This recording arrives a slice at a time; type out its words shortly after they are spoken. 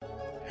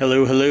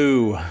Hello,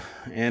 hello,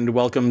 and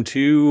welcome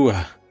to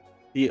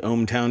the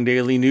ohmTown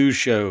Daily News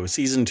Show,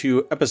 Season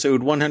 2,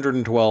 Episode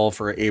 112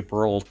 for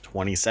April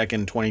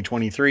 22nd,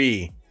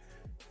 2023.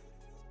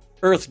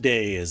 Earth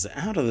Day is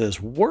out of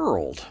this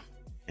world.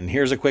 And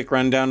here's a quick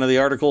rundown of the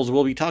articles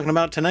we'll be talking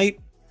about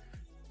tonight.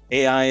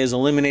 AI is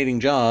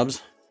eliminating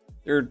jobs.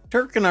 They're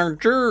turking our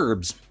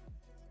gerbs.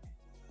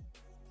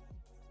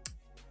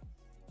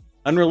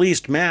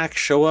 Unreleased Macs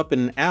show up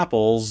in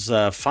Apple's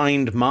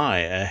Find My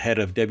ahead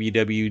of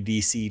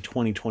WWDC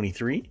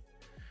 2023.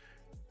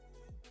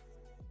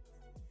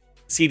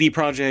 CD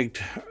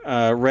Projekt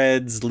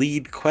Red's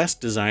lead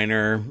quest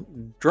designer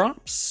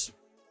drops,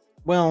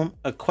 well,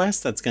 a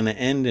quest that's going to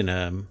end in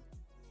a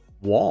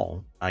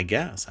wall, I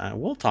guess.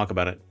 We'll talk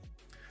about it.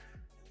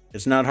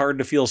 It's not hard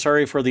to feel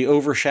sorry for the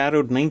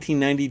overshadowed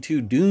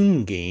 1992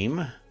 Doom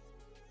game.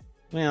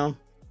 Well,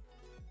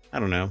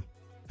 I don't know.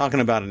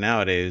 Talking about it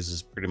nowadays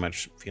is pretty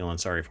much feeling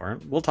sorry for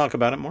it. We'll talk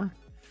about it more.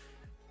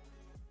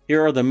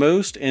 Here are the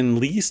most and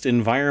least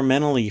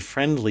environmentally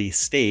friendly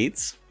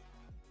states.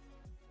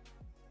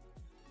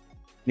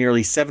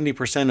 Nearly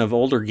 70% of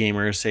older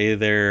gamers say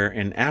they're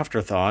an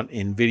afterthought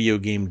in video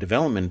game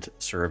development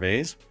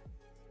surveys.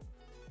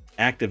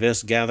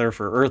 Activists gather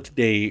for Earth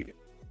Day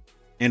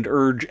and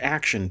urge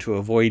action to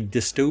avoid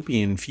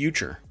dystopian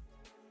future.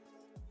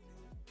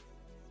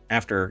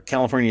 After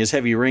California's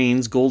heavy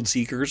rains, gold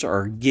seekers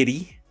are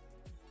giddy.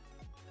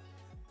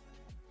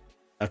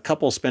 A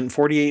couple spent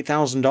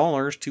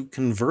 $48,000 to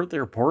convert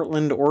their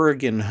Portland,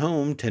 Oregon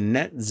home to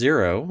net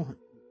zero.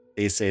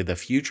 They say the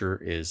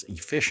future is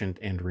efficient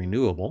and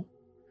renewable.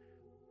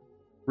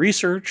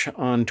 Research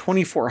on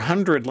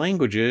 2,400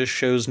 languages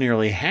shows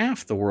nearly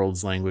half the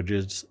world's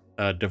languages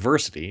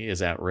diversity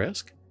is at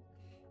risk.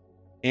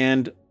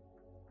 And,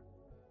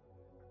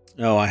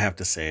 I have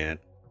to say it.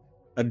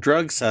 A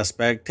drug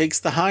suspect takes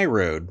the high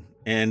road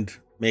and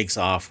makes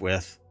off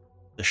with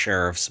the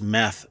sheriff's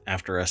meth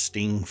after a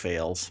sting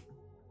fails.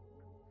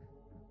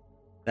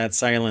 That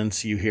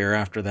silence you hear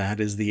after that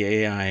is the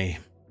AI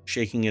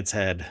shaking its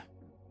head.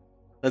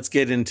 Let's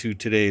get into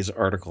today's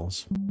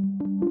articles.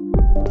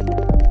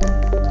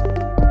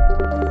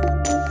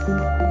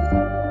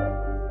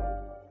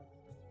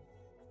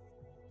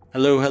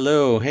 Hello,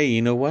 hello. Hey,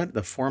 you know what?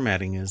 The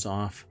formatting is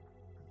off.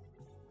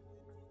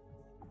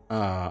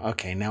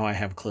 Okay, now I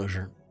have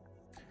closure.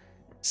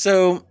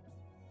 So,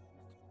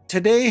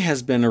 today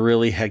has been a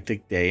really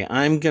hectic day.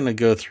 I'm going to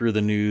go through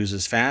the news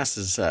as fast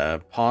as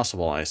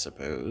possible, I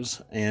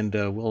suppose, and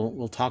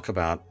we'll talk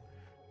about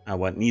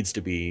what needs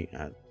to be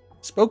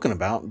spoken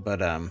about.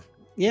 But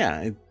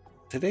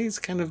today's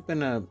kind of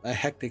been a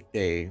hectic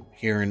day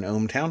here in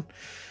ohmTown.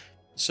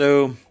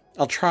 So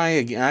I'll try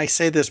again. I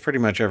say this pretty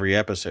much every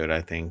episode,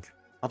 I think.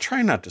 I'll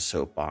try not to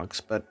soapbox,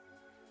 but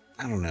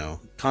I don't know.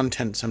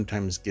 Content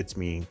sometimes gets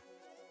me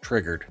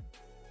triggered.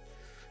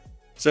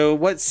 So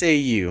what say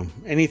you?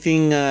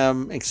 Anything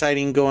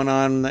exciting going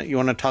on that you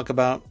want to talk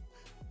about?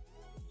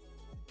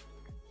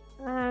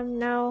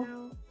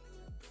 No.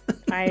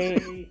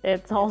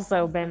 It's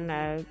also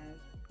been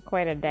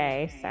quite a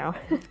day, so.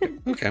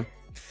 Okay.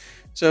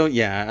 So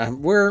yeah,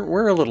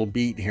 we're a little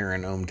beat here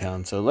in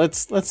ohmTown, so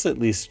let's at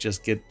least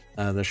just get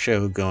the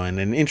show going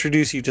and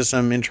introduce you to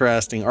some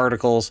interesting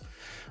articles.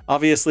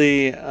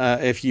 Obviously,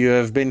 if you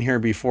have been here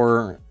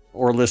before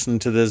or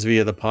listened to this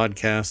via the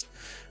podcast,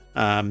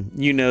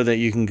 you know that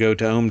you can go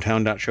to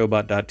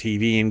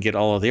ohmtown.showbot.tv and get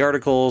all of the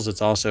articles.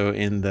 It's also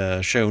in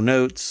the show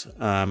notes.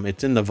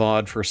 It's in the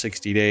VOD for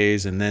 60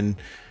 days. And then,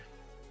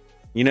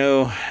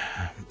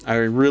 I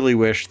really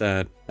wish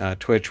that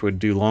Twitch would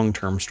do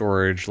long-term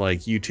storage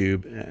like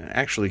YouTube.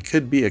 Actually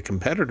could be a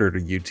competitor to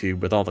YouTube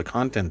with all the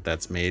content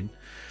that's made.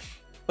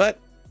 But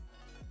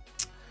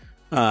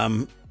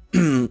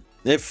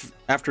if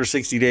after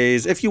 60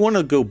 days, if you want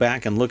to go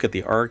back and look at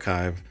the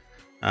archive,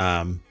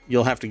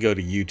 you'll have to go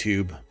to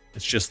YouTube.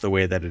 It's just the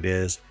way that it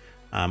is,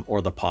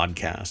 or the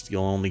podcast.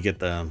 You'll only get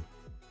the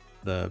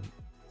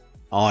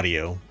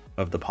audio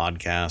of the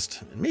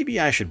podcast. Maybe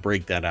I should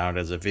break that out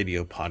as a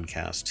video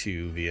podcast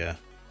too via,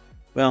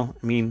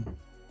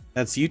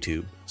 that's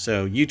YouTube.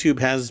 So YouTube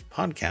has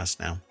podcasts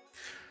now.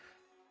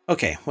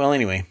 Okay, well,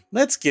 anyway,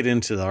 let's get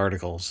into the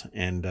articles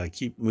and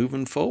keep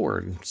moving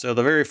forward. So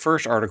the very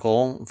first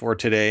article for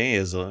today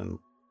is a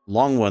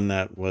long one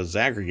that was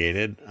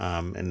aggregated,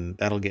 and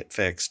that'll get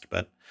fixed.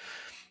 But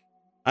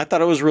I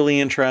thought it was really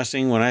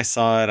interesting. When I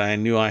saw it, I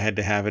knew I had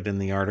to have it in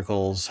the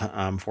articles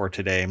for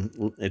today.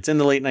 It's in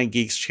the Late Night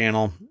Geeks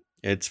channel.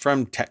 It's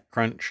from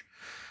TechCrunch.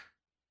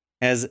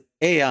 As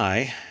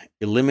AI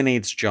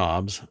eliminates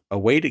jobs, a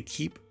way to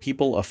keep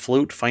people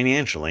afloat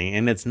financially,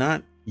 and it's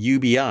not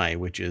UBI,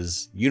 which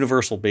is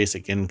Universal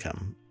Basic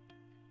Income.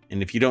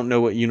 And if you don't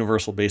know what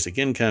Universal Basic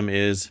Income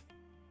is,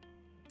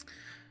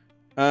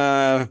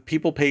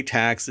 people pay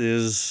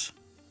taxes.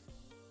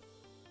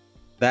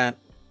 That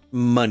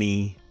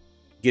money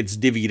gets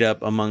divvied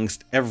up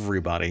amongst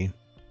everybody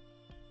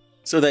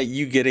so that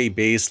you get a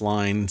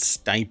baseline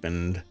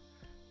stipend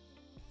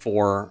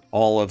for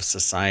all of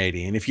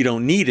society. And if you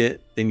don't need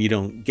it, then you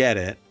don't get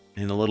it.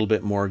 and a little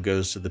bit more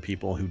goes to the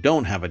people who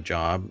don't have a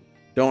job,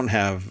 don't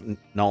have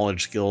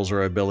knowledge, skills,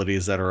 or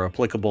abilities that are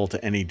applicable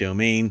to any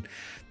domain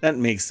that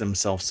makes them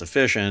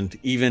self-sufficient,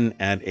 even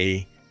at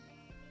a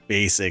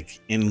basic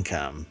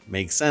income.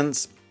 Makes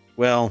sense?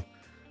 Well,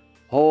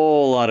 a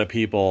whole lot of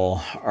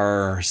people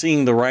are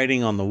seeing the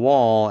writing on the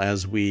wall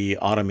as we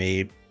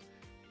automate,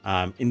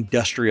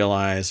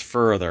 industrialize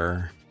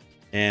further,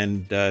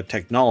 and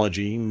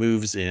technology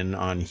moves in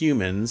on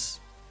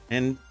humans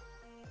and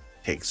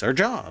takes our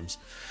jobs.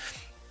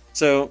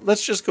 So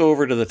let's just go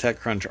over to the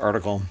TechCrunch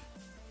article.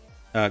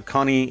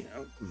 Connie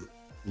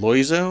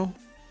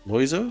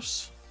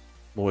Loizos,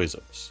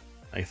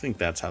 I think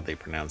that's how they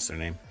pronounce their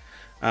name,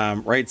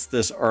 writes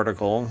this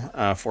article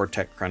for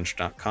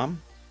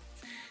TechCrunch.com.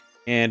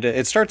 And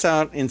it starts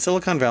out, in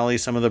Silicon Valley,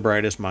 some of the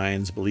brightest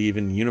minds believe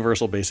in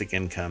universal basic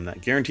income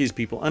that guarantees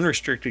people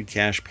unrestricted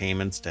cash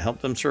payments to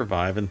help them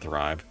survive and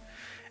thrive.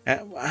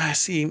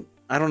 See,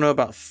 I don't know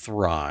about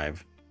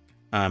thrive.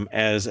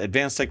 As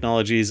advanced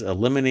technologies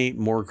eliminate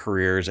more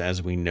careers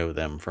as we know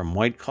them, from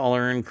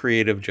white-collar and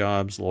creative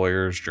jobs,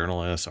 lawyers,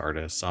 journalists,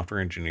 artists, software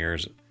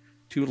engineers,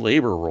 to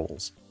labor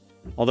roles.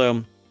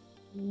 Although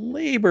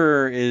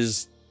labor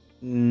is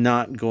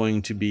not going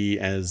to be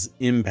as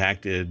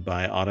impacted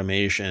by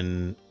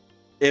automation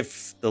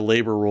if the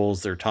labor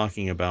roles they're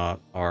talking about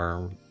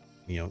are,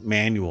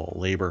 manual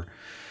labor.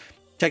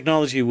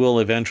 Technology will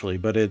eventually,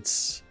 but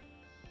it's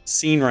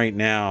seen right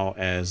now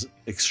as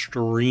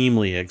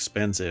extremely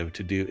expensive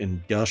to do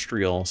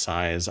industrial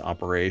size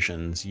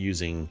operations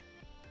using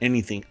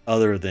anything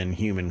other than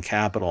human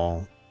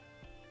capital,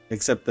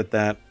 except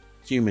that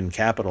human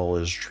capital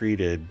is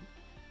treated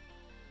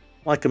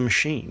like a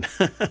machine,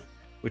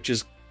 which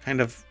is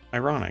kind of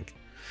ironic.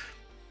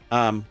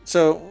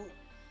 So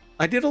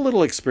I did a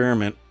little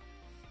experiment,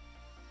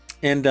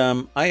 and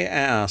I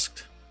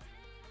asked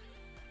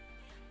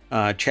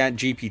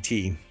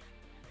ChatGPT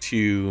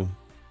to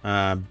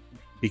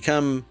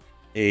become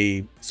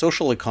a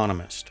social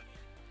economist.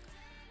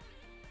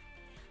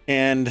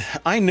 And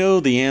I know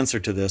the answer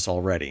to this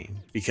already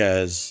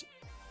because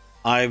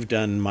I've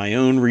done my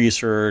own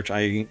research.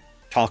 I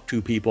talk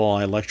to people,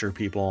 I lecture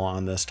people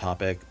on this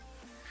topic.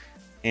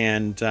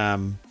 And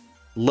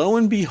lo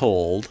and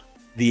behold,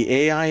 the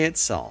AI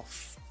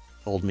itself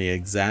told me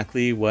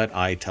exactly what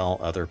I tell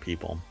other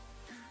people.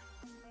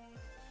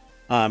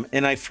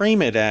 And I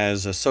frame it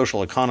as a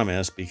social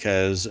economist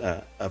because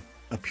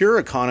a pure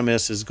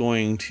economist is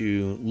going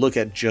to look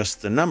at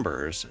just the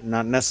numbers,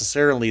 not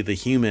necessarily the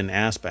human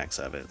aspects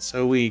of it.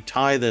 So we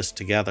tie this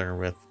together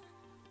with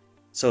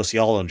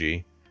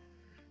sociology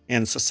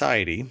and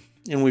society,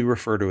 and we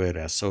refer to it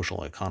as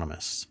social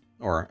economists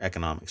or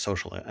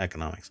social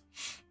economics.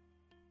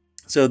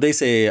 So they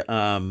say,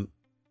 and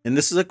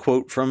this is a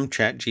quote from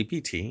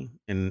ChatGPT,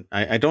 and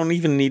I don't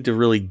even need to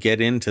really get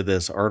into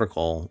this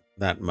article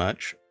that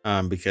much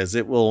because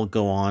it will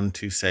go on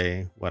to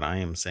say what I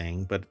am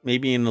saying, but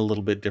maybe in a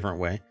little bit different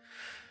way.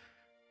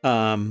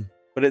 But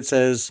it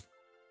says,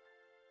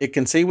 it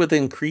can say with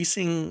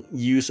increasing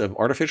use of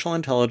artificial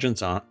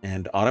intelligence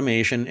and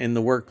automation in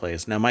the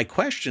workplace. Now, my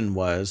question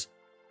was,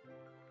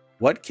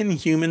 what can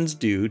humans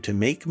do to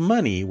make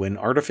money when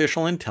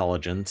artificial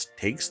intelligence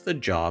takes the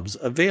jobs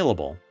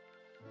available?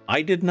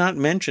 I did not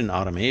mention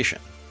automation.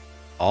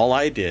 All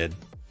I did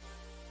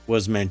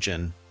was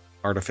mention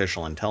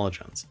artificial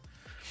intelligence.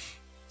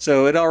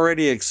 So it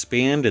already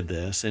expanded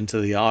this into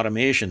the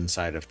automation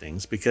side of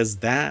things because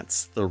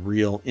that's the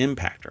real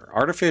impactor.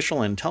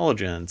 Artificial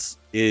intelligence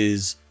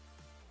is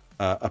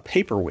a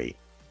paperweight.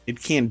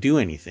 It can't do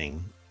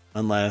anything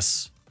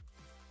unless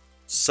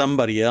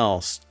somebody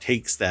else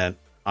takes that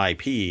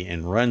IP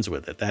and runs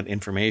with it, that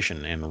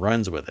information and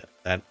runs with it,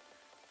 that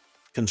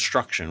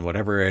construction,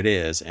 whatever it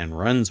is, and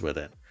runs with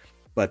it.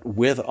 But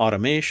with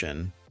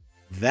automation,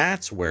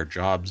 that's where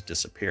jobs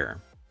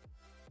disappear.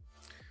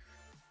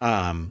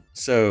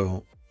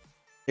 So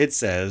it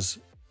says,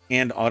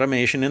 and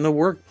automation in the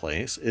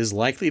workplace is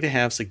likely to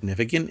have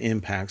significant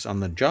impacts on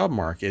the job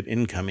market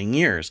in coming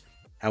years.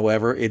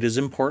 However, it is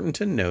important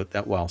to note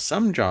that while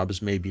some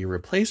jobs may be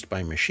replaced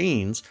by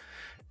machines,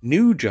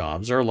 new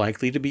jobs are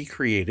likely to be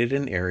created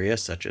in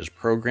areas such as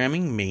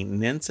programming,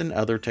 maintenance, and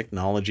other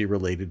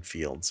technology-related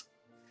fields.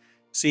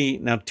 See,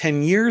 now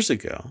 10 years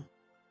ago,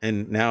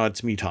 and now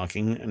it's me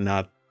talking,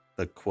 not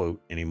the quote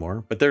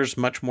anymore, but there's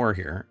much more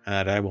here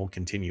that I will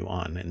continue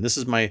on. And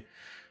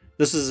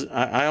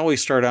I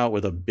always start out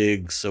with a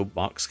big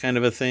soapbox kind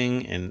of a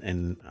thing.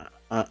 And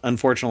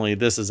unfortunately,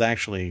 this is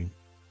actually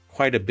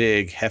quite a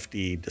big,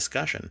 hefty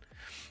discussion.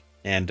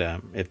 And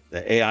if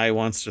the AI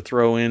wants to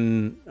throw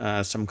in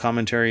some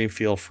commentary,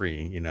 feel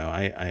free.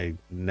 I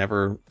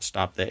never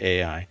stop the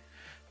AI.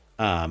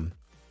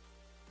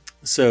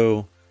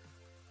 So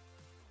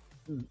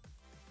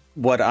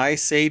what I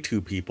say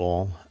to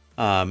people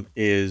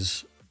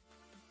is,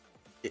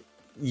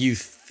 you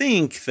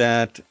think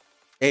that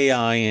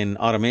AI and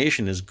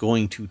automation is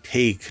going to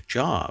take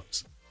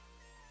jobs.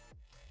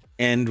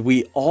 And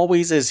we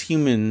always, as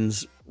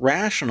humans,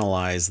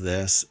 rationalize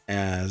this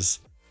as,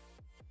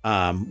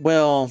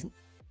 well,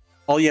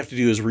 all you have to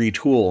do is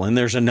retool, and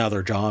there's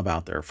another job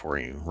out there for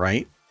you,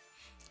 right?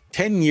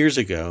 10 years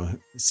ago,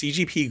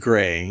 CGP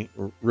Grey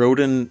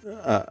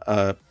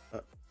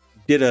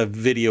did a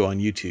video on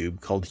YouTube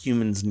called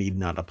Humans Need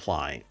Not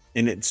Apply.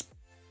 And it's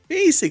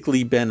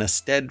basically been a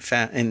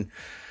steadfast and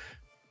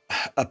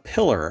a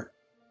pillar,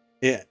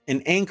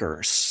 an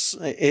anchor.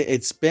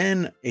 It's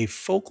been a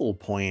focal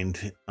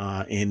point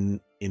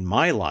in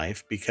my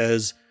life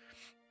because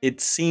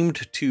it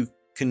seemed to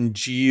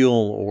congeal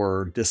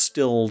or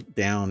distill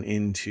down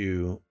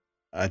into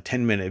a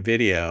 10-minute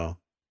video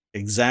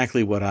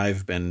exactly what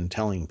I've been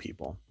telling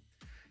people.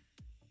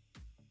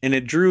 And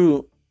it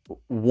drew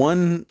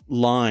one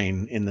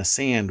line in the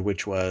sand,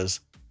 which was,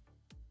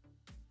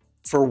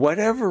 for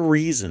whatever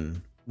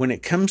reason, when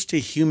it comes to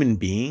human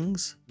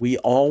beings, we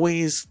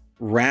always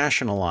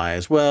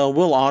rationalize, well,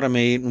 we'll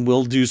automate and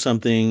we'll do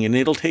something and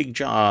it'll take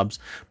jobs,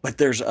 but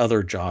there's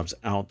other jobs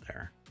out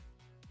there.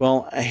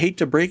 Well, I hate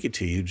to break it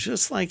to you,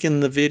 just like in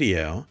the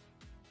video,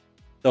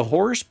 the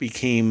horse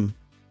became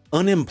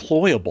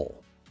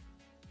unemployable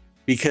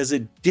because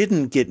it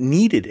didn't get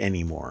needed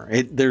anymore.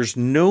 There's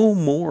no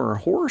more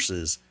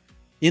horses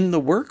in the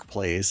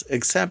workplace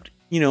except,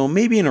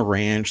 maybe in a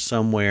ranch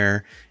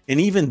somewhere.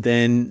 And even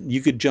then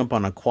you could jump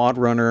on a quad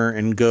runner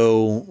and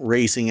go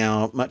racing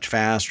out much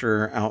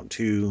faster out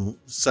to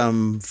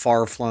some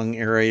far-flung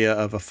area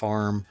of a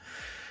farm.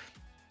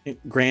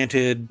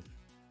 Granted,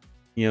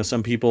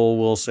 some people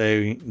will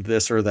say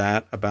this or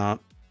that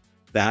about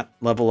that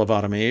level of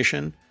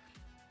automation,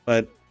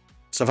 but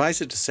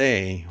suffice it to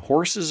say,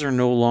 horses are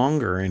no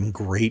longer in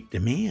great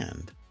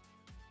demand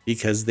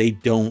because they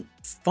don't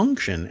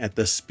function at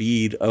the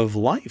speed of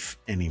life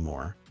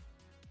anymore.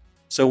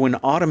 So when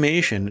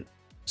automation,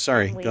 go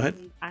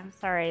ahead. I'm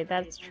sorry,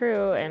 that's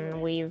true.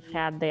 And we've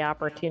had the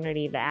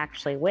opportunity to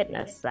actually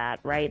witness that,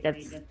 right?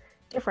 It's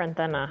different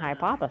than a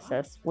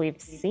hypothesis.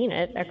 We've seen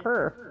it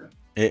occur.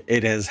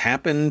 It has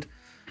happened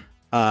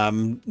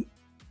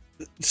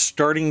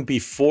starting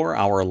before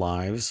our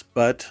lives,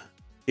 but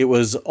it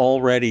was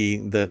already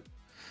that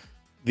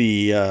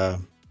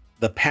the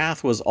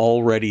path was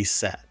already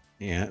set.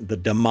 Yeah, the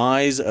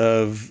demise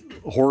of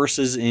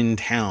horses in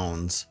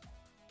towns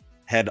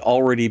had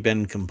already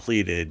been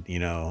completed,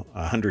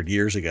 100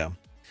 years ago.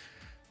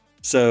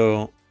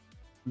 So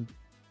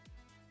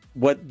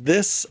what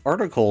this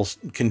article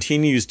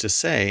continues to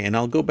say, and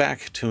I'll go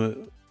back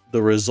to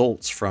the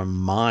results from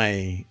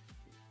my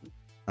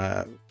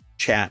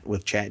chat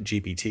with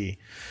ChatGPT.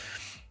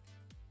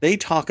 They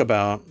talk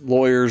about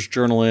lawyers,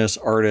 journalists,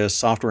 artists,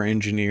 software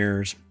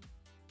engineers.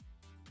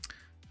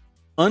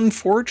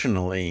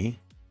 Unfortunately,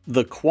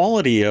 the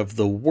quality of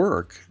the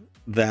work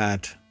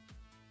that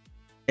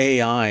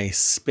AI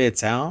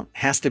spits out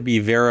has to be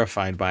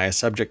verified by a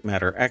subject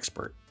matter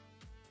expert.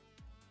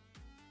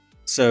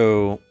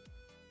 So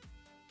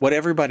what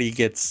everybody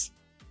gets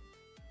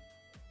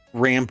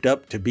ramped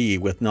up to be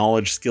with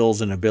knowledge,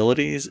 skills, and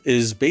abilities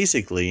is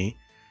basically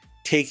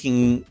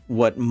taking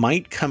what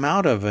might come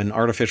out of an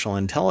artificial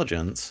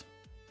intelligence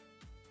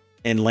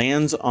and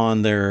lands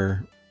on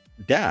their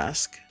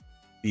desk,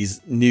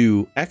 these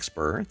new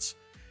experts,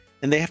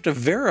 and they have to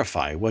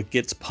verify what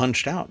gets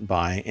punched out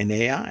by an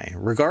AI.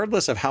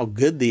 Regardless of how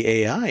good the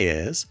AI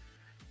is,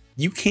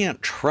 you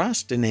can't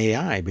trust an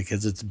AI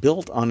because it's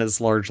built on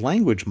its large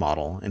language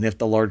model. And if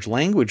the large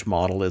language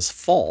model is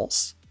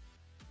false,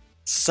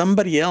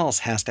 somebody else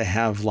has to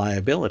have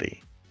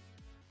liability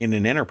in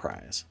an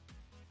enterprise.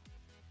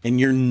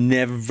 And you're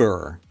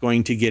never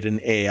going to get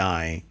an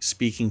AI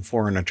speaking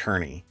for an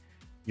attorney.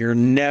 You're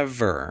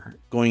never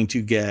going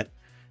to get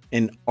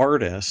an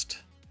artist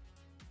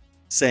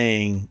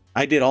saying,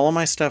 I did all of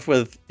my stuff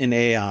with an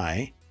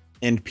AI,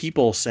 and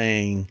people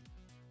saying,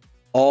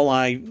 all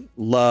I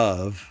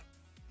love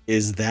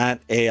is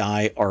that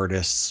AI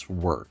artist's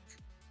work.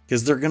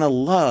 Because they're going to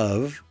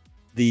love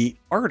the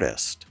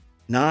artist,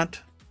 not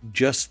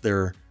just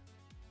their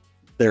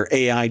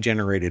AI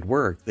generated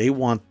work. They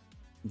want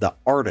the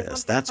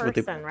artist. That's what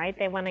they, right?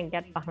 They want to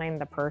get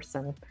behind the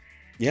person.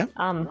 Yeah.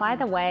 By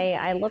the way,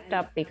 I looked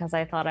up because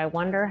I thought, I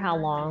wonder how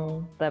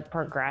long the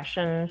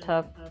progression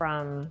took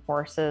from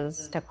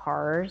horses to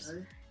cars.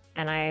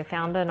 And I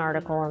found an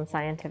article in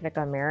Scientific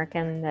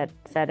American that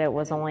said it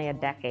was only a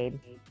decade.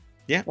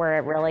 Yeah. Where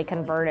it really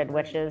converted,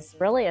 which is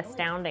really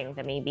astounding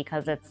to me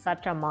because it's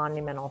such a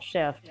monumental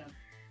shift.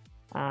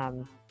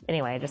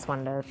 Anyway, I just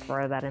wanted to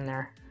throw that in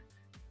there.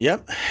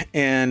 Yep.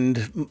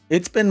 And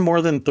it's been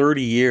more than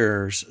 30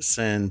 years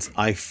since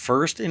I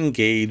first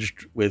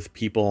engaged with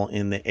people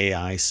in the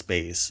AI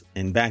space.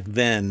 And back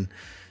then,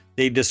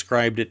 they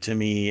described it to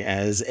me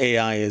as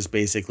AI is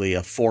basically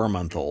a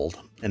 4-month-old.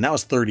 And that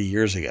was 30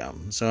 years ago.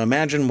 So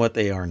imagine what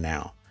they are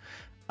now.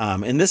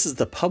 And this is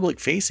the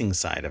public facing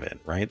side of it,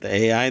 right? The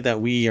AI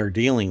that we are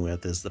dealing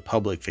with is the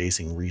public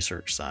facing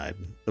research side.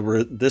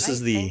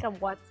 Think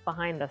of what's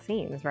behind the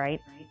scenes,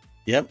 right?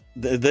 Yep.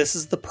 This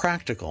is the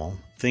practical.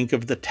 Think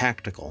of the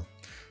tactical.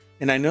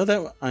 And I know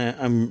that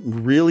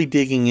I'm really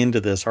digging into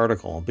this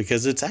article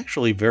because it's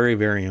actually very,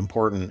 very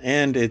important.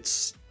 And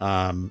it's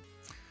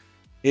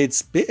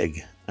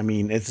big. I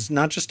mean, it's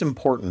not just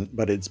important,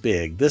 but it's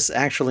big. This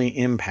actually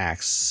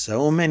impacts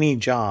so many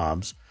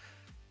jobs,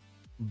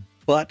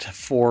 but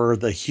for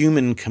the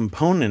human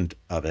component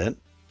of it,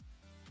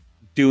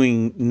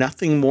 doing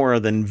nothing more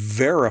than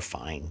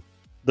verifying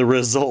the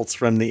results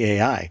from the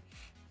AI.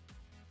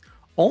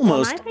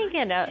 Well, I think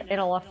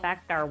it'll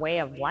affect our way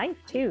of life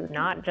too,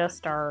 not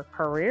just our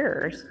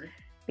careers,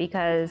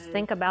 because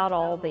think about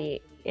all the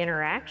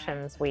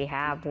interactions we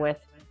have with,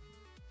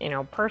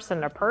 person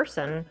to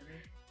person.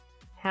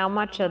 How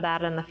much of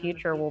that in the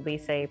future will be,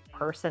 say,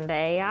 person to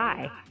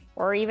AI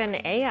or even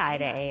AI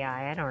to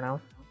AI? I don't know.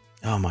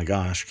 Oh my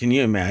gosh. Can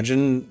you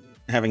imagine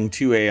having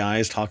two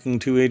AIs talking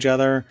to each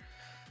other?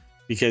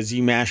 Because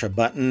you mash a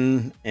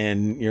button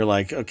and you're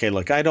like, okay,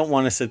 look, I don't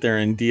want to sit there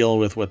and deal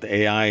with what the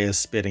AI is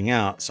spitting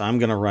out. So I'm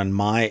going to run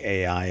my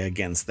AI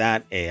against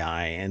that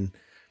AI. And,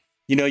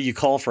 you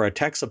call for a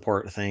tech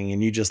support thing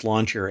and you just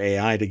launch your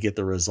AI to get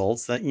the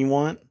results that you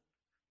want.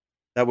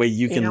 That way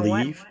you can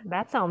leave.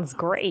 That sounds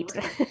great.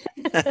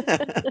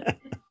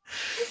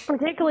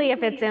 Particularly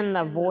if it's in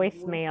the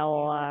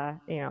voicemail,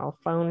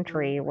 phone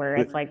tree where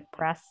it's like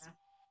press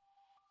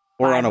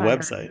or on a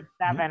website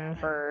 7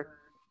 for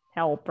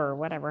help or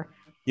whatever.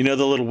 The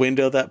little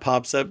window that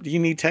pops up. Do you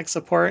need tech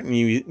support? And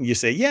you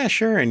say, yeah,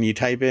 sure. And you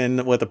type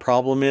in what the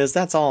problem is.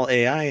 That's all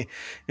AI.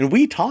 And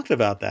we talked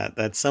about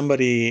that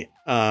somebody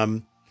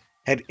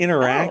had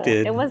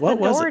interacted. It was the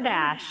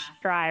DoorDash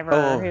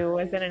driver who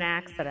was in an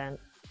accident.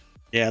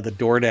 Yeah, the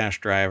DoorDash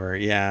driver.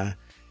 Yeah.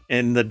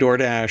 And the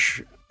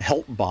DoorDash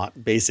help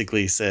bot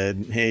basically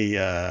said, hey,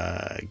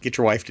 get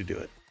your wife to do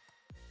it.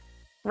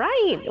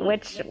 Right.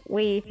 Which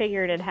we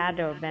figured it had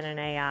to have been an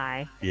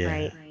AI. Yeah.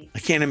 Right. I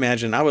can't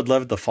imagine. I would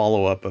love the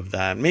follow up of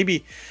that.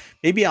 Maybe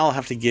I'll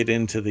have to get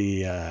into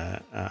the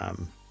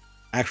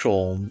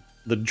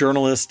the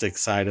journalistic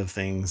side of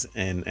things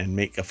and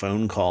make a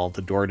phone call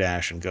to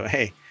DoorDash and go,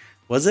 hey,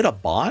 was it a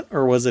bot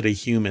or was it a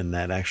human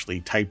that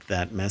actually typed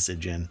that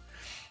message in?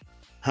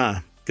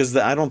 Because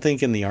I don't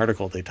think in the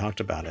article they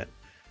talked about it.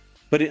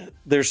 But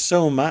there's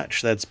so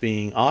much that's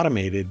being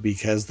automated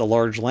because the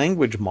large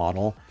language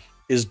model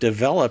is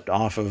developed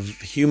off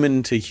of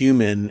human to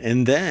human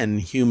and then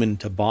human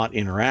to bot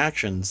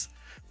interactions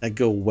that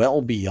go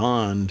well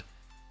beyond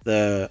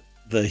the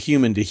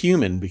human to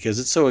human, because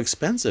it's so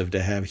expensive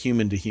to have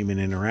human to human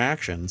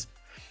interactions.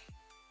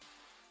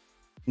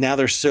 Now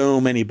there's so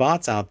many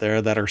bots out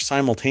there that are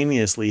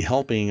simultaneously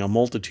helping a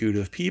multitude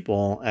of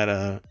people at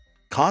a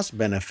cost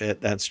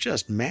benefit that's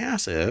just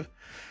massive.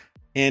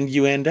 And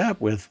you end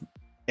up with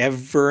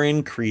ever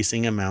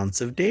increasing amounts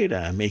of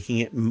data, making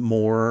it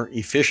more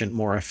efficient,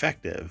 more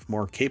effective,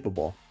 more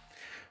capable.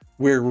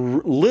 We're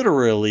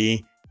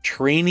literally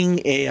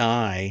training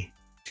AI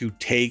to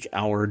take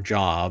our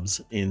jobs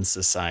in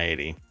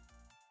society.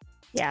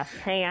 Yes.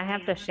 Hey, I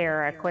have to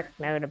share a quick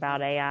note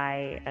about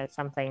AI.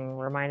 Something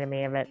reminded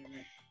me of it.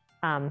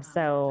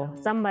 So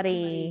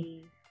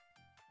somebody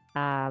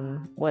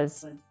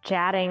was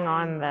chatting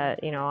on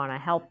on a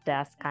help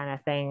desk kind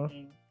of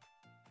thing.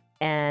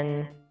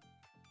 And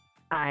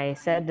I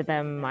said to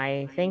them,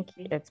 I think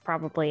it's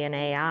probably an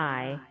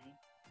AI.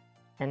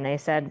 And they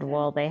said,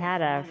 well, they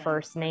had a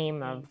first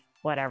name of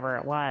whatever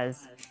it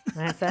was.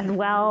 And I said,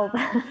 well,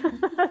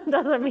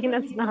 doesn't mean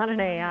it's not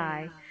an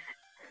AI.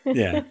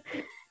 Yeah.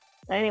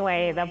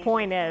 Anyway, the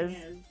point is,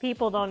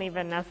 people don't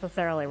even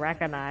necessarily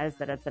recognize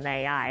that it's an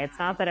AI. It's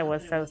not that it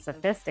was so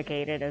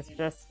sophisticated. It's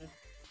just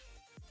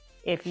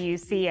if you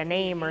see a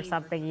name or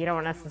something, you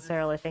don't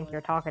necessarily think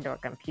you're talking to a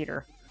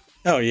computer.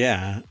 Oh,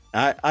 yeah.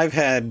 I've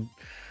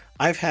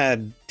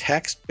had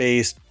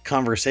text-based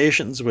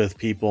conversations with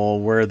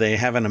people where they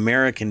have an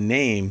American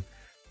name,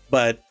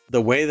 but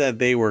the way that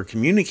they were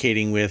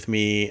communicating with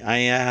me, I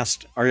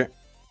asked,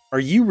 are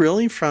you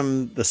really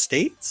from the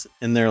States?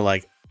 And they're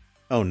like,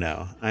 oh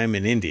no, I'm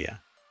in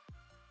India.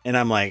 And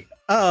I'm like,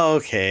 oh,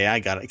 okay, I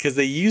got it. Because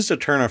they used a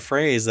turn of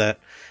phrase that,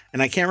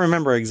 and I can't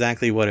remember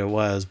exactly what it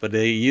was, but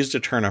they used a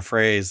turn of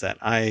phrase that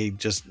I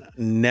just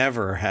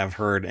never have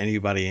heard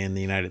anybody in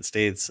the United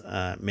States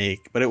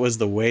make, but it was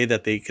the way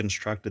that they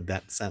constructed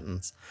that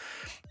sentence.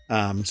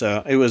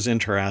 So it was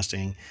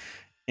interesting.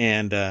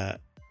 And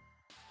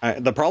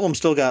the problem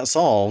still got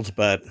solved,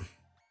 but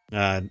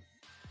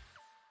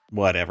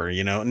whatever,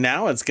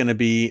 now it's going to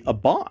be a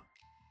bot.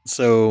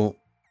 So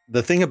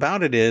the thing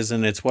about it is,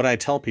 and it's what I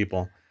tell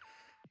people,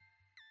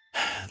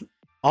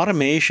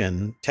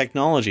 automation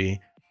technology,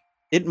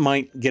 it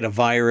might get a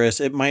virus,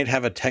 it might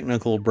have a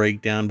technical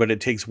breakdown, but it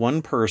takes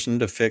one person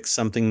to fix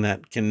something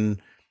that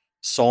can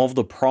solve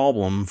the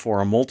problem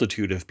for a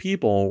multitude of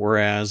people.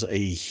 Whereas a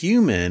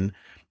human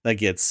that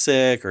gets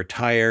sick or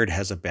tired,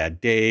 has a bad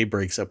day,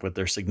 breaks up with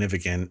their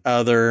significant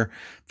other,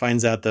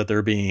 finds out that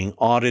they're being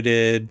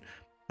audited,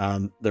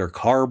 their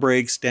car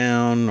breaks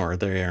down, or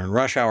they're in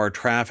rush hour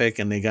traffic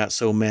and they got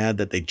so mad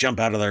that they jump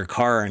out of their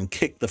car and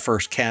kick the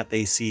first cat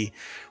they see,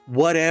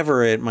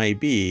 whatever it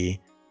might be,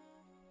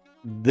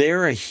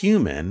 they're a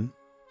human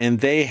and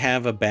they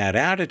have a bad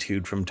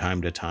attitude from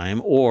time to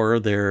time, or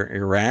they're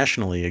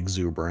irrationally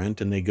exuberant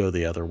and they go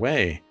the other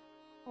way.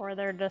 Or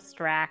they're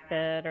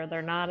distracted, or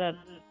they're not at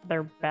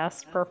their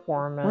best Right.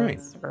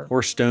 performance.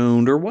 Or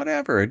stoned or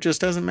whatever. It just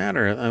doesn't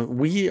matter.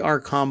 We are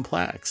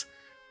complex,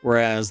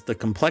 whereas the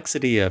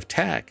complexity of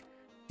tech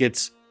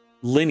gets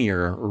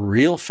linear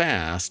real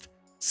fast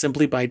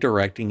simply by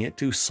directing it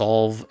to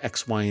solve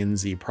X, Y, and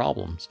Z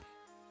problems.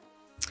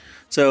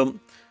 So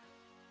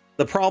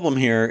the problem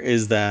here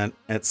is that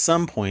at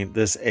some point,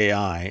 this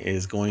AI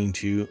is going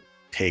to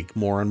take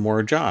more and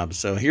more jobs.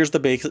 So here's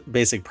the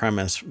basic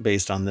premise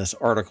based on this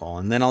article,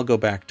 and then I'll go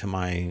back to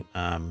my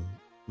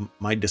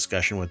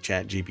discussion with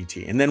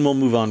ChatGPT, and then we'll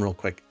move on real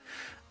quick.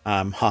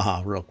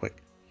 Real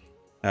quick.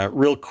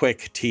 Real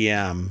quick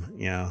TM.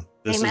 You know,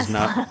 this is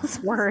not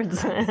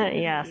words.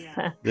 Yes.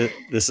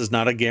 This is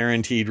not a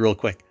guaranteed real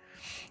quick.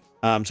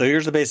 So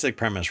here's the basic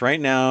premise. Right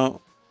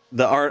now,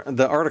 the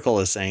article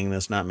is saying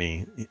this, not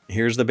me.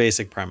 Here's the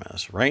basic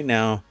premise. Right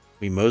now,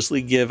 we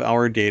mostly give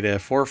our data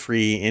for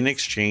free in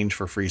exchange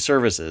for free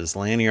services.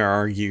 Lanier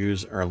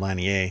argues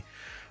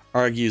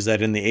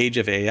that in the age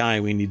of AI,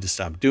 we need to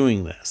stop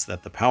doing this,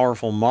 that the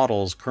powerful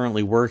models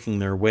currently working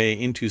their way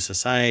into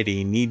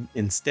society need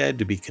instead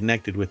to be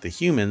connected with the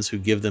humans who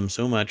give them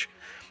so much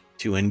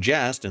to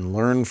ingest and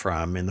learn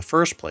from in the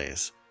first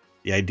place.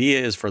 The idea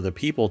is for the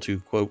people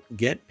to, quote,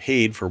 get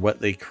paid for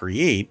what they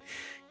create,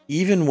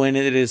 even when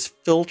it is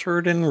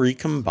filtered and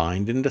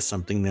recombined into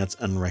something that's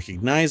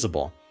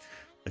unrecognizable.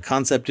 The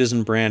concept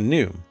isn't brand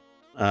new.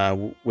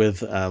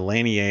 With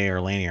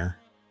Lanier,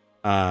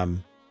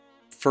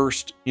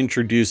 first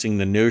introducing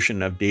the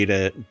notion of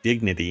data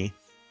dignity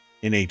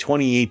in a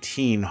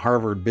 2018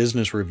 Harvard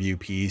Business Review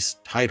piece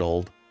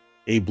titled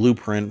 "A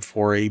Blueprint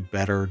for a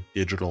Better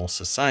Digital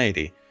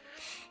Society."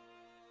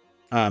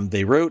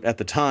 They wrote at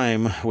the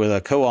time with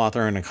a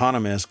co-author and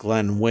economist,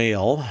 Glenn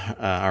Weyl,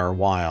 or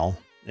Weil,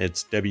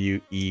 it's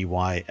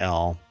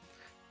Weyl.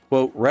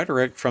 Quote,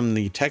 rhetoric from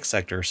the tech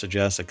sector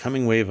suggests a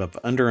coming wave of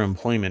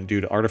underemployment due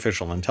to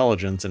artificial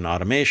intelligence and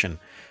automation,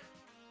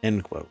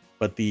 end quote.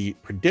 But the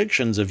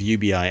predictions of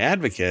UBI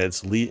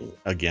advocates,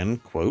 again,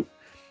 quote,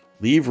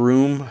 leave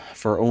room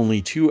for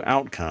only two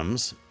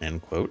outcomes,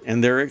 end quote,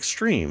 and they're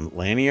extreme.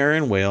 Lanier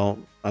and Weyl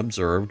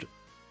observed,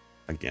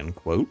 again,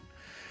 quote,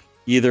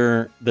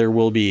 either there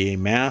will be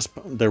mass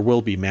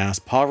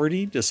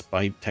poverty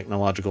despite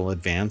technological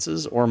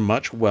advances, or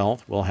much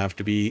wealth will have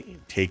to be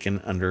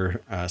taken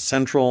under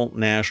central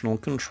national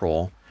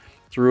control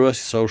through a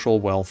social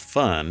wealth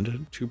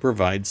fund to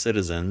provide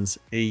citizens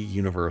a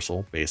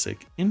universal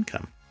basic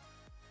income.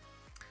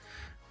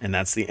 And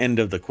that's the end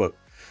of the quote.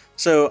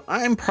 So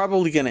I'm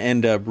probably going to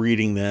end up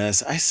reading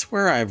this. I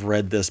swear I've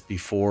read this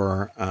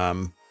before,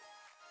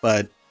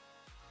 but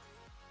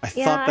I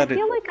feel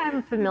like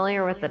I'm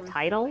familiar with the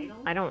title.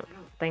 I don't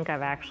think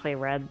I've actually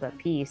read the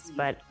piece,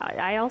 but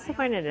I also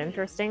find it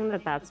interesting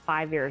that that's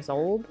 5 years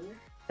old.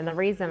 And the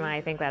reason I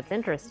think that's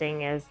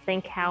interesting is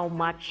think how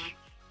much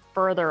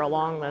further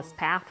along this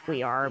path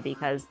we are,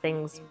 because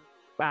things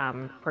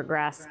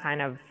progress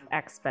kind of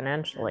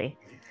exponentially.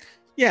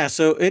 Yeah,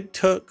 so it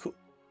took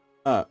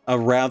a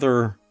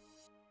rather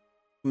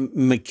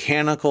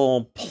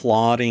mechanical,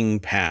 plodding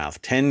path,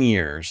 10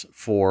 years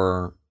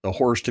for the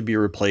horse to be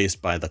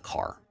replaced by the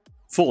car.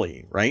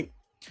 Fully, right?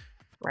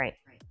 Right.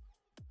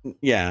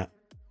 Yeah.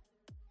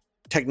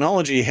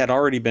 Technology had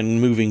already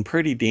been moving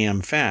pretty damn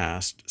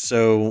fast.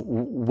 So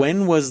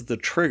when was the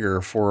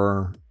trigger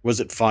was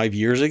it 5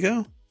 years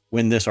ago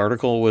when this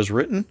article was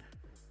written?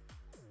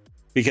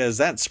 Because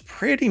that's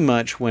pretty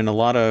much when a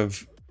lot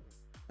of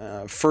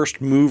first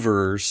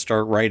movers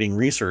start writing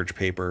research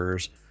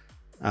papers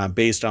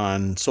based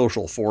on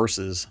social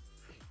forces.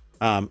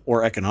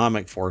 Or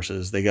economic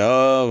forces. They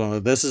go, oh,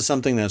 this is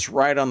something that's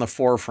right on the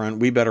forefront.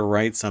 We better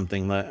write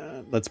something.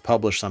 Let's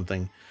publish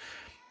something.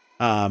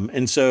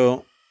 And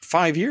so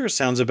 5 years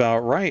sounds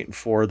about right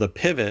for the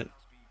pivot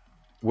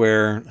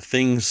where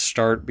things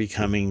start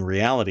becoming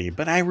reality.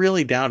 But I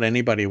really doubt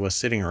anybody was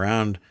sitting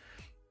around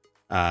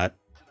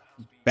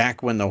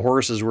back when the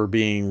horses were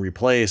being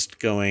replaced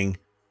going,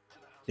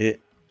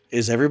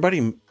 is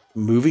everybody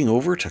moving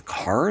over to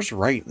cars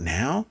right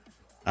now?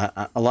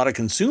 A lot of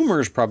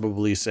consumers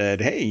probably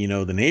said, hey, you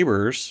know, the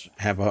neighbors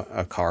have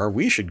a car.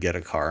 We should get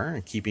a car,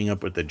 keeping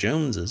up with the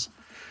Joneses.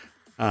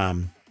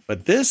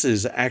 But this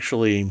is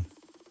actually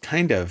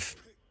kind of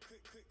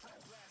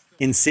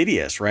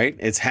insidious, right?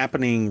 It's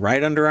happening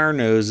right under our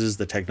noses.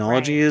 The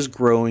technology is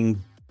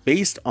growing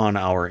based on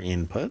our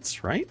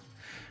inputs, right?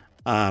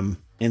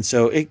 And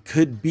so it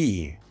could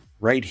be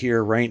right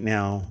here, right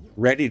now,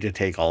 ready to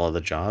take all of the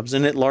jobs.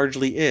 And it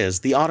largely is.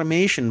 The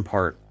automation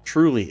part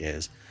truly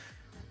is.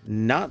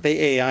 Not the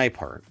AI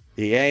part.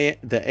 The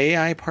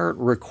AI part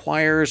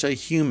requires a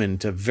human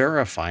to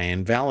verify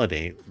and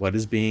validate what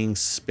is being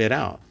spit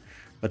out.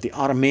 But the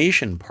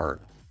automation part,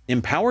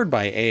 empowered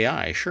by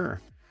AI, sure.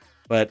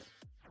 But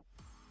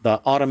the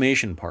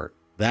automation part,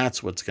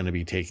 that's what's going to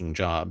be taking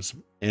jobs.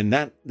 And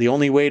that the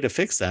only way to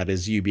fix that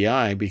is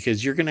UBI,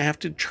 because you're going to have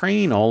to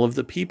train all of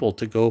the people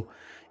to go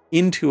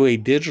into a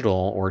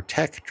digital or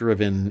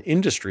tech-driven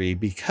industry,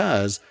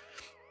 because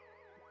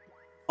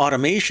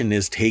automation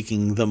is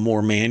taking the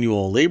more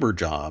manual labor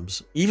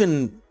jobs.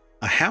 Even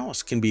a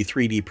house can be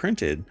 3D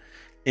printed,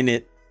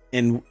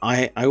 and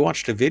I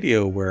watched a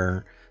video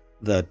where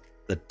the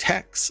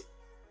techs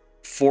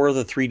for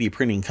the 3D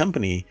printing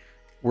company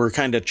were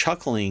kind of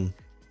chuckling.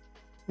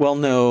 Well,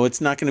 no,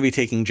 it's not going to be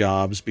taking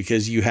jobs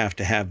because you have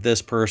to have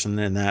this person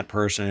and that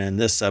person and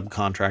this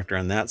subcontractor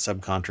and that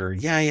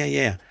subcontractor.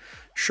 Yeah.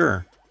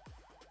 Sure.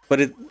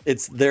 But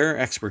it's their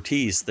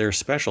expertise, their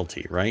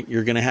specialty, right?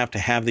 You're going to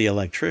have the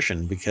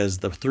electrician because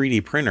the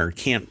 3D printer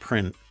can't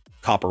print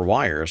copper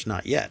wires,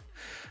 not yet.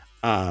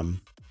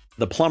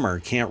 The plumber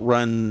can't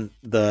run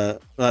the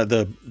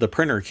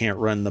printer can't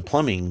run the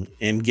plumbing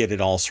and get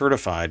it all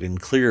certified and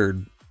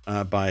cleared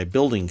by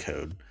building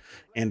code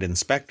and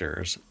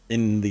inspectors.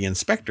 And the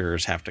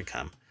inspectors have to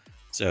come.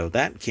 So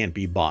that can't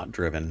be bot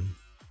driven.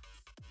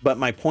 But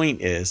my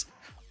point is,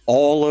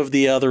 all of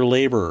the other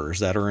laborers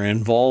that are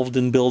involved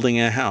in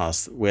building a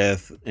house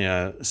with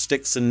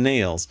sticks and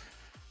nails,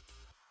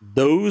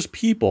 those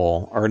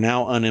people are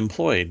now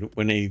unemployed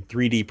when a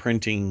 3D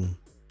printing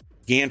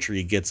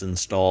gantry gets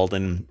installed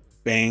and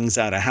bangs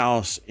out a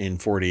house in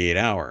 48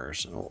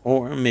 hours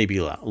or maybe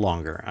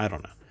longer. I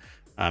don't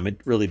know.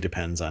 It really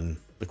depends on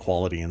the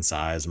quality and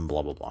size and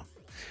blah, blah, blah.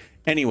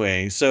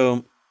 Anyway,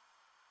 so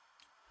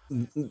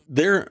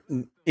in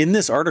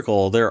this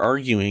article, they're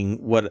arguing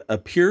what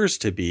appears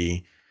to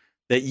be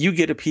that you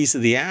get a piece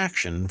of the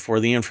action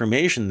for the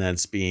information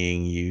that's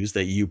being used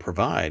that you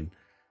provide.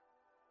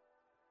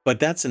 But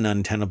that's an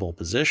untenable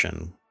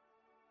position,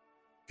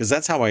 because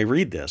that's how I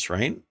read this,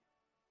 right?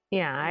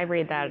 Yeah, I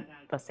read that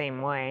the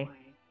same way.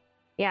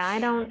 Yeah,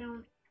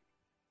 I'm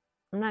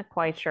not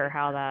quite sure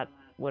how that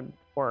would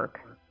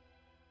work.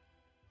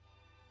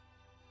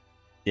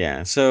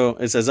 Yeah, so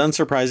it says,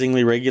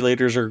 unsurprisingly,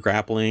 regulators are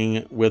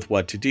grappling with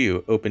what to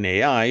do.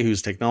 OpenAI,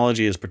 whose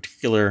technology is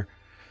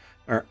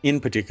in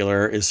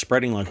particular is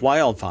spreading like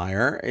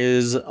wildfire,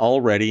 is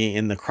already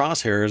in the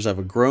crosshairs of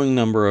a growing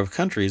number of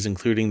countries,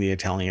 including the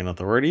Italian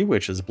Authority,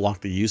 which has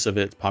blocked the use of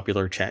its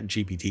popular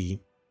ChatGPT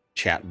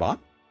chatbot.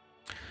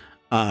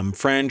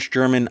 French,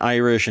 German,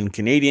 Irish, and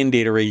Canadian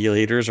data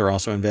regulators are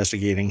also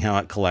investigating how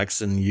it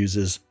collects and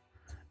uses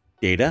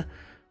data.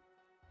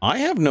 I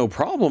have no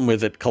problem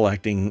with it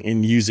collecting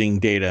and using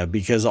data,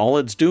 because all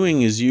it's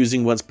doing is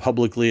using what's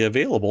publicly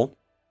available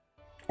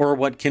or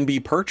what can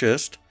be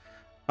purchased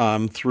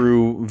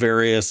through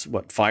various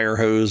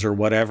Firehose or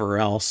whatever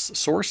else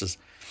sources.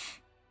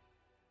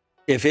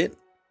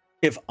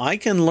 If I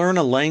can learn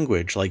a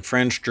language like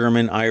French,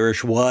 German,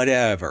 Irish,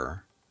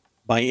 whatever,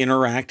 by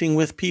interacting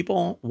with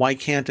people, why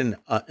can't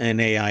an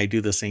AI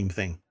do the same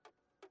thing?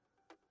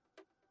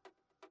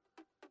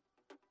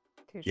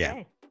 Touché.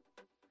 Yeah.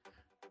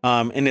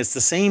 And it's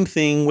the same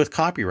thing with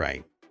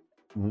copyright.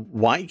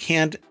 Why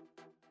can't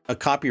a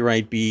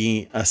copyright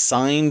be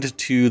assigned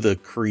to the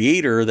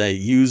creator that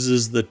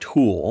uses the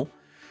tool?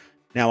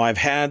 Now, I've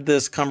had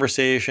this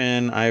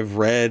conversation. I've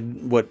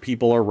read what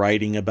people are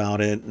writing about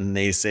it, and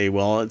they say,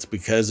 well, it's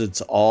because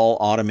it's all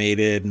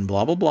automated and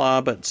blah, blah,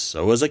 blah, but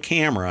so is a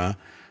camera.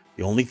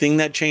 The only thing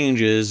that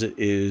changes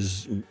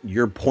is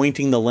you're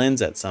pointing the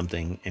lens at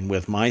something. And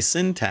with my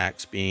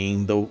syntax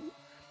being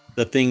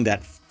the thing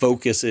that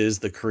focuses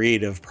the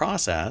creative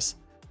process,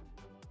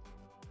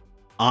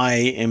 I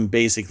am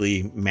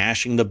basically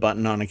mashing the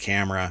button on a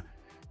camera,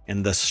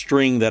 and the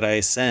string that I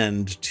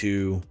send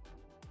to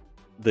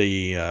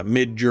the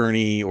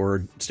Midjourney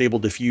or Stable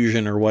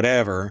Diffusion or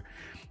whatever,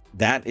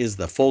 that is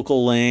the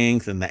focal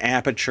length and the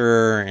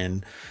aperture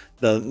and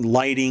the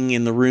lighting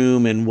in the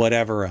room and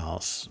whatever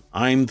else.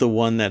 I'm the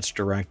one that's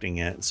directing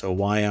it. So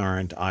why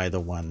aren't I the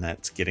one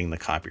that's getting the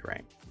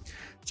copyright?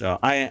 So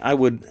I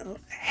would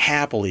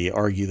happily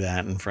argue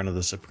that in front of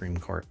the Supreme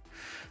Court.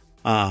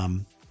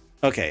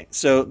 Okay,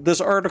 so this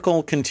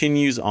article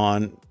continues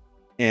on,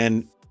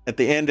 and at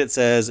the end it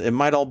says it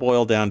might all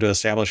boil down to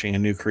establishing a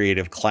new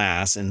creative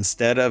class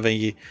instead of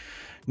a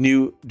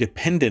new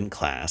dependent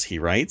class, he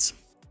writes.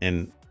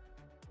 And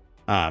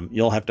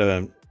you'll have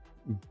to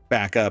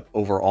back up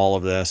over all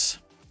of this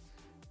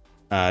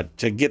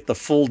to get the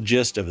full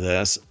gist of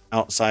this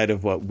outside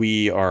of what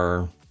we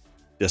are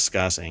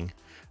discussing.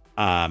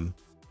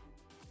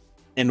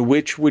 And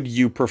which would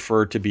you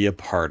prefer to be a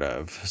part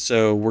of?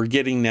 So we're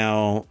getting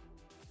now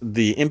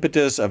the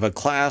impetus of a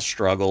class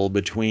struggle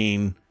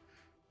between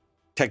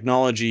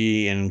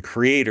technology and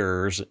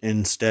creators,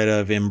 instead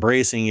of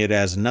embracing it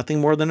as nothing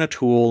more than a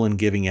tool and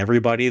giving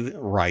everybody the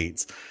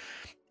rights.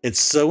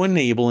 It's so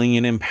enabling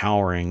and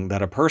empowering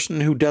that a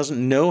person who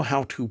doesn't know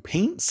how to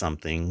paint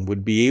something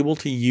would be able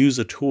to use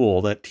a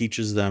tool that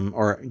teaches them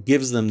or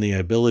gives them the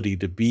ability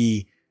to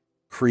be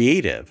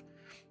creative.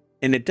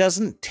 And it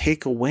doesn't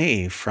take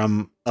away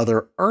from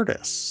other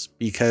artists,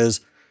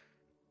 because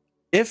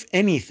if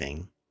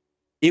anything,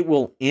 it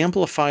will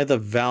amplify the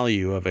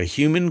value of a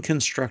human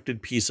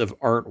constructed piece of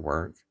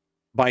artwork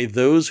by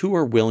those who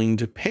are willing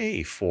to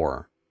pay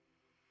for.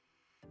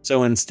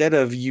 So instead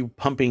of you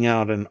pumping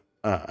out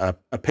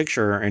a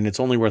picture and it's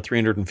only worth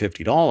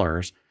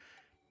 $350,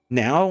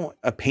 now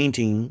a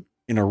painting,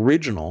 an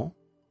original,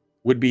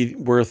 would be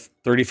worth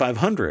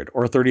 3,500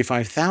 or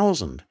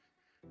 35,000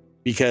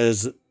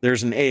 because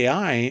there's an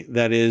AI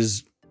that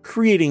is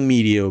creating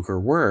mediocre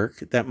work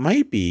that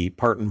might be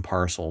part and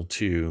parcel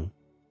to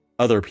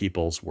other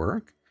people's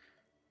work,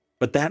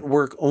 but that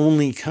work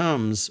only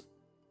comes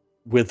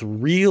with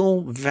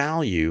real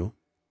value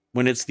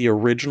when it's the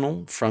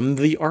original from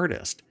the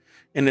artist.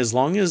 And as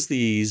long as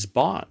these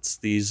bots,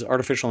 these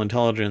artificial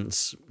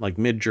intelligence like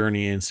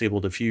Midjourney and Stable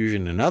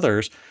Diffusion and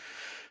others,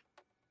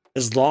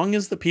 as long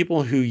as the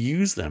people who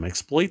use them,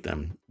 exploit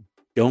them,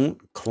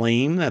 don't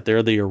claim that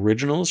they're the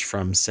originals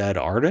from said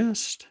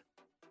artist,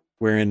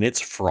 wherein it's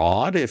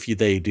fraud if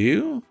they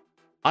do,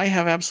 I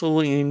have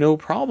absolutely no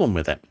problem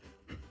with it.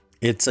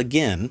 It's,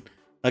 again,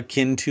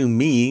 akin to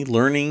me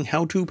learning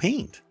how to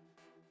paint.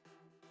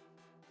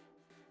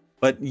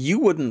 But you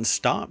wouldn't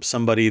stop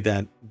somebody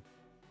that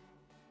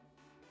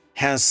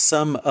has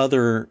some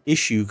other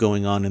issue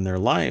going on in their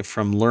life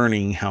from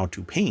learning how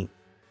to paint,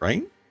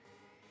 right?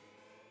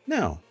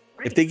 No.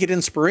 Right. If they get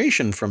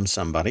inspiration from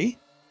somebody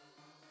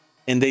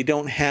and they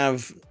don't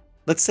have,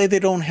 let's say they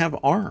don't have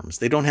arms,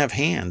 they don't have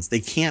hands, they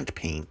can't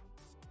paint.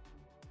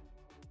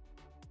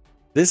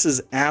 This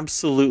is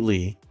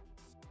absolutely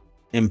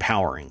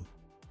empowering.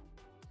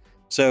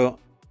 So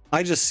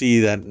I just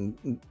see that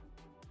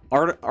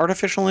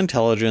artificial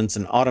intelligence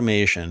and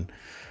automation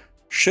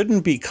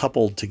shouldn't be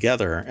coupled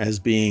together as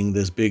being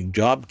this big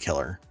job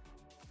killer.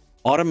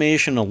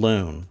 Automation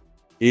alone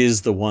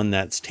is the one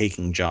that's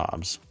taking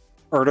jobs.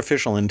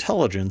 Artificial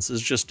intelligence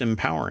is just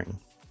empowering.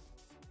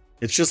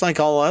 It's just like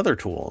all other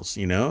tools,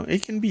 you know,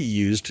 it can be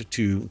used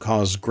to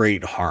cause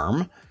great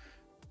harm,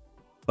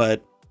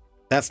 but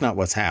that's not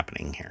what's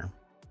happening here.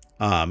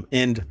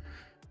 And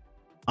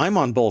I'm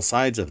on both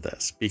sides of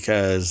this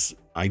because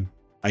I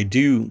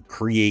do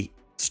create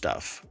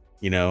stuff,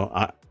 you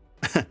know,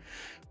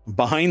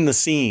 behind the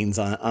scenes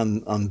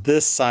on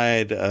this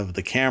side of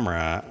the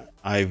camera,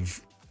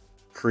 I've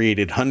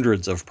created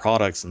hundreds of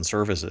products and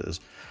services,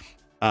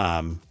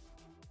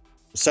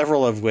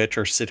 several of which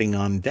are sitting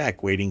on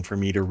deck waiting for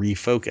me to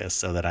refocus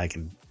so that I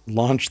can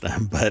launch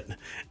them. But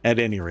at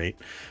any rate,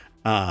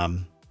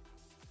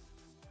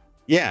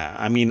 yeah,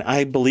 I mean,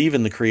 I believe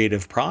in the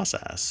creative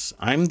process.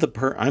 I'm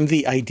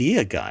the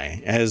idea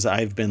guy, as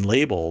I've been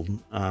labeled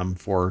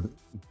for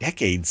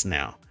decades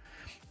now.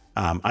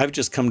 I've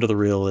just come to the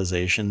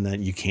realization that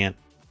you can't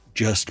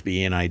just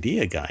be an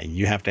idea guy.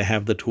 You have to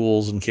have the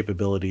tools and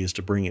capabilities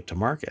to bring it to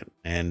market.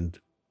 And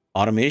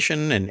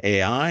automation and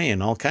AI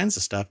and all kinds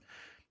of stuff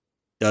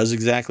does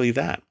exactly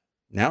that.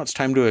 Now it's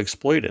time to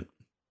exploit it.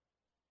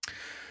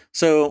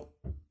 So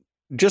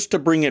just to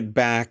bring it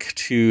back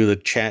to the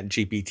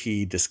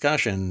ChatGPT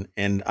discussion,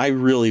 and I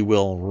really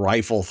will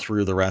rifle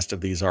through the rest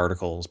of these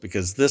articles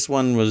because this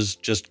one was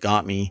just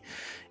got me.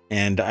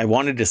 And I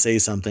wanted to say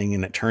something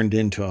and it turned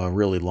into a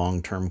really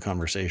long-term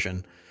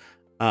conversation.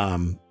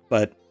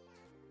 But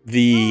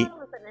it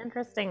was an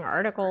interesting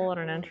article and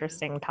an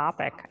interesting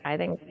topic. I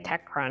think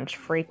TechCrunch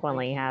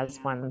frequently has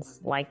ones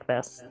like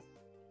this.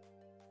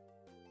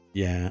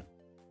 Yeah,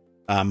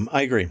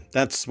 I agree.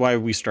 That's why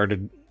we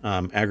started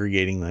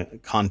aggregating the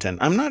content.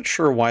 I'm not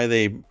sure why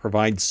they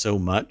provide so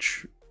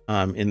much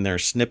in their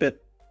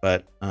snippet,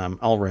 but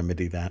I'll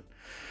remedy that.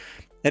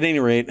 At any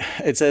rate,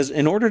 it says,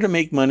 in order to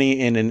make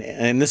money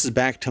and this is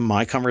back to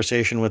my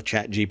conversation with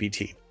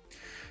ChatGPT.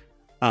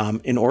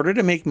 In order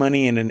to make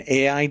money in an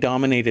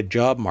AI-dominated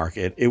job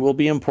market, it will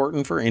be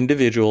important for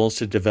individuals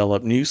to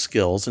develop new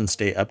skills and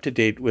stay up to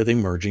date with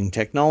emerging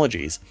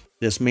technologies.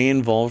 This may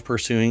involve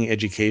pursuing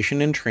education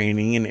and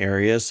training in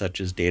areas such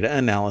as data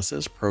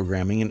analysis,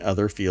 programming, and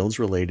other fields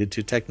related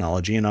to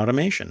technology and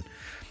automation.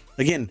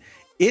 Again,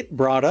 it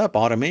brought up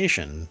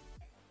automation,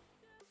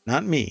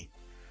 not me.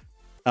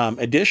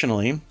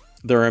 Additionally,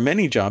 there are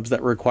many jobs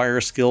that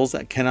require skills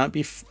that cannot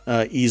be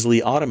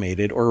easily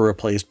automated or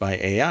replaced by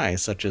AI,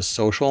 such as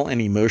social and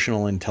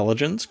emotional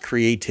intelligence,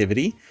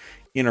 creativity,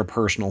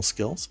 interpersonal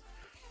skills.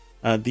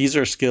 These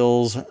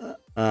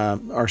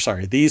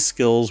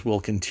skills will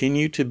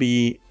continue to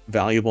be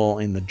valuable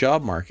in the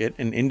job market,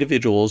 and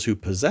individuals who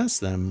possess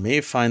them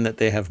may find that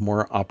they have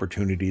more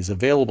opportunities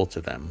available to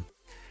them.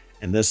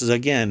 And this is,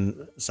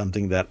 again,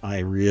 something that I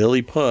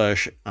really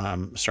push,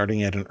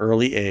 starting at an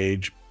early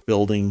age,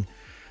 building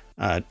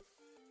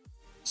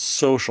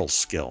social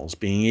skills,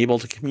 being able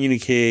to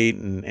communicate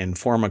and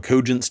form a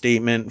cogent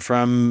statement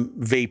from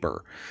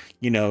vapor,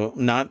 you know,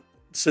 not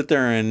sit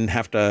there and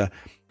have to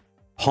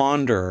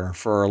ponder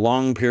for a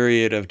long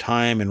period of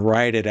time and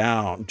write it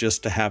out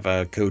just to have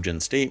a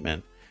cogent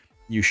statement.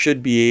 You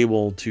should be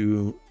able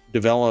to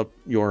develop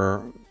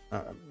your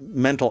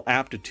mental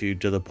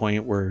aptitude to the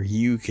point where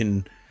you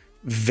can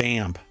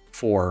vamp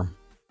for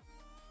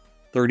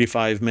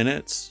 35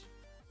 minutes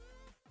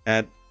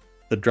at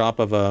the drop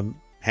of a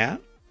hat.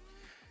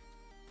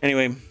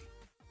 Anyway,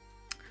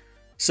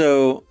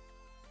 so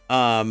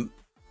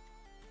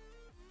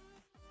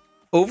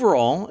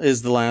overall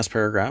is the last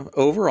paragraph.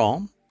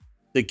 Overall,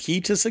 the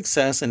key to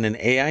success in an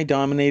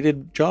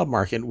AI-dominated job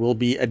market will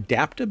be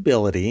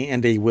adaptability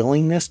and a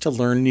willingness to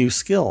learn new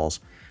skills.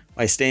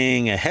 By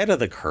staying ahead of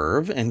the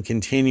curve and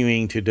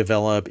continuing to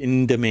develop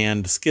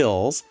in-demand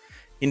skills,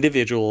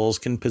 individuals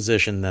can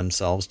position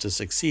themselves to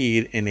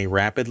succeed in a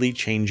rapidly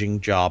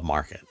changing job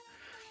market.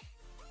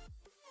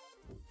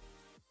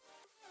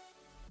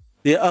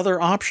 The other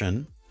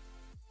option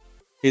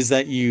is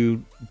that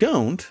you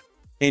don't,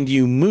 and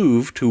you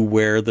move to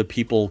where the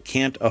people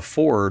can't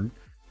afford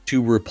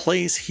to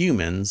replace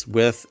humans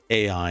with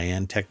AI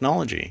and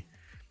technology.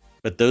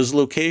 But those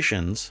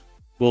locations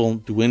will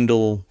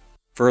dwindle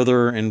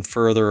further and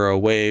further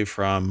away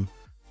from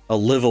a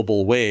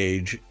livable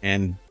wage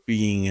and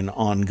being an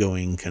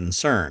ongoing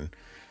concern.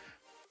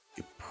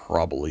 You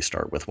probably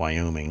start with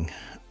Wyoming.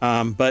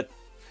 But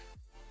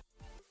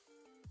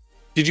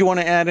did you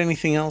want to add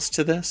anything else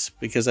to this?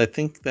 Because I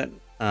think that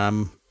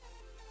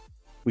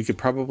we could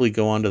probably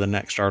go on to the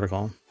next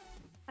article.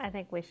 I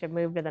think we should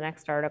move to the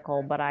next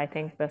article, but I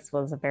think this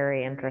was a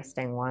very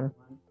interesting one.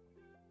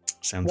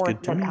 Sounds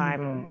good to me. Worth the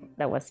time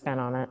that was spent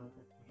on it.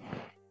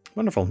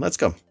 Wonderful. Let's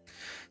go.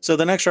 So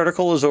the next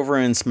article is over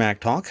in Smack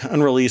Talk.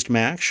 Unreleased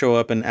Macs show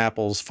up in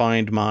Apple's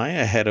Find My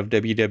ahead of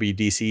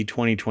WWDC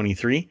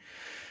 2023.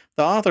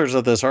 The authors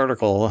of this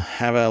article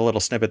have a little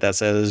snippet that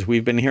says,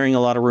 "We've been hearing a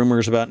lot of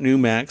rumors about new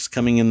Macs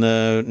coming in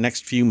the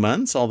next few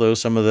months, although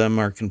some of them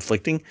are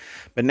conflicting.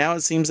 But now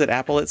it seems that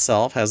Apple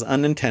itself has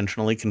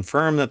unintentionally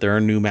confirmed that there are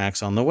new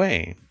Macs on the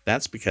way.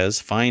 That's because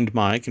Find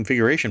My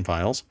configuration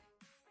files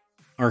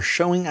are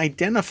showing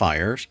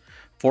identifiers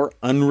for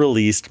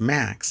unreleased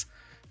Macs."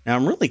 Now,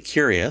 I'm really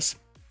curious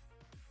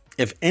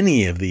if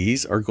any of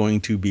these are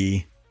going to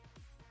be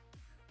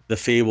the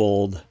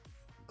fabled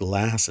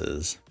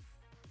glasses.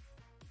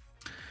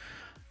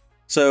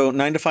 So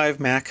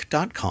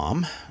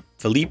 9to5mac.com,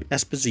 Philippe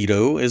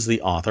Esposito is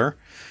the author.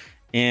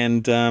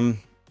 And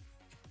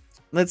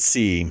let's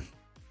see.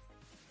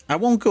 I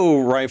won't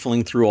go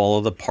rifling through all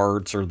of the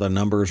parts or the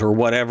numbers or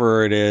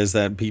whatever it is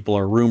that people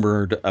are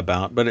rumored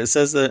about, but it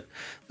says that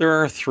there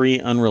are 3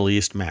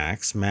 unreleased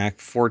Macs, Mac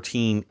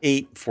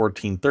 14.8,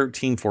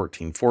 14.13,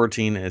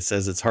 14.14. It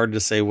says it's hard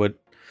to say what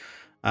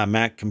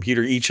Mac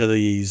computer each of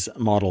these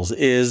models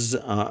is.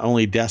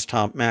 Only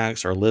desktop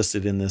Macs are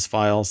listed in this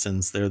file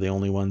since they're the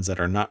only ones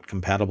that are not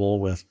compatible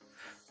with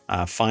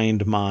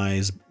Find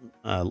My's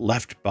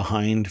Left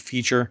Behind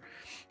feature.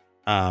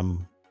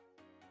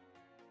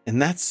 And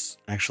that's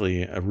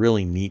actually a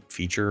really neat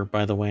feature,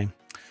 by the way.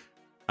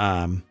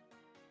 I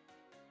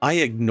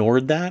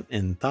ignored that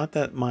and thought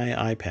that my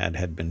iPad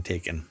had been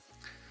taken.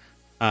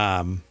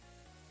 So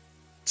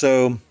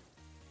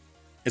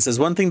it says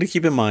one thing to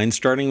keep in mind,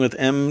 starting with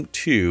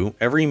M2,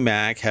 every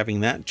Mac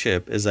having that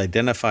chip is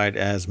identified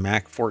as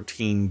Mac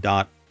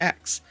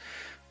 14.x.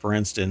 For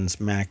instance,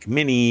 Mac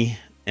Mini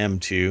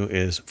M2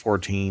 is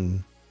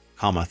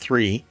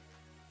 14,3.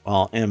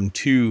 While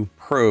M2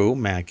 Pro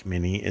Mac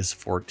Mini is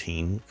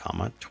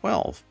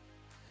 14,12,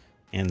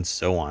 and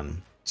so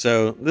on.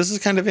 So this is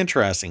kind of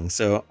interesting.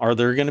 So are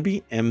there going to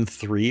be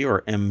M3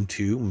 or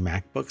M2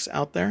 MacBooks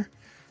out there?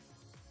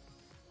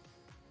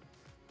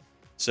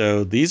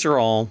 So these are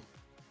all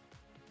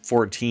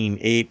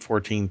 14.8,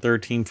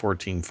 14.13,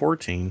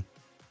 14.14.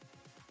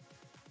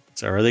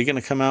 So are they going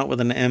to come out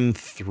with an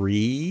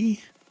M3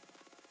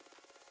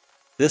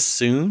 this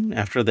soon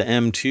after the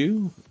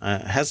M2?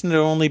 Hasn't it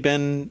only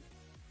been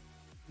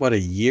what, a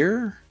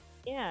year?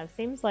 Yeah, it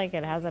seems like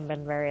it hasn't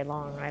been very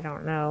long. I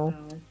don't know.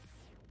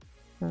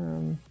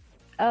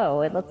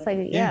 Oh, it looks like,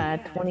 yeah,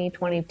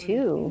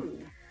 2022.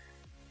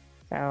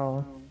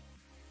 So.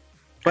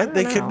 But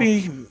they could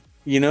be,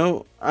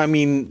 I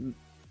mean,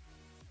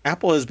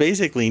 Apple is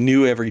basically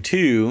new every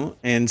 2.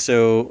 And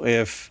so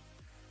if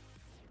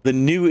the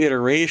new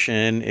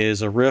iteration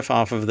is a riff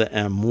off of the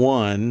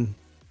M1,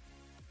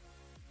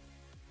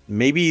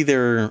 maybe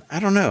I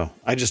don't know.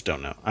 I just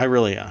don't know. I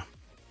really,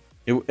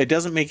 it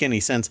doesn't make any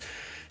sense.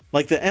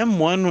 Like the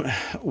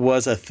M1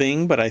 was a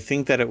thing, but I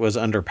think that it was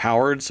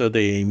underpowered. So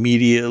they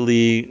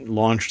immediately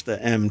launched the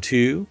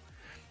M2,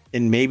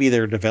 and maybe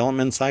their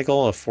development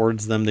cycle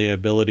affords them the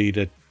ability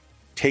to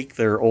take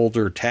their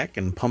older tech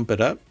and pump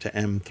it up to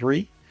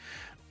M3,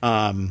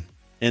 and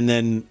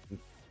then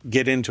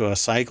get into a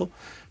cycle.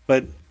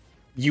 But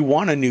you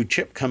want a new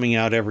chip coming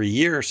out every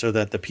year so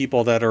that the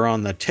people that are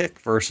on the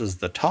tick versus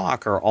the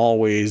talk are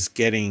always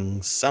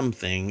getting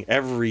something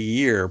every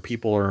year.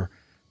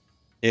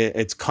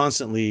 It's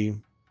constantly,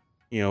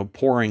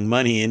 pouring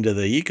money into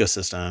the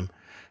ecosystem,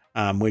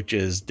 which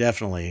is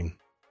definitely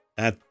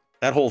that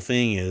whole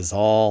thing is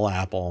all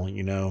Apple.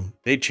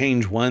 They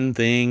change one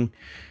thing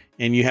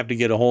and you have to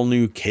get a whole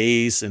new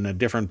case and a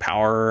different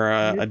power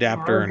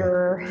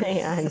adapter.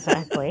 Yeah,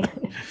 exactly.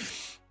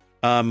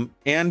 And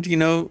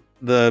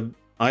the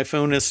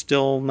iPhone is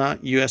still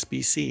not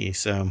USB-C,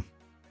 so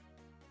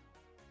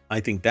I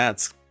think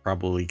that's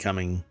probably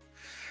coming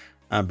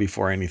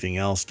before anything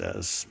else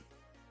does.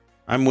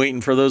 I'm waiting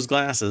for those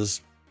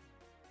glasses.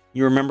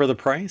 You remember the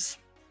price?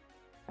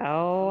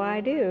 Oh, I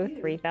do.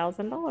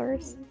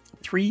 $3,000.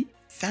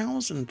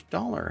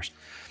 $3,000.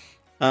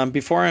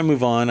 Before I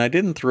move on, I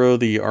didn't throw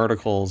the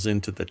articles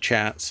into the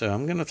chat, so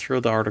I'm going to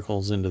throw the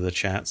articles into the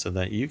chat so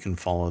that you can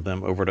follow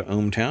them over to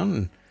ohmTown.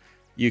 And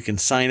you can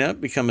sign up,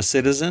 become a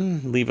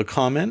citizen, leave a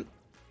comment.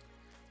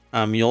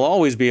 You'll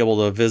always be able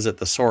to visit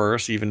the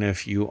source, even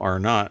if you are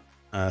not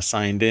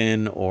signed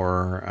in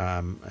or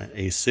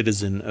a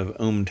citizen of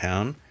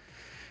ohmTown.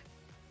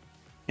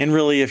 And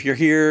really, if you're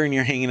here and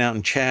you're hanging out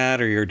in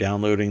chat, or you're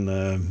downloading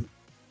the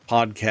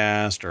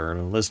podcast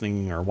or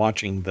listening or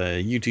watching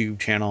the YouTube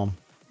channel,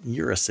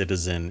 you're a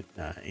citizen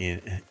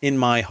in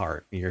my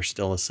heart. You're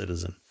still a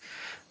citizen.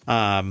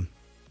 At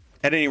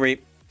any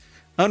rate,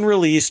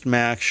 unreleased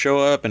Macs show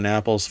up and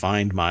Apple's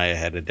Find My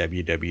ahead of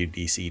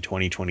WWDC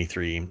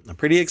 2023. I'm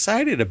pretty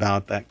excited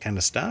about that kind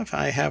of stuff.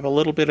 I have a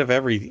little bit of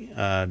every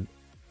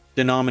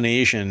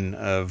denomination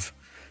of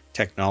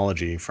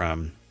technology,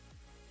 from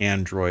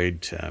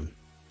Android to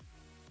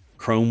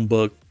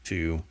Chromebook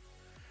to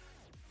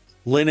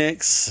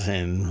Linux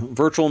and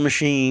virtual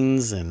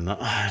machines, and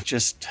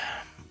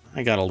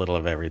I got a little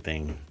of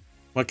everything.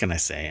 What can I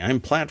say? I'm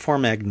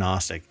platform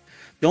agnostic.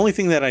 The only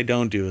thing that I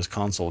don't do is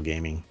console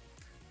gaming.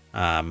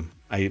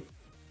 I've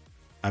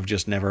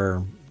just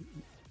never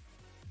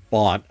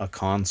bought a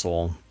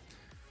console,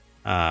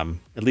 at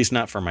least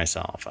not for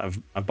myself.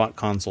 I've bought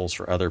consoles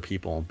for other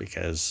people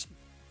because,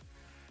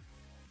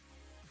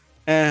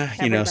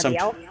 Everybody else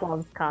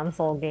loves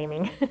console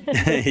gaming.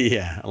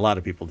 Yeah, a lot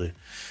of people do.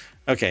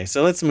 Okay,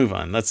 so let's move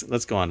on.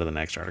 Let's go on to the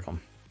next article.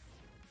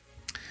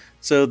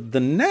 So the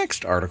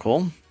next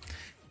article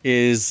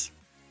is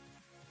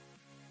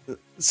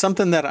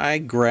something that I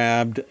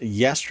grabbed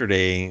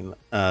yesterday,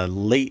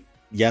 late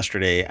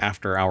yesterday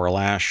after our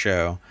last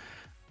show,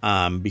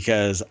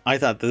 because I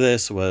thought that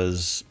this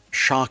was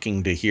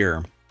shocking to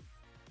hear.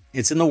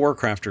 It's in the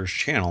Warcrafters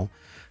channel,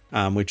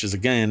 which is,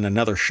 again,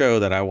 another show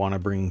that I want to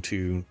bring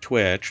to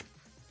Twitch.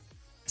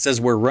 It says,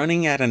 "We're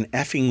running at an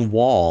effing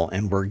wall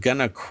and we're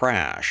gonna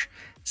crash.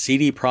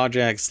 CD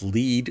Projekt's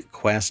lead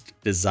quest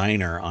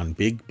designer on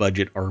big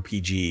budget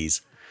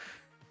RPGs."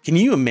 Can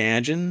you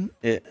imagine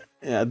it?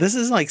 This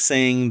is like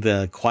saying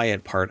the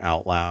quiet part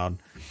out loud.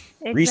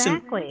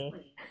 Exactly.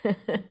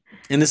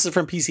 And this is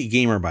from PC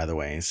Gamer, by the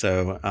way.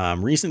 So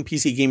recent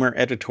PC Gamer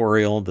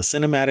editorial: "The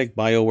cinematic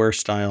BioWare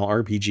style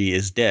RPG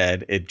is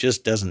dead. It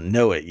just doesn't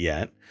know it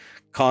yet,"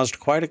 caused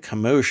quite a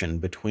commotion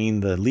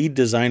between the lead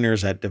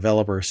designers at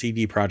developer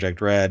CD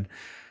Projekt Red,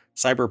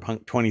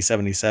 Cyberpunk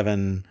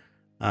 2077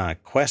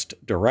 quest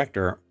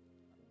director.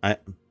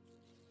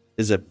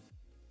 Is it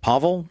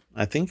Pavel?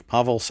 I think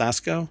Pavel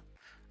Sasko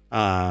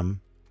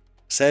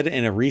said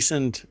in a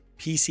recent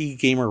PC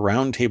Gamer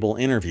Roundtable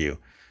interview.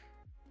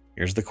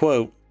 Here's the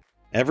quote.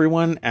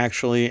 "Everyone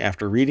actually,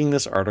 after reading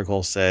this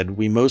article, said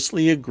we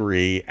mostly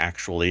agree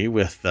actually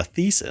with the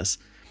thesis.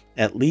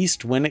 At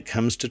least when it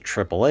comes to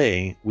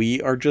AAA,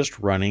 we are just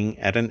running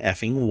at an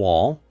effing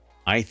wall,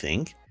 I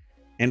think,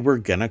 and we're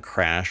gonna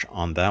crash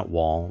on that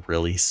wall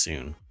really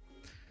soon."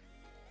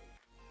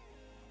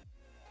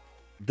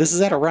 This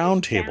is at a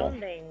round table.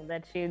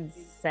 That you'd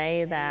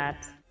say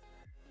that,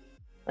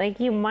 like,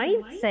 you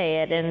might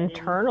say it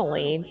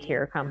internally to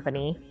your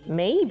company,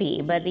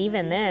 maybe, but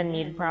even then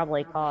you'd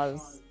probably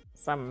cause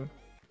some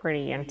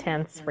pretty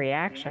intense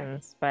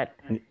reactions. But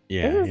this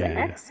is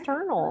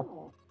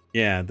external.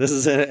 Yeah, this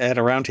is at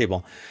a round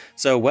table.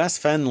 So Wes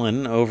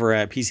Fenlon over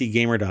at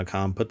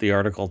PCGamer.com put the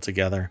article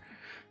together.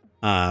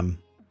 And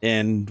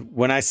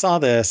when I saw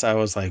this, I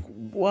was like,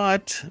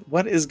 what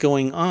is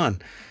going on?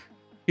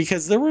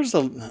 Because there was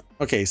so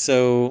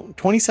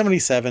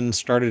 2077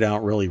 started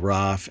out really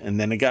rough, and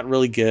then it got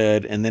really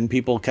good, and then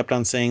people kept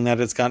on saying that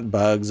it's got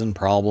bugs and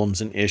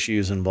problems and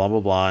issues and blah, blah,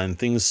 blah, and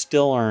things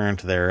still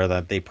aren't there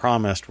that they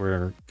promised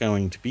were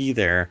going to be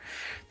there.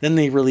 Then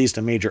they released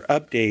a major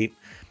update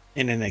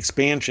and an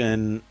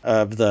expansion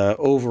of the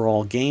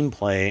overall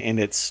gameplay, and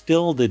it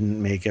still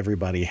didn't make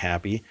everybody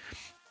happy.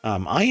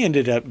 I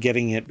ended up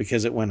getting it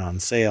because it went on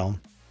sale.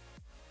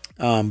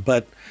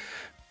 But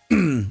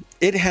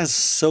it has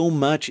so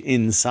much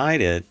inside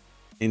it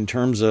in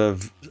terms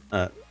of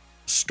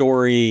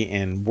story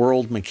and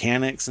world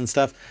mechanics and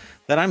stuff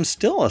that I'm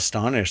still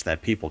astonished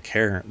that people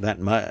care that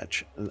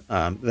much.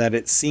 That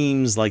it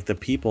seems like the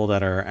people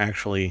that are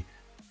actually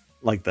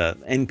like the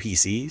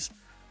NPCs,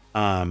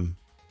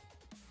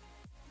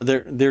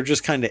 they're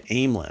just kind of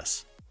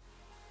aimless,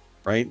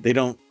 right? They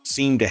don't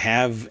seem to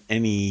have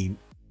any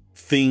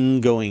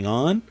thing going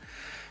on.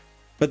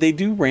 But they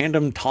do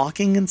random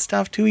talking and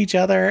stuff to each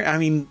other. I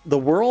mean, the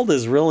world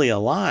is really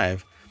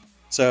alive.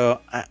 So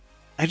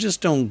I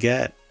just don't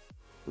get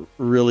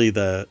really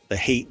the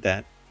hate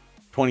that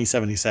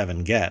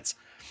 2077 gets.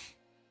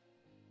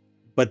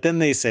 But then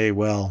they say,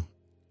 well,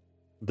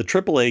 the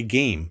AAA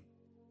game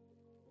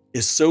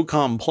is so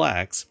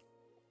complex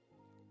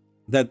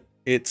that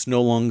it's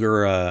no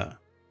longer a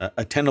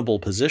tenable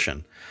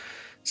position.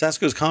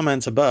 Sasko's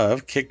comments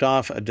above kicked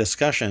off a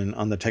discussion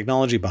on the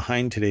technology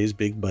behind today's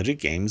big budget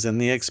games and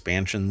the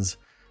expectations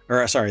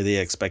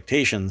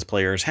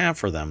players have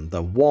for them.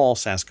 The wall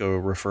Sasko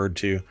referred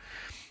to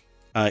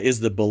is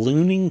the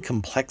ballooning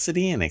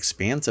complexity and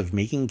expanse of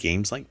making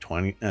games like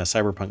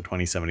Cyberpunk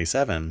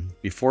 2077.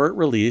 Before it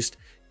released,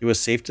 it was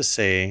safe to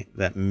say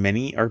that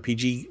many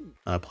RPG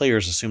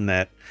players assumed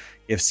that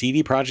if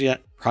CD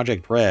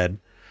Projekt Red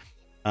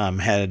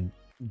had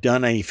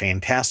done a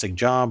fantastic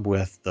job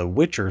with The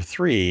Witcher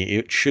 3,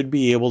 it should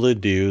be able to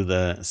do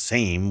the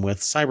same with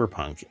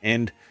Cyberpunk.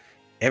 And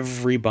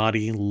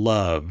everybody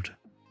loved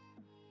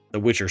the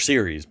Witcher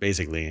series,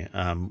 basically.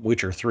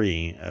 Witcher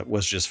 3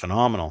 was just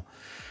phenomenal.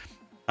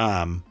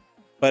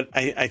 But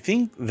I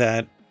think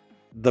that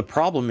the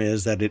problem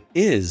is that it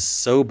is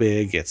so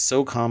big, it's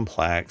so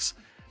complex.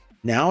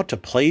 Now to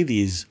play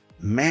these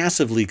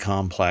massively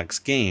complex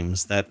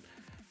games that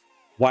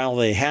while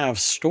they have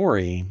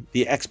story,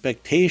 the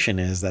expectation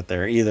is that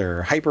they're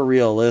either hyper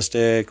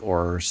realistic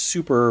or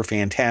super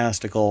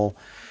fantastical,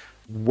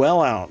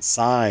 well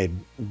outside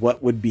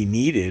what would be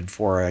needed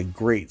for a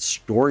great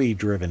story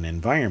driven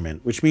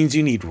environment, which means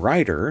you need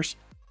writers,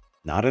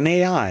 not an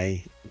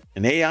AI.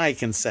 An AI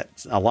can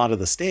set a lot of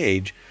the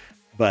stage,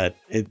 but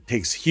it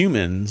takes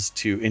humans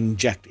to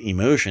inject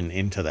emotion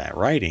into that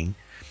writing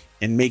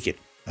and make it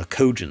a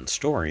cogent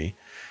story.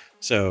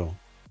 So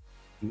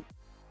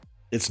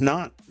it's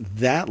not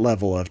that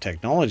level of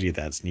technology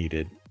that's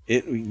needed.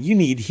 You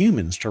need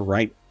humans to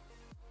write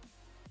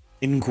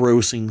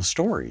engrossing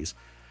stories.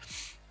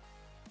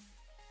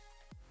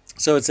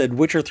 So it said,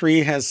 Witcher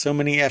 3 has so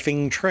many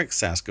effing tricks,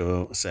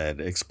 Sasko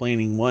said,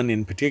 explaining one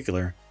in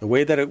particular, the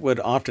way that it would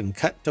often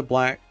cut to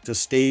black to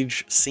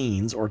stage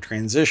scenes or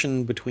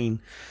transition between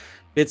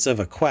bits of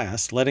a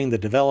quest, letting the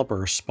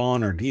developer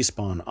spawn or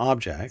despawn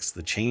objects,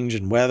 the change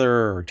in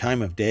weather or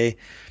time of day.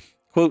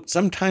 Quote,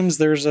 sometimes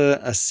there's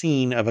a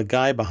scene of a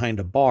guy behind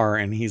a bar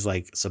and he's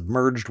like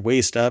submerged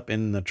waist up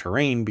in the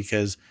terrain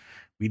because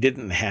we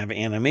didn't have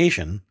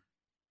animation.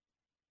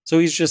 So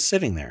he's just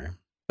sitting there.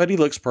 But he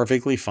looks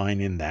perfectly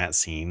fine in that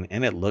scene,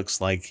 and it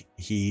looks like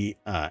he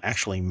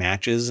actually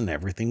matches and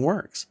everything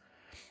works.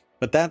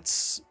 But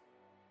that's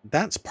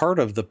part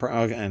of the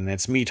and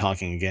it's me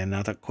talking again,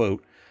 not that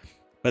quote.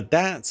 But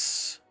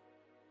that's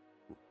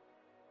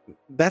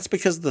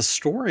because the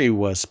story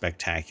was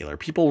spectacular.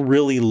 People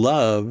really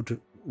loved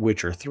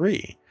Witcher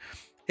 3.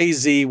 Hey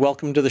Z,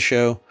 welcome to the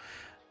show.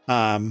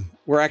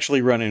 We're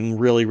actually running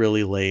really,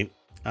 really late.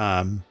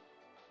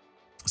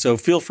 So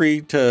feel free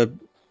to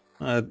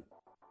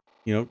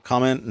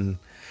comment and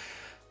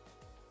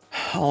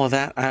all of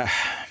that.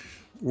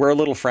 We're a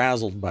little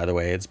frazzled, by the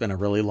way. It's been a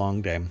really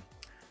long day.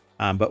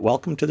 But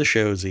welcome to the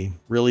show, Z.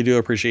 Really do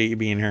appreciate you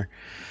being here.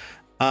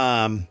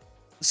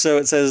 So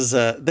it says,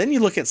 then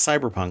you look at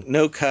Cyberpunk.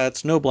 No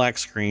cuts, no black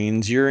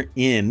screens. You're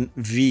in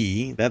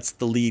V. That's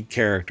the lead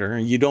character.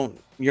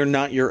 You're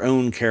not your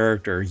own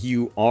character.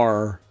 You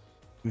are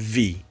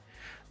V.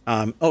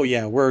 Oh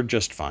yeah, we're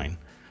just fine.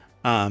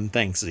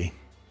 Thanks, Z.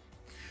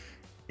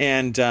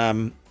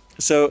 And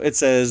so it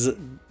says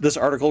this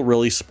article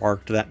really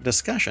sparked that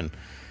discussion.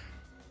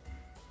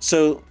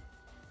 So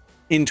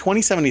in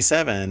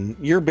 2077,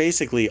 you're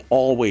basically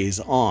always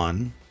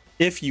on.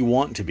 If you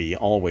want to be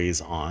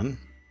always on,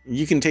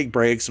 you can take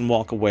breaks and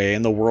walk away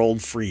and the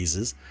world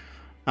freezes.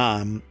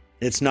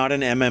 It's not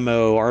an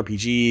MMO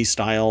RPG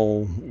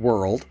style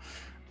world.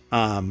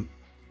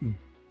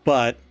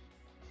 But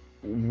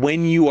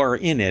when you are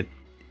in it,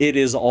 it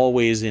is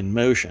always in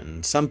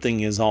motion.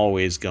 Something is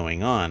always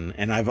going on.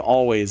 And I've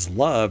always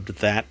loved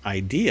that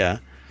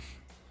idea.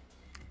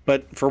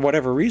 But for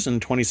whatever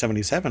reason,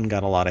 2077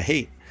 got a lot of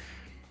hate.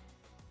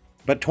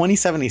 But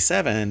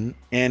 2077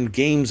 and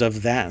games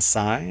of that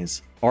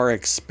size are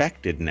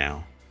expected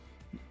now.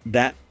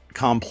 That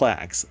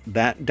complex,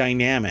 that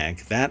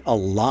dynamic, that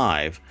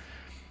alive.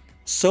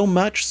 So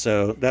much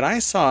so that I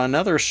saw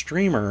another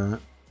streamer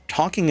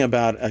talking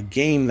about a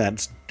game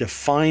that's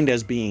defined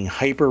as being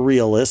hyper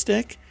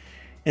realistic,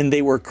 and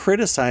they were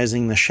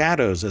criticizing the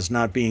shadows as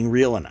not being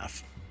real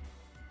enough.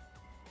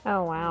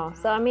 Oh, wow.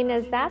 So, I mean,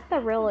 is that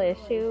the real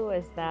issue?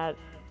 Is that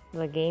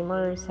the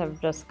gamers have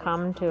just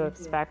come to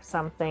expect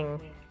something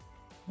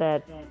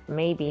that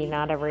maybe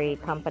not every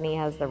company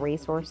has the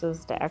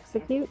resources to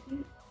execute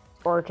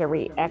or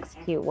to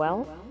execute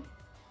well?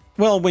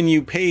 Well, when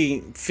you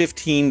pay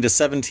 $15 to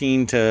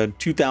 $17 to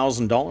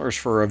 $2,000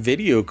 for a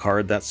video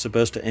card that's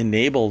supposed to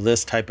enable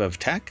this type of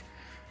tech,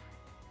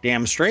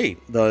 damn straight,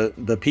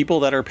 the people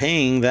that are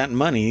paying that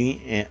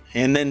money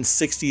and then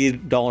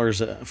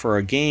 $60 for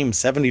a game,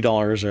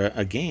 $70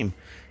 a game,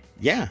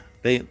 yeah,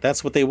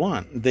 that's what they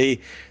want. They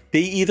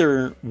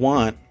either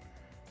want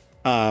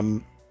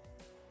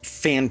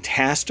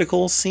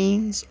fantastical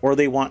scenes or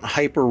they want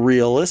hyper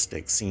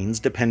realistic scenes,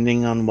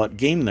 depending on what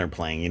game they're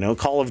playing.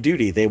 Call of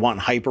Duty, they want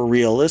hyper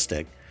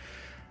realistic,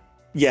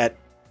 yet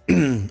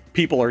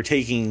people are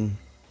taking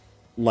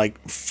like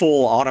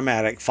full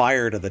automatic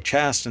fire to the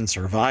chest and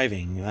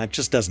surviving. That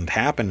just doesn't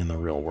happen in the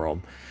real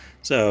world.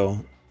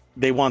 So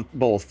they want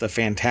both the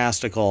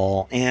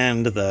fantastical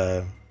and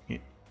the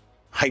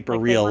hyper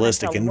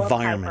realistic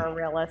environment. Hyper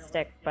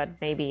realistic, but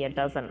maybe it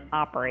doesn't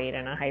operate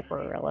in a hyper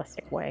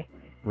realistic way.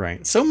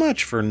 Right. So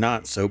much for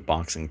not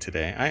soapboxing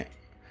today.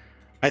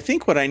 I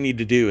think what I need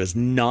to do is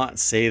not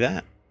say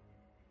that.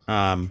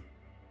 And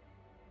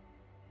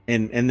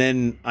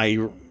then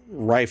I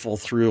rifle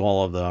through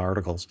all of the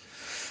articles.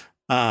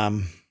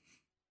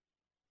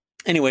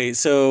 Anyway,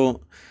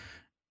 so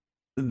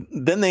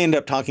then they end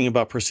up talking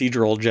about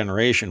procedural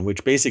generation,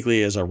 which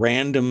basically is a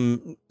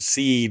random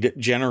seed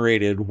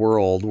generated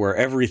world where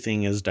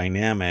everything is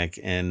dynamic.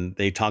 And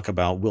they talk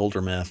about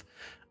Wildermyth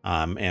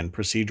and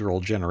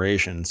procedural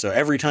generation. So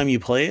every time you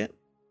play it,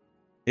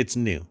 it's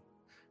new.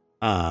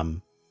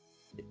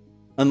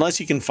 Unless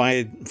you can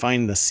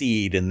find the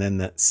seed, and then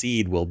that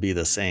seed will be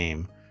the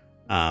same.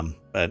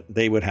 But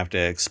they would have to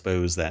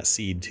expose that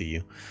seed to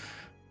you.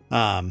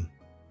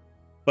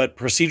 But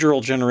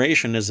procedural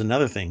generation is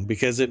another thing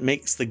because it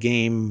makes the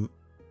game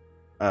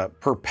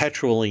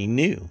perpetually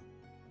new.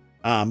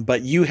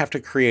 But you have to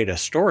create a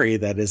story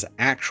that is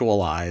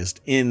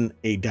actualized in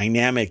a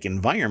dynamic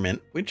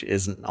environment, which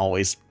isn't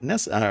always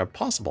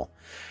possible.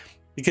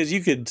 Because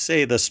you could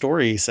say the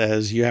story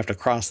says you have to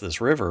cross this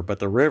river, but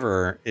the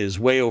river is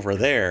way over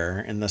there,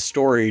 and the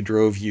story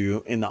drove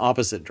you in the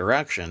opposite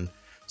direction.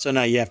 So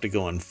now you have to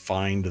go and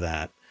find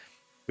that,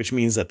 which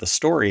means that the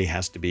story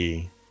has to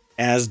be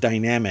as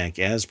dynamic,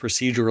 as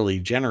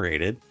procedurally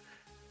generated,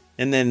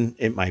 and then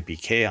it might be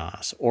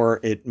chaos, or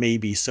it may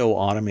be so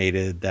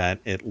automated that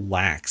it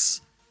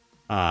lacks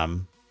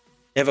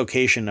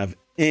evocation of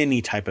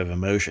any type of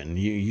emotion.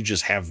 You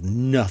just have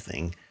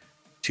nothing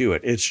to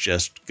it. It's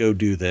just go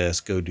do this,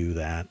 go do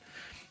that.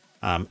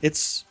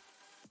 It's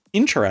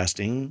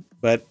interesting,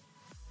 but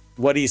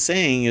what he's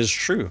saying is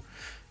true.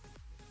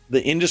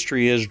 The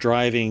industry is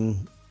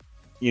driving,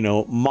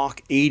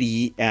 Mach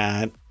 80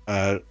 at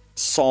a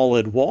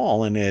solid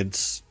wall, and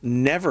it's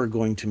never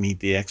going to meet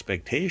the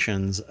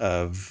expectations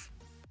of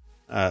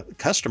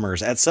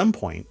customers at some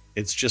point.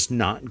 It's just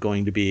not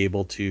going to be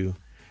able to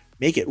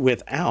make it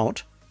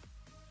without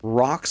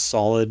rock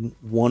solid,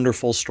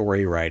 wonderful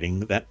story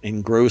writing that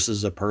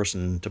engrosses a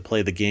person to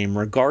play the game,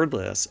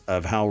 regardless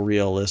of how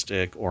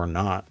realistic or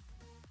not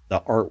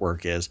the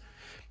artwork is.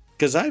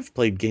 Because I've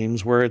played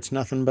games where it's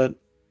nothing but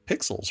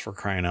pixels, for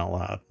crying out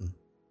loud.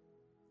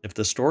 If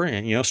the story,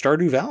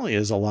 Stardew Valley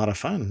is a lot of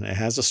fun. It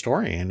has a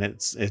story and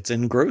it's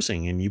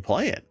engrossing, and you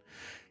play it,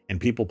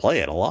 and people play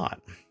it a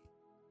lot.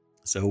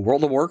 So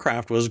World of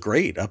Warcraft was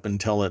great up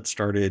until it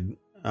started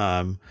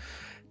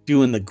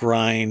doing the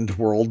grind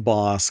world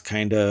boss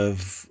kind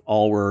of.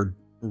 All we're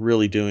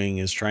really doing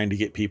is trying to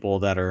get people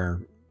that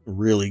are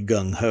really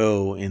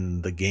gung-ho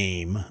in the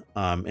game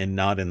and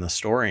not in the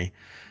story.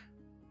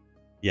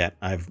 Yet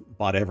I've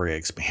bought every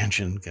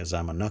expansion because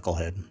I'm a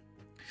knucklehead.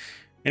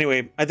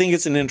 Anyway, I think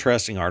it's an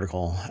interesting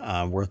article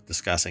worth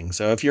discussing.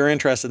 So if you're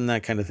interested in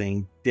that kind of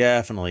thing,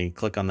 definitely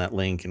click on that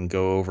link and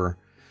go over.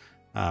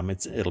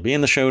 It'll be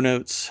in the show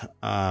notes,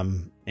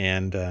 and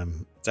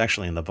it's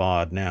actually in the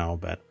VOD now,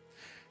 but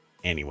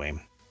anyway,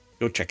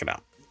 go check it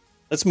out.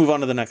 Let's move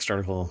on to the next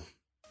article.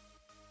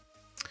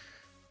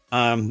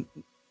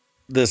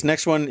 This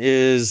next one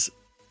is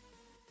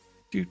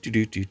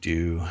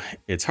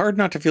It's hard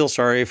not to feel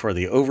sorry for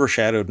the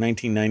overshadowed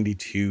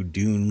 1992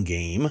 Dune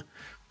game.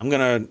 I'm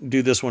going to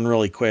do this one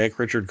really quick.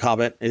 Richard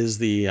Cobbett is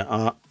the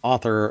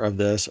author of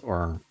this,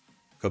 or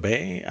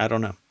Cobbett, I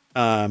don't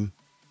know.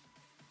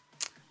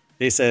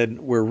 They said,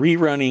 we're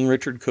rerunning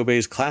Richard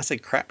Cobbett's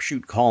classic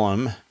crapshoot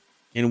column,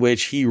 in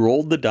which he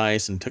rolled the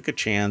dice and took a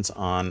chance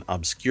on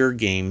obscure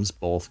games,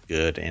 both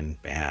good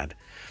and bad.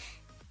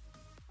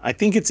 I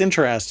think it's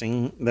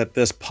interesting that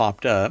this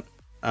popped up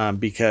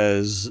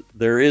because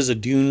there is a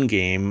Dune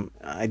game.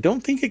 I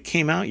don't think it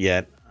came out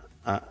yet.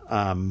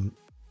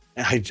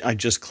 I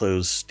just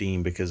closed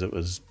Steam because it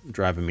was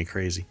driving me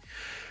crazy.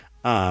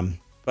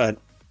 But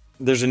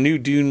there's a new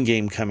Dune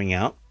game coming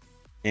out,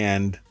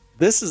 and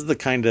this is the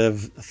kind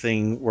of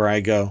thing where I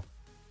go,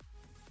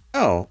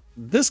 oh,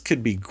 this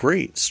could be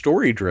great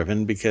story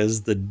driven,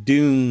 because the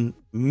Dune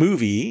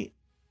movies,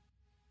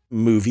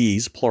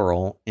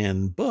 plural,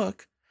 and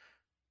book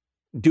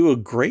do a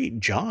great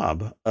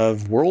job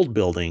of world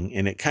building,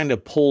 and it kind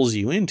of pulls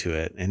you into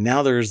it. And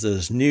now there's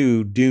this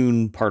new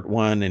Dune Part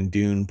 1 and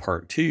Dune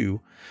Part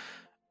 2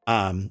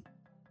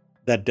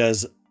 that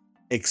does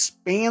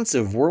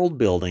expansive world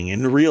building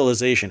and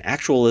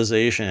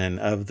actualization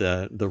of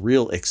the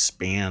real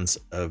expanse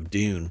of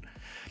Dune.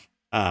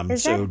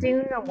 Is that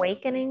Dune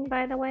Awakening,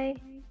 by the way?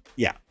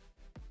 Yeah.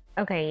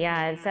 Okay,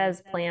 yeah, it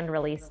says planned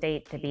release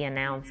date to be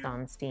announced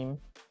on Steam.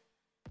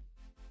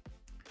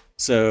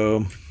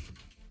 So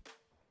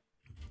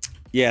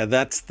yeah,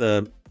 that's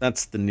the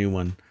new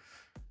one.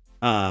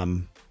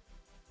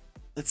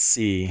 Let's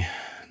see.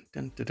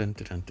 Dun, dun, dun,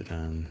 dun, dun,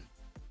 dun.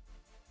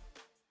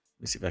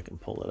 Let me see if I can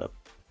pull it up.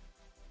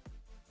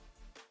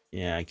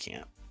 Yeah, I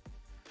can't.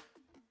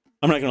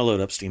 I'm not going to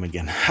load up Steam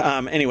again.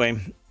 Anyway,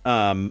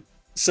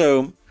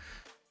 so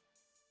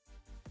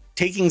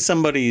taking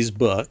somebody's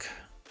book,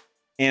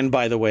 and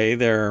by the way,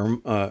 there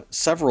are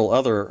several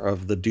other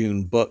of the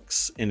Dune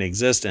books in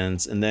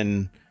existence, and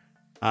then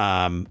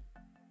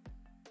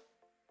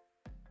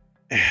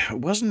it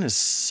wasn't his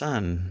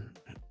son.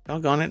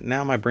 Doggone it,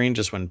 now my brain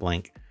just went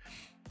blank.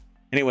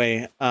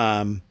 Anyway,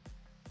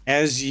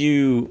 as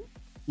you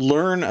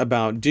learn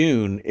about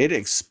Dune, it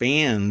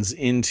expands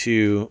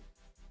into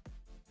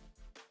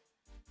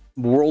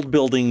world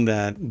building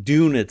that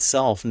Dune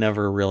itself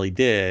never really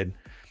did.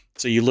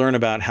 So you learn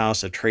about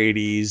House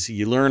Atreides,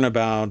 you learn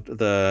about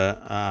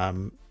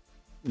the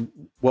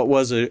what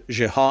was a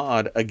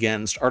jihad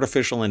against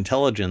artificial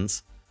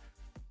intelligence,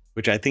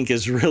 which I think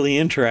is really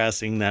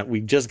interesting that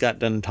we just got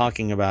done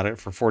talking about it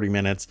for 40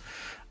 minutes.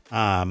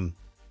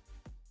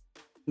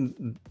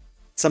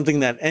 Something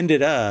that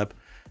ended up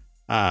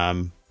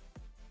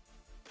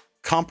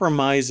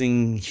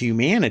compromising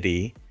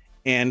humanity,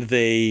 and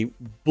they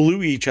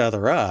blew each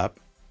other up,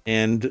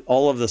 and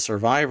all of the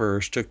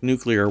survivors took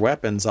nuclear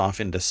weapons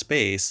off into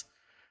space.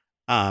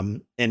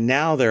 And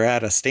now they're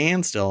at a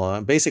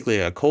standstill, basically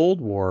a Cold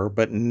War,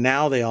 but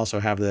now they also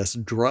have this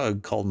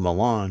drug called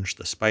melange,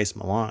 the spice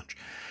melange,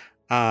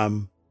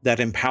 that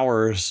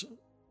empowers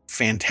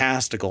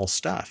fantastical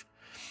stuff.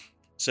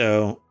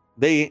 So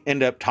they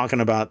end up talking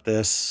about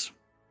this,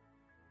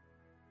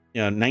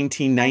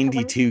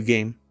 1992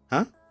 game.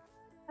 Huh?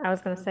 I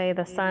was going to say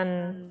the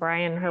son,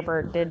 Brian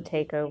Herbert, did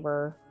take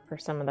over for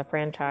some of the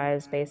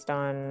franchise based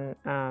on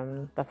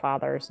the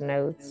father's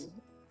notes,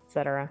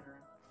 etc.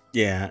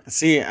 Yeah.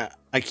 See,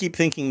 I keep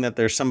thinking that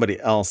there's somebody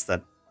else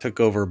that took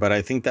over, but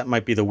I think that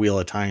might be the Wheel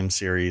of Time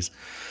series.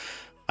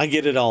 I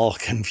get it all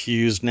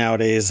confused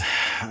nowadays.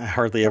 I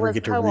hardly ever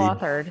get to read. It was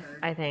co-authored,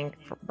 I think,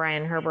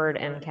 Brian Herbert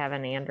and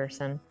Kevin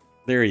Anderson.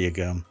 There you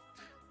go.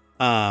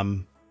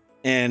 And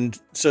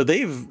so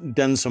they've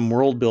done some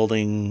world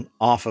building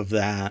off of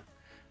that.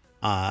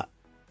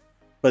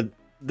 But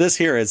this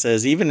here, it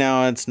says, even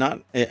now it's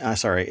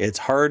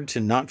hard to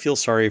not feel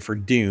sorry for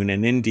Dune,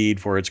 and indeed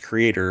for its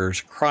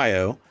creators,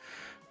 Cryo.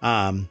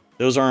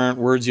 Those aren't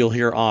words you'll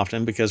hear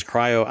often, because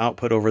Cryo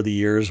output over the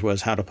years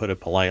was, how to put it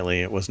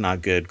politely, it was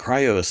not good.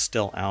 Cryo is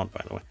still out,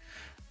 by the way.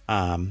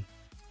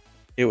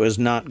 It was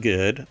not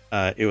good.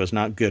 It was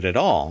not good at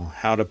all.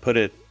 How to put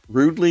it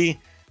rudely,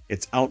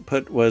 its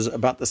output was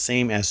about the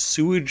same as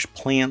sewage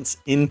plants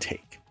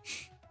intake.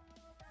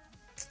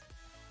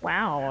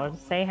 Wow,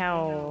 say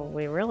how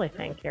we really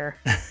think here.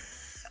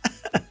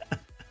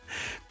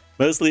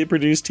 Mostly it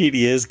produced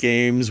tedious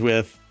games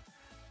with,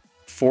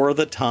 for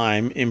the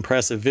time,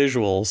 impressive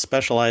visuals,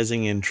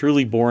 specializing in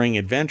truly boring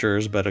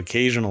adventures, but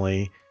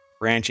occasionally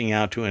branching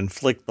out to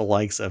inflict the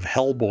likes of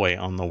Hellboy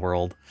on the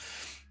world.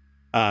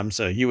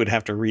 So you would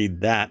have to read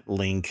that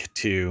link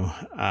too.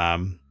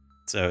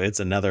 So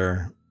it's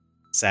another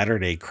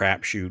Saturday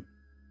crapshoot.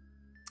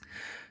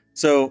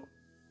 So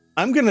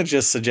I'm going to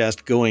just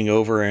suggest going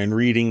over and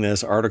reading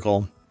this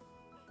article,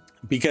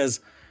 because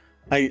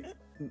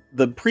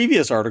the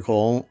previous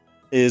article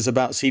is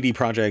about CD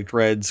Projekt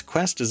Red's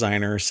quest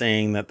designer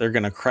saying that they're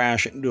going to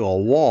crash into a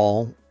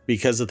wall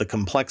because of the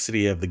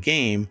complexity of the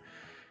game.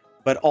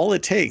 But all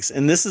it takes,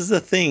 and this is the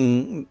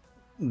thing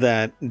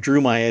that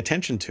drew my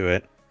attention to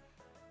it,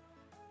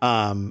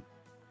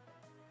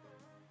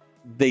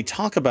 they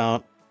talk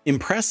about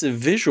impressive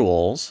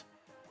visuals,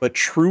 but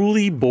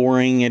truly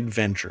boring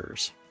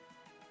adventures.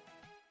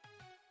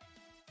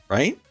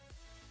 Right?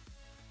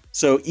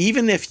 So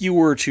even if you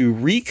were to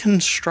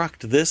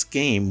reconstruct this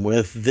game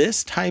with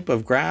this type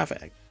of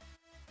graphic,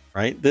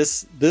 right?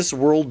 This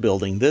world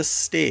building, this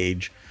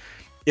stage,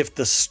 if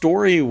the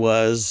story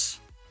was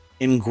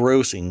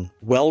engrossing,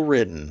 well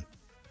written,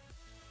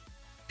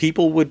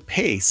 people would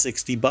pay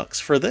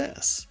 $60 for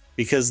this,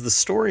 because the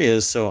story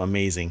is so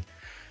amazing.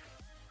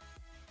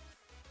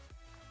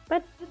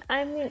 But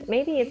I mean,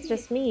 maybe it's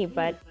just me,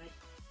 but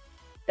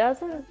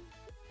doesn't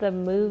the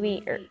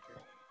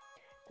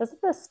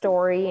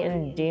story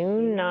in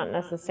Dune not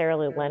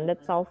necessarily lend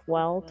itself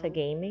well to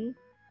gaming?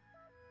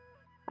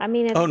 I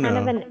mean, it's kind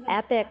of an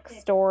epic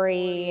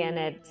story, and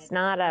it's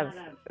not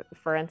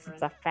for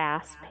instance, a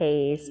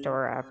fast-paced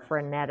or a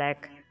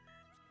frenetic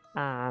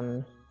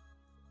storyline.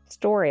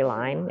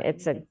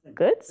 It's a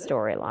good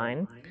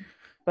storyline,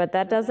 but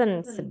that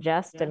doesn't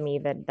suggest to me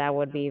that that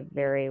would be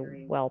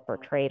very well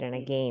portrayed in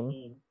a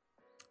game.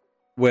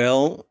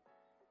 Well,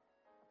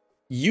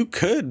 you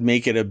could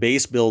make it a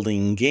base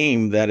building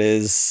game that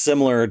is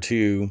similar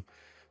to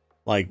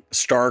like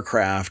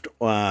StarCraft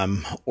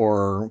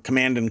or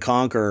Command and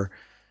Conquer,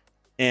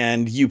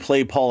 and you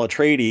play Paul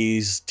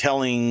Atreides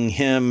telling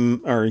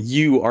him, or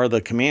you are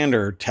the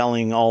commander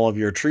telling all of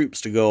your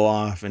troops to go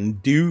off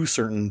and do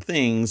certain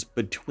things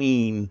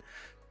between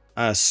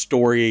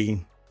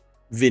story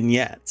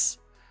vignettes.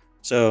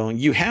 So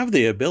you have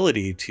the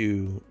ability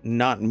to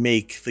not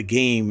make the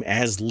game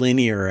as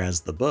linear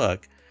as the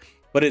book,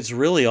 but it's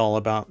really all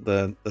about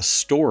the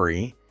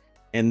story.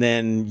 And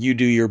then you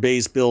do your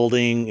base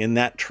building, and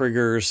that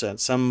triggers at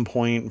some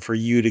point for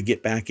you to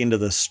get back into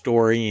the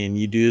story, and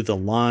you do the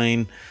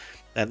line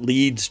that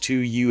leads to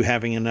you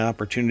having an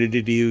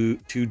opportunity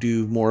to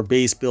do more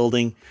base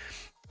building.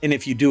 And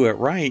if you do it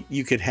right,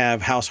 you could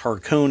have House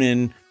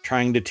Harkonnen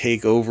trying to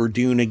take over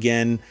Dune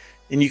again,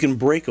 and you can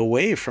break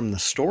away from the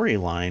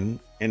storyline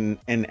and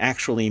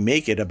actually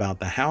make it about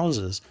the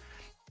houses.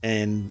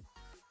 And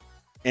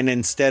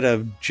instead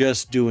of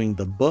just doing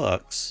the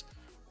books,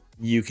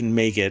 you can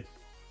make it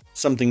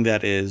something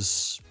that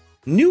is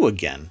new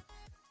again,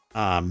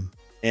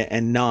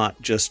 and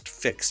not just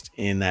fixed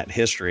in that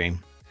history.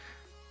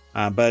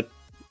 But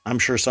I'm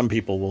sure some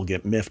people will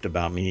get miffed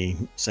about me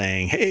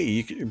saying, hey,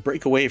 you can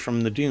break away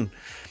from the Dune.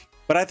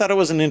 But I thought it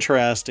was an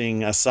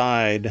interesting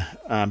aside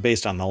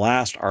based on the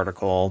last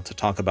article to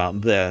talk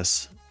about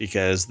this,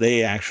 because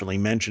they actually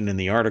mentioned in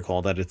the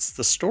article that it's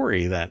the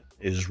story that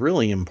is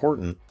really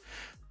important.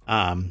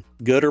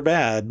 Good or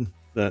bad,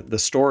 the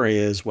story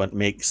is what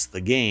makes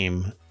the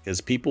game,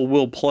 because people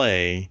will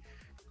play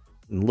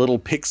little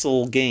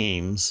pixel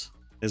games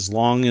as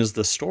long as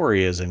the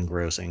story is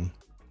engrossing.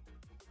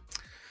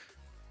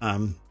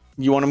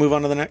 You want to move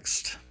on to the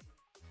next?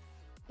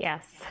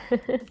 Yes.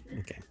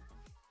 Okay.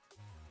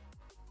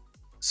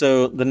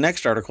 So the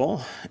next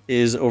article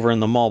is over in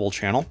the Mobile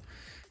channel,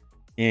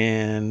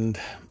 and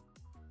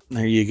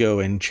there you go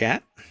in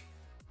chat.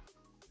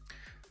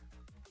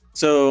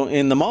 So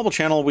in the Mobile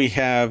channel, we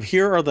have,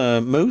 here are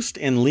the most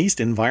and least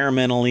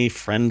environmentally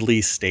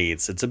friendly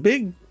states. It's a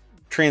big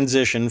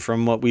transition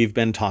from what we've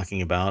been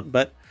talking about,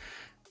 but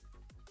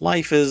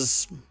life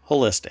is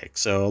holistic.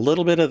 So a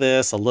little bit of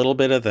this, a little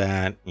bit of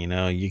that. You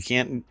know, you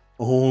can't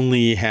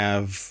only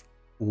have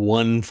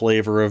one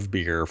flavor of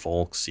beer,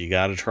 folks. You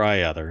got to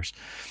try others.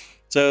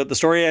 So the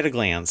story at a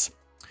glance.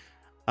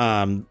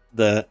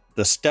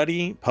 The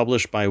study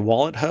published by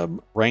WalletHub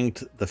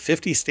ranked the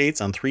 50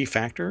 states on 3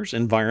 factors: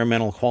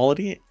 environmental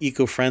quality,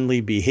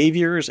 eco-friendly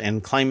behaviors,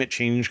 and climate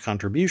change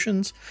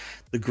contributions.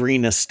 The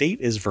greenest state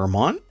is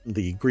Vermont.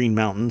 The Green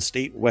Mountain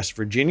State, West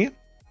Virginia,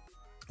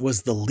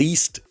 was the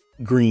least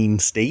green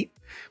state,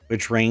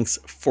 which ranks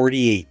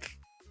 48th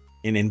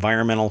in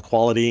environmental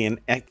quality and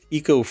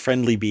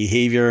eco-friendly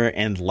behavior,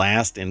 and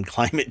last in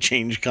climate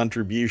change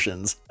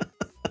contributions.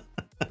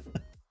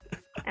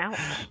 Ouch.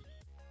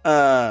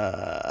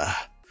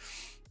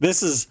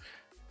 This is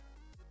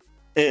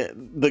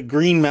the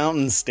Green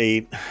Mountain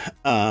State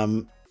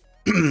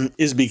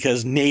is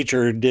because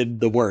nature did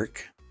the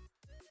work,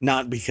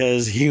 not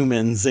because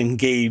humans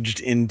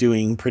engaged in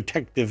doing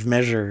protective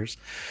measures.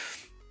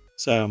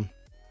 So,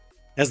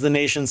 as the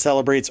nation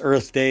celebrates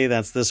Earth Day,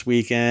 that's this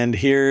weekend,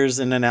 here's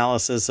an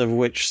analysis of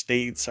which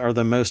states are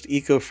the most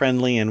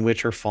eco-friendly and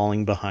which are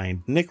falling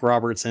behind. Nick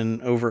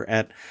Robertson over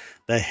at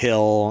The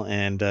Hill,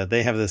 and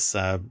they have this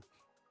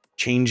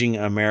Changing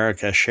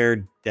America,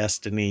 Shared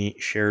Destiny,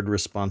 Shared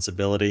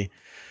Responsibility.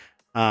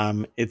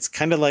 It's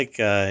kind of like,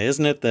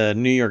 isn't it the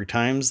New York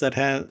Times that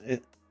has,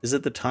 is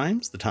it the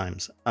Times? The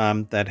Times,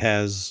 that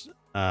has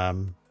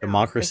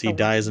Democracy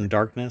Dies in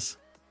Darkness?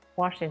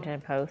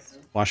 Washington Post.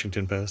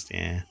 Washington Post,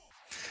 yeah.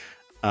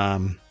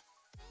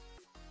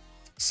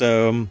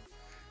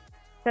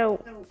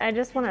 So I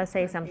just want to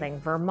say something.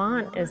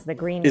 Vermont is the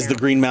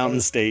Green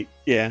Mountain State,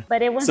 yeah.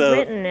 But it was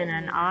written in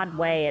an odd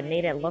way and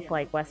made it look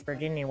like West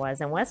Virginia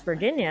was. And West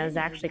Virginia is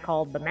actually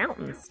called the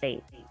Mountain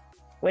State,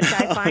 which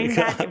I find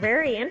that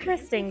very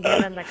interesting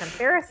given the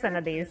comparison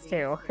of these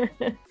two.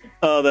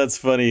 Oh, that's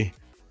funny.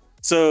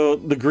 So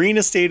the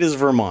greenest state is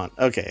Vermont.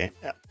 Okay.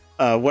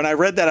 When I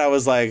read that, I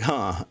was like,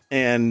 huh.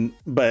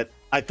 But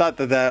I thought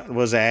that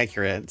was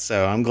accurate.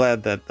 So I'm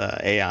glad that the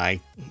AI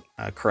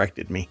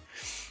corrected me.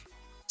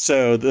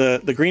 So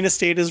the greenest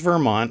state is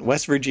Vermont.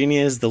 West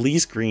Virginia is the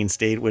least green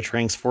state, which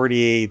ranks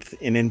 48th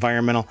in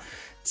environmental.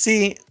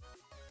 See,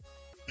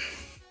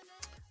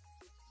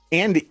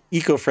 and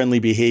eco-friendly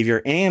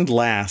behavior, and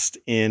last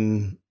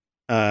in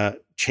climate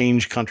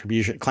change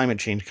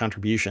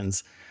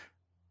contributions.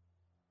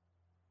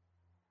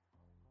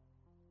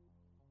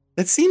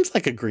 It seems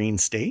like a green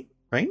state,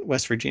 right?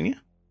 West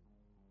Virginia.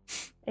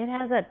 It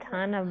has a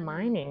ton of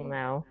mining,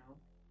 though.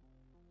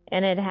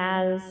 And it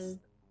has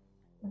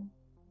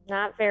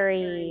not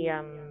very,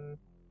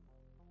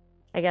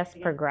 I guess,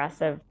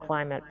 progressive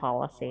climate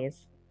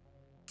policies.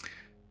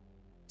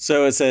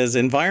 So it says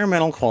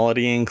environmental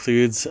quality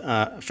includes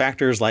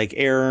factors like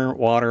air,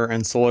 water,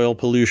 and soil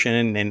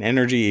pollution and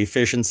energy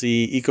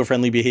efficiency.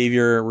 Eco-friendly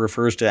behavior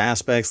refers to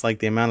aspects like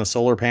the amount of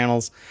solar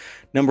panels,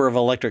 number of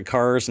electric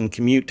cars, and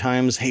commute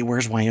times. Hey,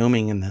 where's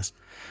Wyoming in this?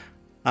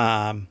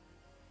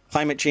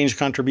 Climate change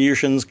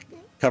contributions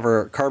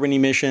cover carbon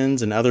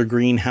emissions and other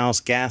greenhouse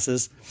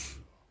gases.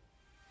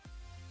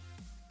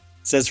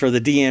 It says for the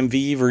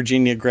DMV,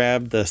 Virginia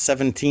grabbed the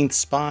 17th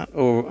spot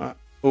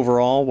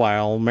overall,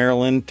 while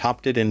Maryland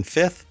topped it in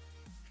 5th.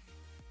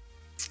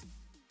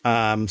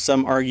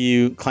 Some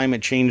argue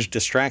climate change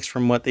distracts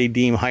from what they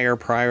deem higher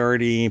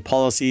priority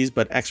policies,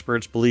 but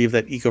experts believe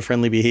that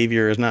eco-friendly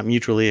behavior is not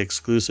mutually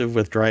exclusive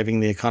with driving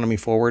the economy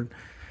forward.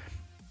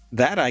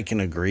 That I can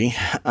agree.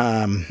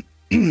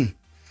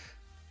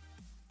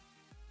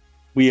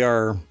 We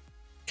are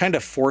kind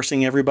of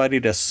forcing everybody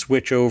to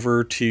switch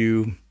over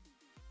to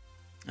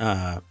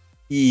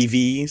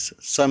EVs.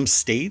 Some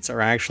states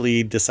are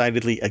actually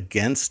decidedly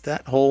against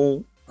that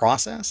whole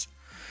process.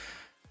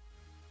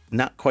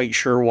 Not quite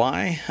sure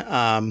why.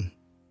 I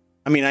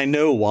mean, I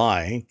know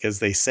why, because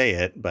they say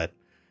it, but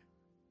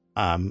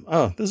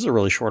oh, this is a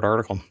really short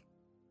article.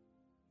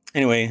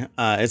 Anyway,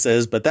 it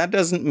says, but that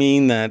doesn't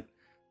mean that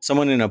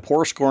Someone in a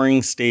poor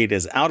scoring state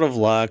is out of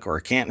luck or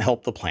can't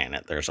help the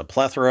planet. There's a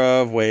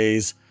plethora of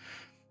ways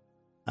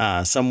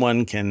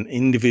someone can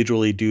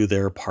individually do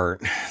their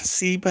part.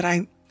 See, but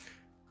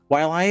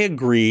while I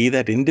agree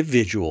that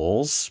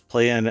individuals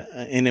play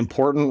an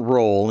important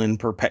role in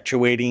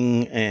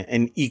perpetuating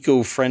an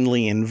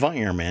eco-friendly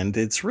environment,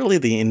 it's really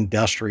the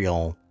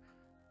industrial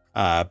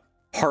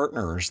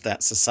partners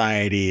that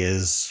society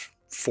is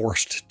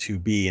forced to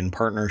be in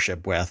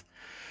partnership with.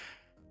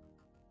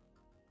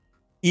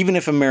 Even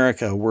if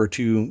America were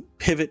to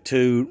pivot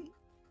to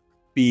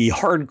be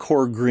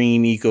hardcore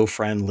green,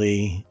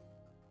 eco-friendly,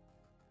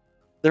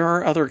 there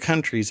are other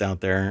countries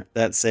out there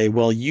that say,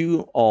 well,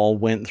 you all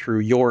went through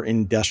your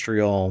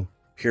industrial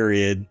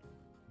period.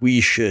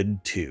 We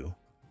should too.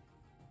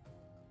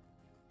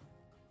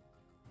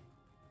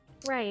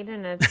 Right.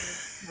 And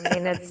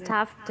it's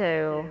tough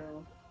to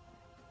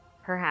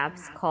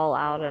perhaps call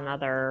out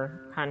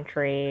another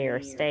country or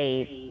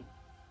state.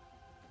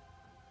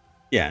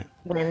 Yeah.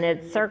 When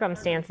its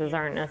circumstances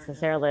aren't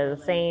necessarily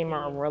the same,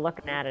 or we're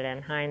looking at it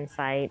in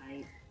hindsight.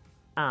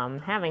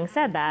 Having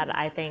said that,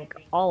 I think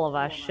all of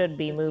us should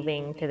be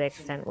moving to the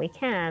extent we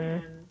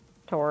can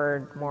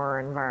toward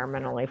more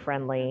environmentally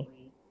friendly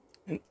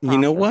you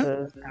know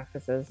what?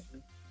 practices.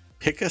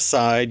 Pick a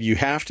side. You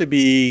have to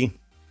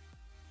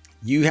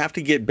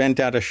get bent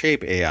out of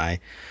shape, AI.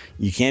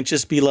 You can't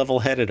just be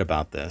level-headed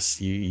about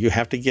this. You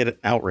have to get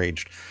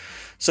outraged.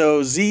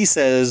 So Z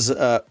says,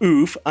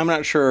 oof. I'm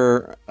not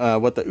sure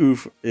what the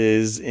oof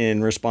is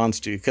in response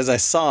to, because I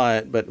saw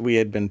it, but we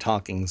had been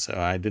talking, so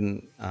I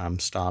didn't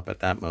stop at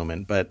that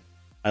moment. But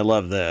I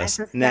love this.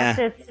 I suspect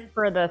it's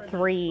for the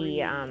 3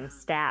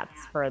 stats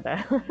for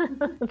the,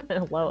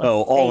 the lowest.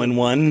 Oh, all state. in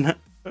one?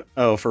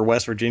 Oh, for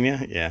West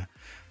Virginia? Yeah.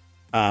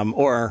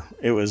 Or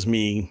it was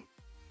me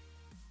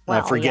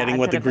forgetting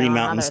what the Green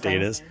Mountain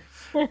State is.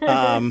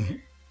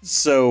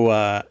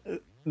 So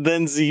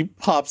then Z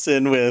pops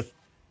in with,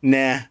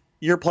 nah,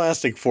 your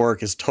plastic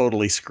fork is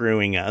totally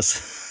screwing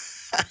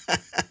us.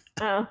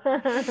 Oh.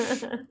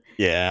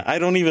 Yeah, I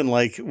don't even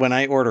like, when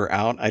I order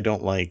out, I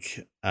don't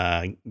like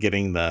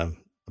getting the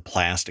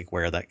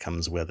plasticware that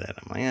comes with it.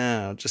 I'm like,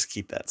 I'll just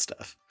keep that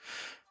stuff.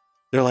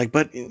 They're like,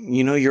 but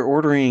you're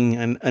ordering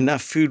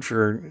enough food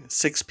for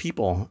 6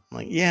 people. I'm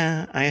like,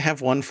 yeah, I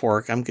have 1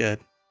 fork. I'm good.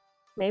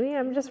 Maybe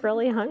I'm just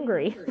really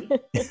hungry.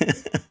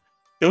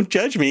 Don't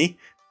judge me.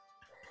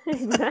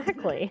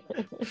 Exactly.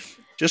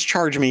 Just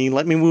charge me.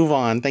 Let me move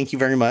on. Thank you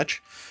very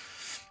much.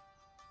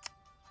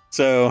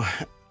 So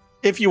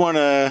if you want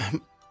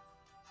to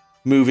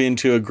move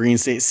into a green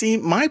state, see,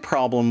 my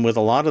problem with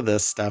a lot of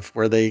this stuff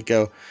where they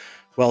go,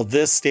 well,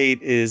 this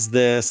state is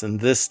this and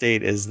this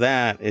state is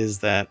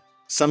that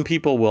some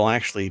people will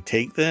actually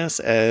take this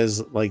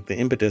as like the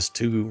impetus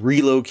to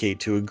relocate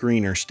to a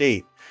greener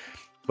state.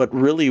 But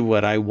really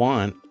what I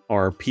want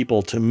are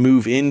people to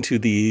move into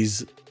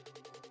these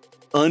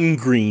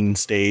ungreen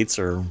states,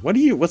 or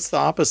what's the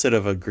opposite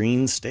of a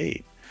green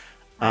state?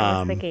 I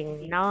was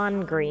thinking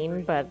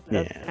non-green, but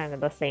that's kind of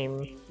the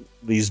same.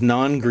 These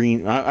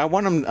non-green, I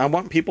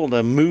want people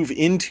to move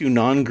into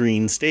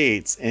non-green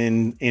states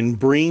and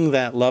bring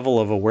that level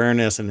of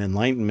awareness and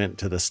enlightenment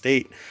to the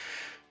state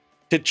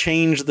to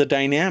change the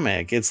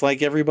dynamic. It's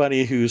like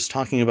everybody who's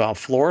talking about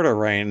Florida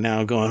right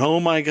now going, oh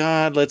my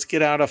God, let's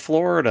get out of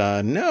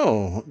Florida.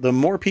 No, the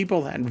more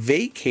people that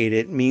vacate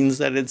it means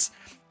that it's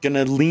going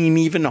to lean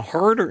even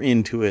harder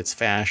into its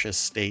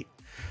fascist state.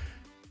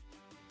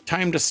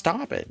 Time to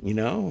stop it,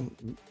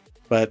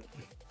 but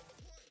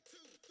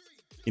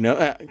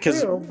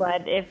because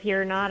but if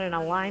you're not in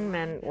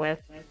alignment with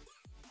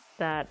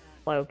that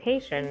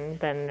location,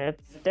 then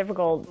it's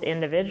difficult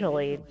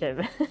individually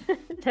to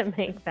to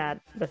make that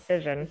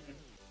decision.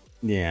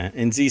 Yeah,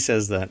 and Z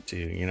says that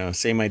too.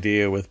 Same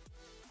idea with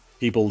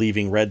people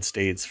leaving red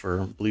states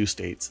for blue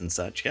states and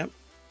such. Yep.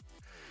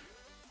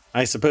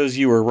 I suppose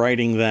you were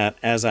writing that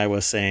as I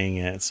was saying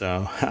it,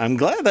 so I'm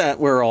glad that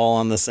we're all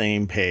on the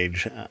same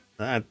page.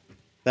 That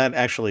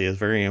actually is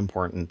very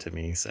important to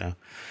me. So,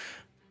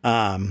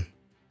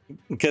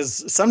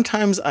 because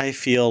sometimes I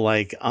feel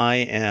like I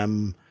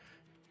am,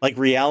 like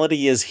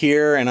reality is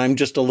here and I'm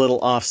just a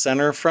little off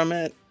center from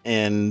it.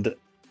 And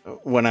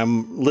when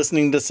I'm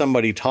listening to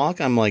somebody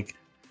talk, I'm like,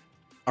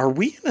 are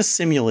we in a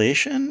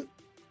simulation?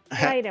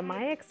 Right, am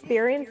I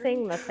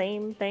experiencing the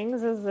same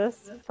things as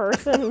this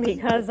person?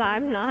 Because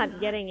I'm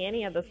not getting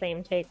any of the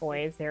same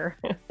takeaways here.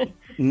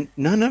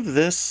 None of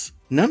this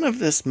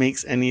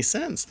makes any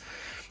sense.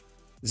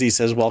 Z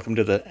says, welcome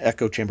to the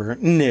echo chamber.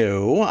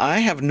 No, I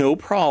have no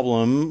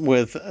problem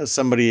with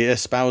somebody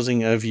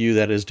espousing a view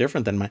that is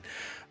different than mine.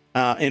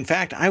 In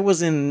fact, I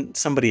was in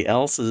somebody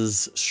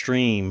else's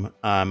stream.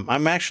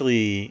 I'm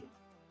actually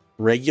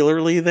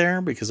regularly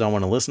there because I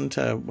want to listen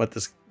to what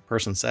this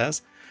person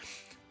says.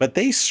 But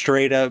they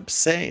straight up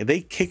say, they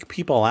kick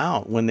people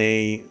out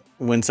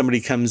when somebody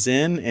comes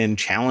in and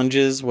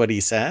challenges what he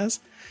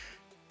says.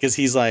 Because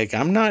he's like,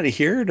 I'm not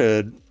here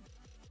to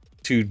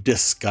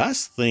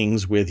discuss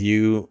things with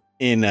you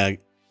in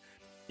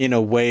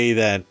a way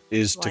that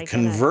is like to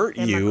convert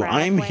you.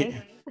 I'm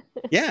here.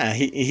 Yeah,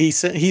 he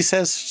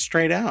says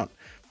straight out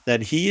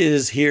that he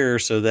is here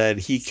so that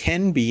he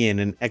can be in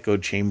an echo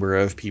chamber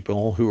of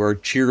people who are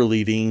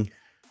cheerleading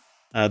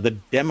the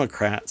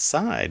Democrat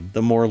side,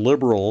 the more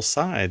liberal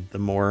side, the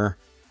more,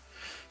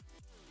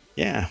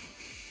 yeah.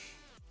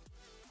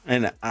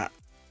 And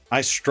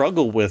I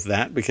struggle with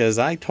that because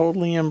I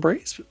totally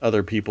embrace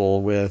other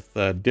people with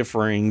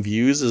differing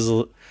views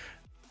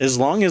as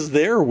long as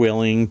they're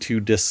willing to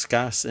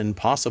discuss and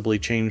possibly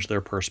change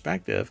their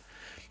perspective.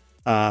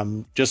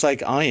 Just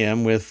like I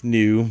am with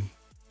new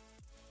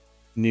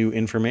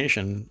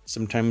information.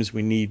 Sometimes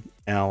we need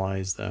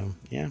allies, though.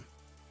 Yeah,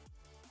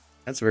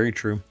 that's very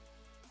true.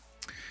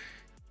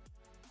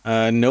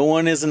 No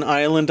one is an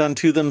island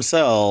unto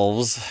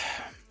themselves.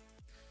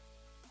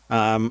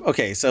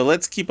 Okay, so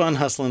let's keep on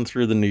hustling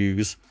through the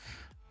news.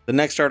 The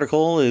next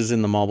article is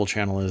in the Mobile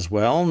Channel as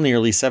well.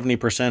 Nearly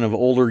 70% of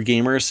older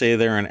gamers say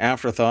they're an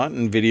afterthought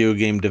in video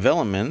game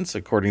developments,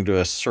 according to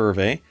a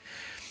survey.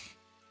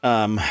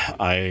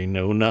 I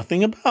know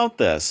nothing about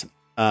this.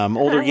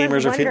 Older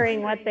gamers are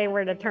wondering what they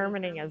were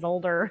determining as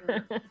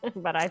older,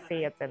 but I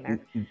see it's in there.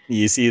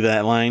 You see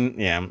that line?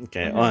 Yeah.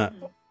 Okay.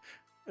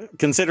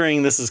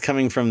 Considering this is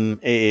coming from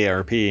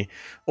AARP,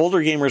 older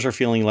gamers are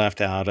feeling left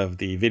out of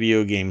the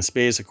video game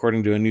space,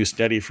 according to a new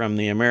study from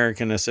the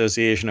American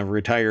Association of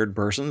Retired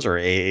Persons, or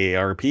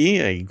AARP,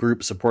 a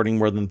group supporting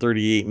more than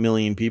 38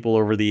 million people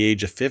over the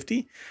age of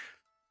 50.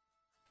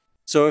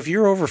 So if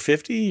you're over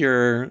 50,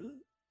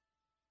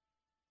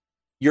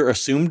 you're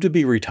assumed to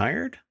be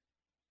retired?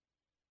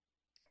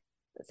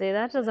 See,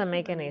 that doesn't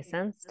make any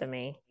sense to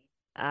me.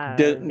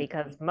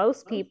 Because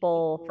most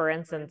people, for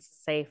instance,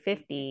 say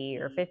 50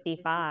 or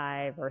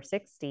 55 or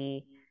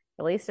 60,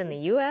 at least in the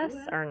US,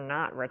 are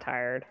not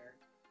retired.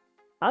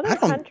 Other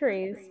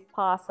countries,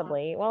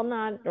 possibly. Well,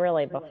 not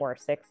really before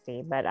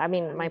 60, but I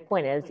mean, my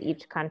point is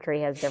each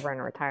country has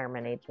different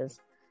retirement ages.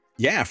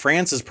 Yeah,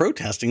 France is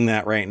protesting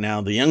that right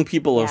now. The young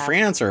people of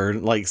France are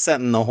like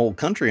setting the whole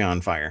country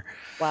on fire.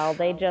 Well,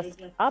 they just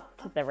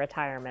upped the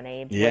retirement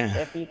age. Yeah.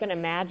 If you can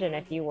imagine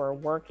if you were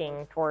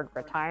working toward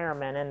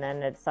retirement and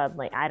then it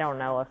suddenly, I don't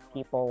know if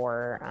people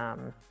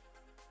were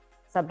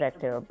subject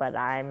to it, but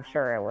I'm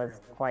sure it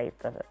was quite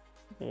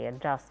the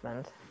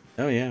adjustment.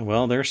 Oh, yeah.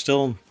 Well, they're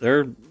setting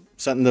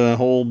the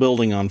whole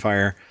building on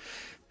fire.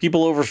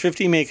 People over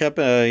 50 make up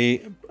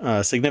a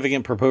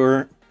significant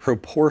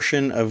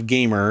proportion of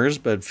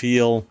gamers, but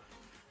feel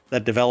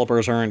that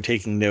developers aren't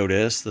taking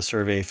notice. The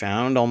survey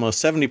found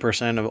almost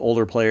 70% of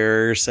older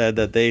players said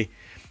that they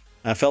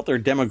felt their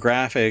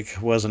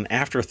demographic was an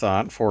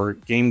afterthought for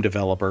game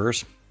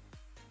developers.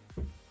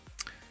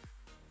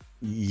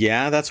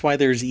 Yeah, that's why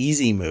there's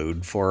easy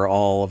mode for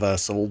all of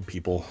us old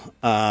people.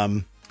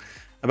 No,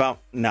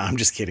 I'm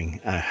just kidding.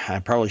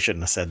 I probably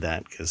shouldn't have said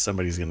that because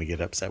somebody's going to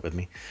get upset with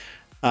me.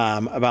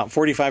 About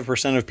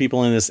 45% of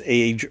people in this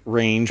age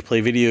range play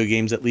video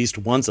games at least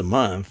once a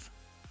month.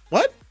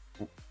 What?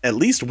 At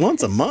least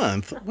once a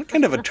month? What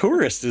kind of a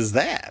tourist is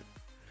that?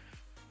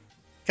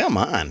 Come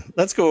on.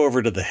 Let's go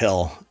over to the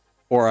hill.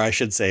 Or I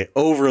should say,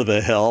 over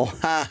the hill.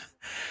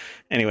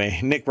 Anyway,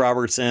 Nick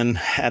Robertson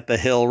at the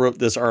Hill wrote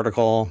this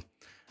article.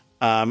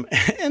 And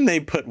they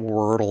put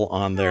Wordle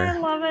on there. I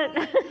love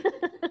it.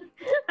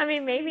 I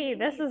mean, maybe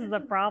this is the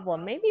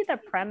problem. Maybe the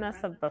premise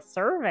of the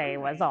survey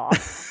was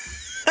off.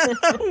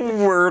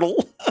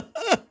 Wordle.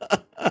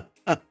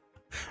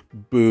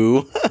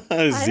 Boo.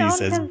 I don't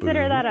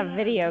consider that a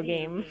video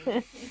game.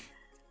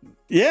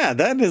 Yeah,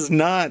 that is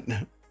not.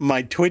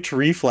 My Twitch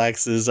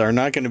reflexes are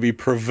not going to be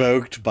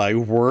provoked by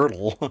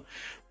Wordle.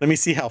 Let me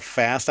see how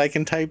fast I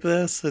can type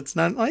this. It's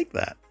not like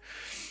that.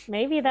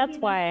 Maybe that's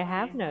why I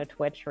have no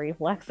Twitch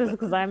reflexes,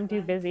 because I'm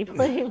too busy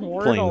playing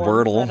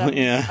Wordle.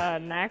 Yeah.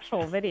 An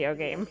actual video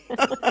game.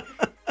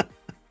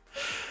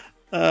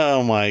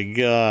 Oh my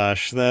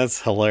gosh,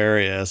 that's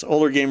hilarious.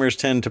 Older gamers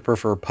tend to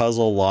prefer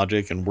puzzle,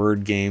 logic, and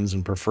word games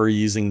and prefer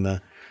using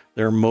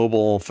their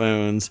mobile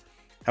phones.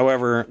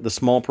 However, the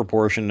small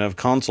proportion of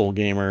console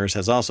gamers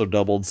has also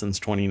doubled since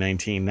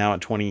 2019, now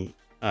at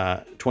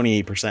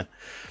 28%.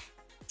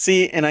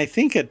 See, and I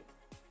think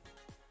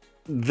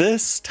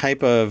this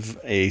type of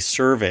a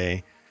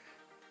survey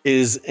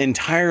is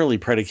entirely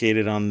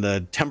predicated on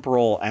the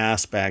temporal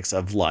aspects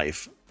of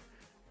life.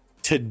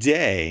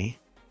 Today,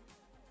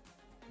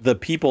 the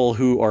people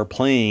who are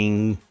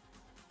playing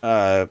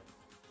all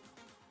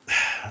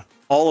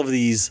of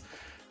these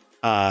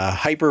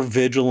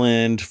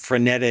hyper-vigilant,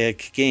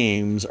 frenetic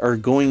games are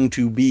going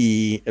to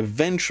be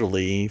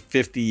eventually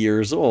 50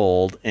 years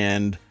old.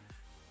 And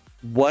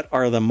what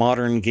are the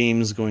modern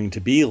games going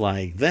to be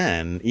like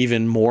then?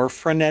 Even more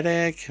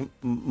frenetic?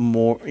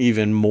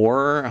 Even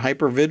more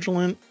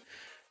hyper-vigilant?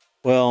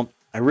 Well,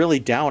 I really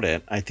doubt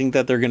it. I think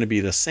that they're going to be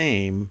the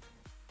same.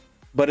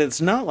 But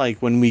it's not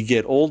like when we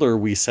get older,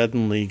 we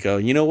suddenly go,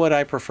 you know what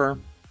I prefer?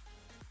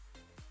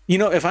 You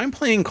know, if I'm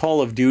playing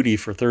Call of Duty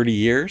for 30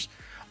 years,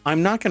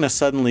 I'm not going to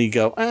suddenly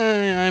go,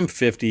 I'm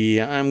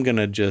 50. I'm going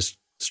to just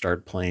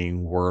start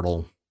playing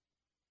Wordle.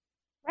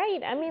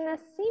 Right. I mean, it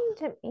seemed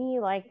to me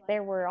like they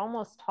were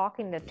almost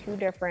talking to two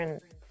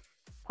different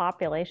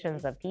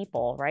populations of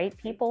people, right?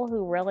 People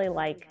who really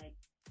like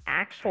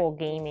actual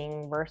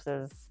gaming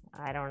versus,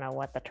 I don't know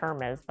what the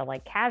term is, but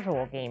like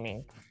casual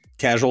gaming.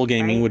 Casual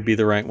gaming Right? would be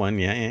the right one.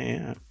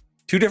 Yeah.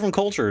 Two different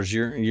cultures.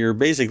 You're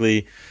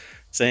basically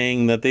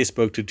saying that they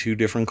spoke to two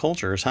different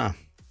cultures, huh?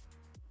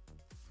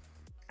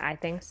 I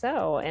think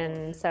so.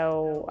 And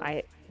so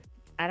I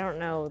don't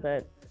know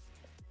that,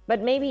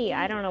 but maybe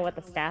I don't know what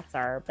the stats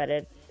are, but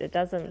it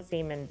doesn't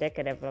seem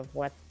indicative of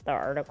what the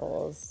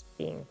article is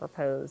being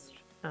proposed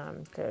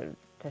to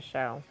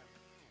show.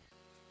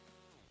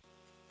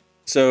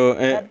 So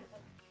That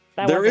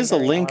there wasn't is a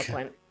very link.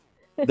 eloquent.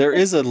 There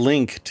is a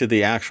link to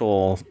the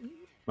actual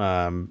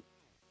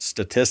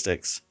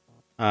statistics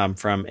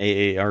from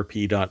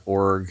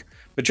aarp.org,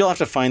 but you'll have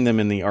to find them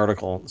in the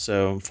article.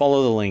 So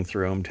follow the link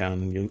through ohmTown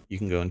and you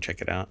can go and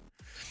check it out.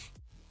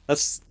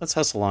 Let's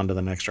hustle on to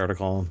the next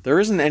article. There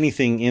isn't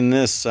anything in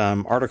this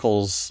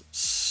article's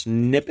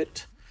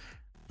snippet,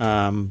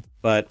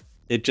 but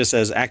it just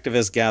says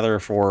activists gather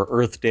for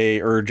Earth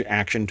Day, urge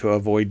action to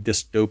avoid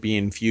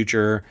dystopian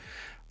future.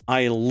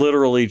 I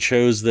literally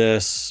chose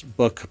this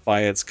book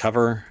by its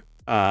cover.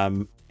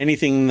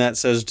 Anything that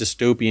says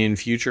dystopian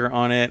future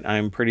on it,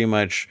 I'm pretty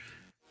much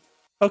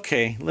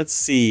okay. Let's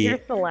see. You're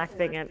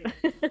selecting it.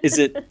 Is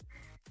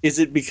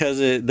it because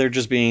they're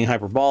just being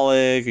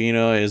hyperbolic? You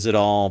know, is it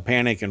all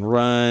panic and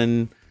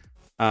run?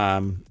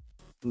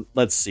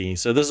 Let's see.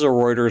 So this is a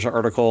Reuters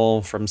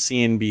article from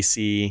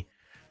CNBC,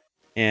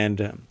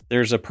 and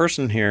there's a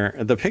person here.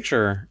 The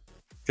picture,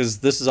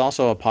 because this is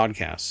also a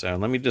podcast, so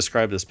let me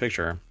describe this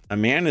picture. A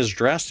man is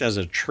dressed as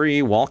a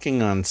tree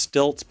walking on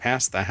stilts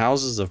past the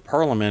Houses of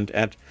Parliament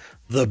at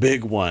the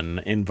Big One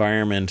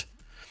environment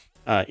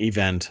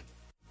event,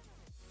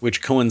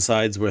 which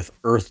coincides with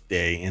Earth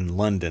Day in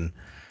London.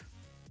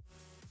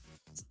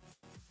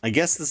 I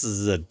guess this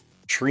is a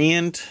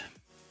treant.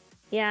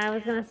 Yeah, I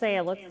was gonna say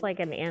it looks like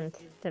an ant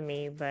to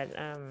me, but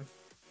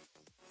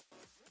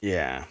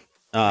yeah.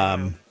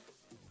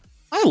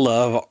 I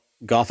love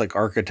Gothic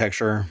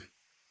architecture.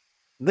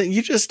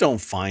 You just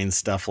don't find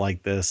stuff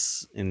like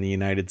this in the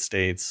United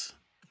States.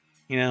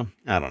 You know,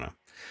 I don't know.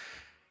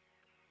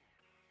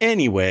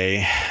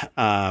 Anyway,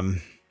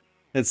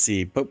 let's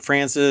see. Pope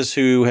Francis,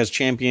 who has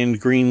championed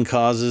green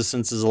causes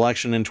since his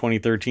election in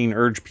 2013,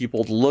 urged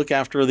people to look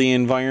after the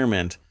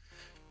environment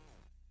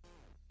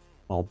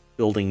while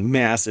building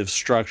massive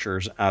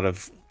structures out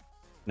of...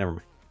 Never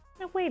mind.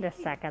 now, wait a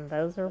second.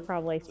 Those were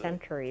probably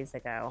centuries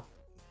ago.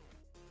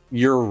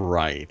 You're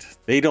right.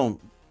 They don't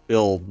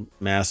build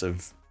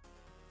massive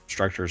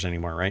structures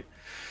anymore, right?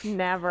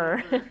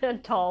 Never.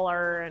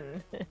 Taller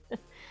and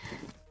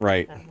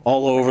right.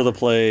 All over the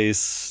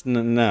place.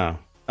 No.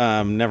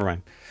 Never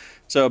mind.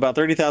 So about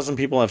 30,000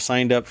 people have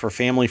signed up for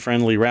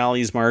family-friendly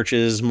rallies,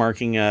 marches,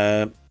 marking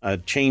a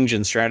change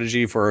in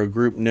strategy for a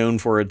group known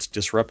for its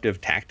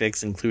disruptive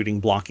tactics, including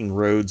blocking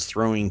roads,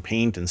 throwing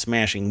paint, and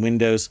smashing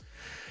windows.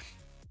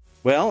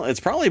 Well, it's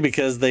probably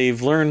because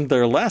they've learned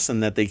their lesson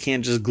that they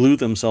can't just glue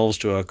themselves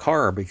to a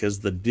car,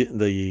 because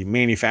the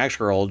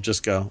manufacturer will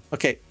just go,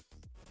 okay,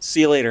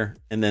 see you later,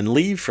 and then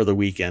leave for the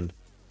weekend.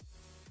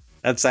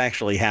 That's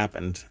actually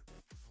happened.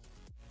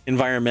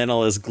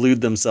 Environmentalists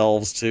glued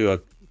themselves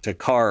to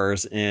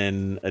cars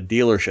in a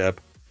dealership,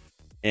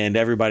 and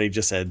everybody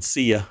just said,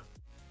 see ya,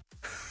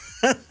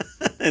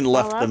 and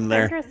left them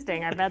there.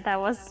 Interesting. I bet that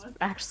was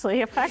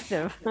actually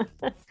effective.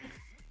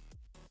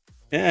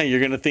 Yeah, you're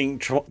going to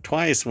think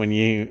twice when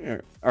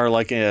you are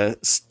like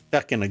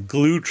stuck in a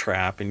glue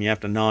trap and you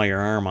have to gnaw your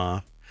arm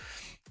off.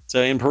 So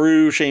in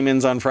Peru,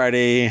 shamans on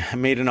Friday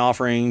made an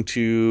offering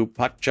to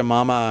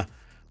Pachamama,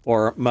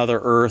 or Mother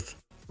Earth,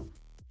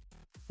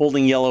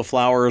 holding yellow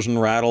flowers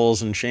and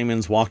rattles, and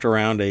shamans walked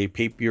around a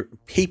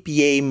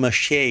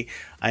papier-mâché,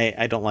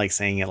 I don't like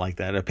saying it like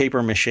that, a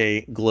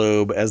papier-mâché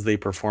globe as they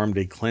performed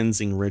a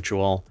cleansing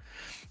ritual.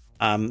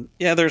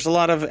 Yeah, there's a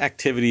lot of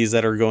activities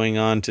that are going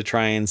on to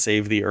try and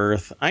save the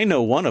Earth. I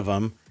know one of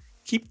them: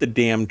 keep the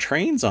damn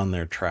trains on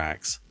their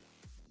tracks.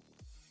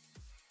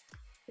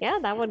 Yeah,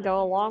 that would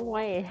go a long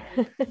way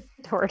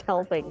toward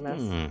helping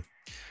this.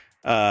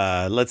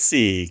 Let's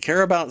see.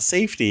 Care about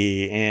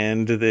safety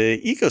and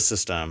the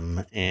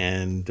ecosystem,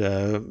 and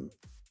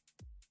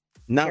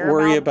not Care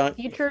worry about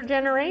future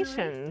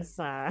generations.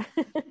 I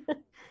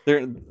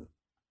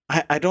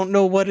don't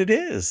know what it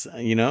is.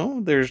 You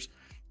know, there's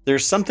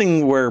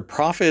something where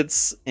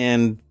profits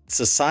and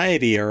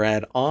society are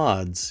at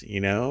odds, you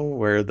know,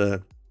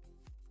 where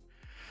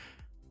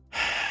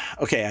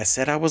okay, I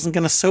said I wasn't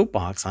going to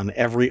soapbox on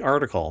every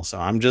article, so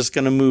I'm just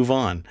going to move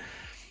on.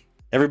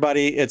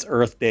 Everybody, it's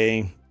Earth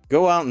Day.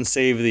 Go out and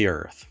save the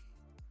Earth.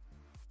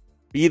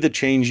 Be the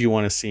change you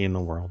want to see in the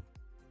world.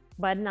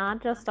 But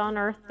not just on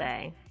Earth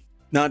Day.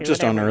 Not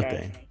just on Earth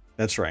Day.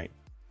 That's right.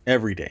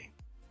 Every day.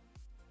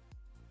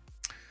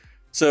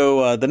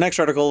 So the next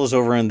article is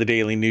over in the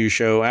Daily News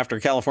Show. After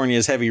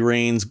California's heavy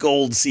rains,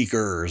 gold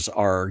seekers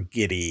are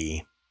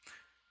giddy.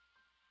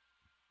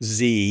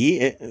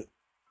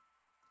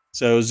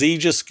 So Z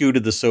just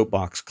scooted the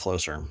soapbox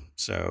closer.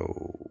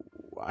 So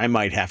I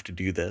might have to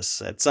do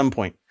this at some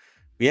point,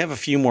 We have a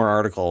few more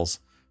articles,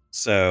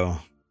 so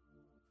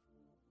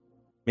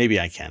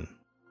maybe I can.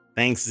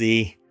 Thanks,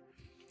 Z.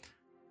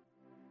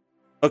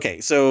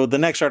 Okay, so the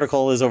next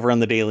article is over on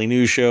the Daily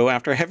News Show.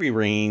 After heavy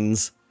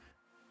rains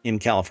in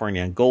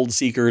California, gold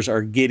seekers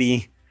are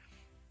giddy.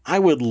 I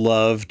would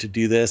love to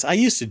do this. I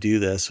used to do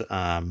this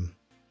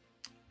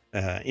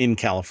in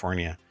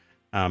California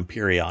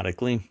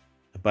periodically,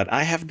 but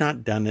I have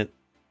not done it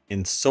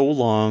in so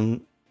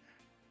long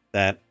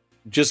that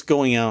just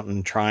going out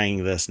and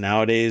trying this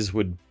nowadays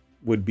would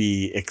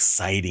be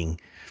exciting.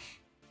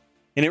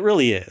 And it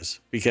really is,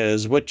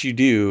 because what you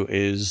do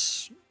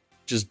is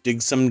just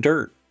dig some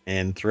dirt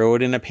and throw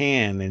it in a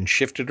pan and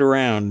shift it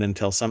around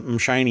until something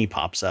shiny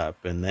pops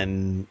up, and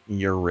then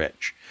you're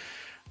rich.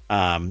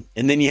 And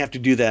then you have to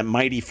do that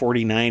mighty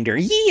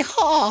 49er.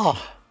 Yeehaw!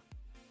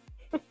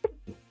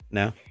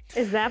 No?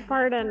 Is that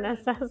part a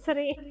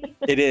necessity?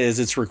 It is.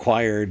 It's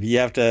required. You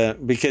have to,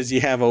 because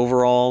you have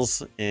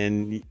overalls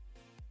and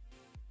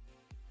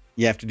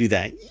you have to do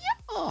that.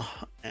 Yeehaw!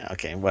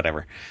 Okay,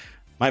 whatever.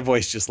 My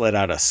voice just let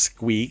out a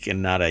squeak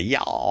and not a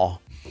yaw.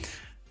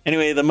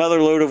 Anyway, the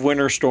mother lode of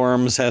winter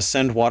storms has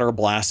sent water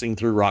blasting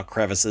through rock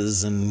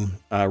crevices and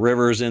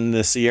rivers in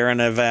the Sierra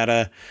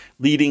Nevada,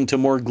 leading to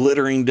more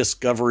glittering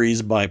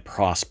discoveries by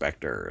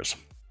prospectors.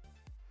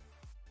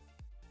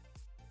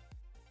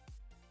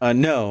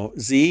 No,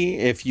 Z,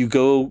 if you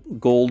go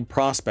gold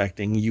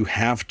prospecting, you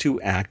have to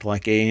act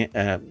like a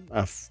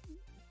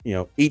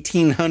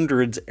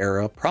 1800s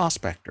era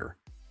prospector.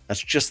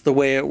 That's just the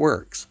way it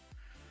works.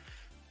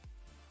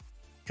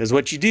 Because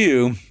what you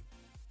do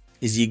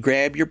is you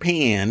grab your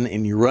pan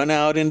and you run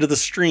out into the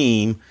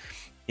stream,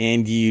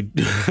 and you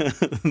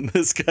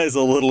this guy's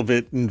a little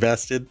bit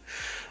invested,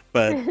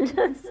 but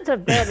just a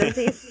bit. Is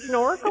he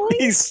snorkeling?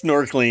 He's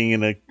snorkeling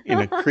in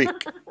a creek.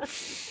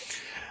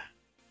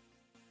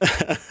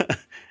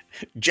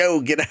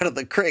 Joe, get out of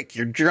the creek,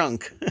 you're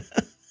drunk.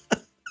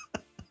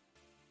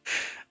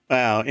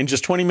 Wow, in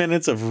just 20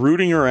 minutes of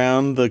rooting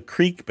around the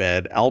creek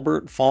bed,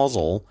 Albert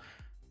Fossil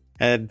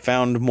had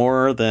found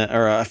about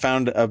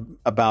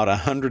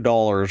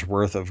 $100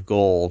 worth of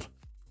gold.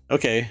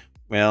 Okay,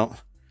 well,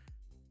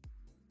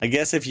 I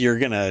guess if you're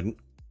gonna,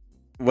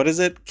 what is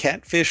it,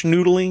 catfish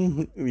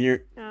noodling?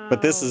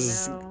 But this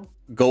is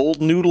gold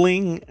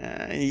noodling.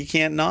 You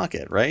can't knock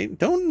it, right?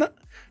 Don't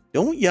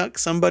yuck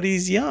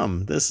somebody's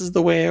yum. This is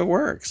the way it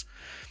works.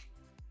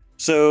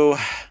 So,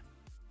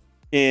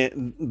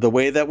 the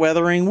way that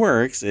weathering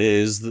works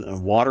is the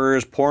water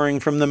is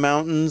pouring from the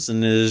mountains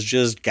and is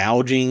just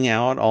gouging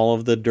out all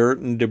of the dirt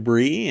and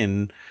debris.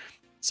 And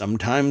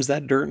sometimes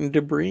that dirt and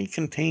debris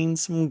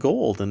contains some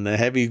gold, and the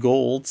heavy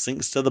gold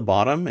sinks to the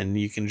bottom, and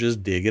you can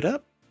just dig it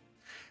up,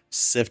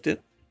 sift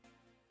it.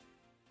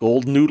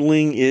 Gold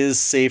noodling is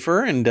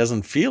safer and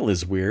doesn't feel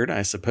as weird,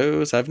 I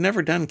suppose. I've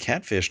never done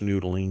catfish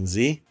noodling,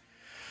 Z.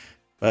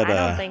 But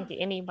I don't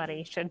think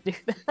anybody should do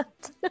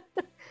that.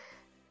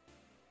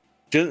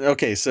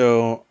 Okay,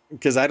 so,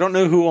 because I don't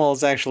know who all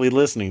is actually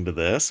listening to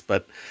this,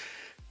 but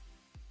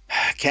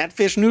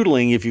catfish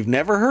noodling, if you've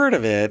never heard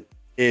of it,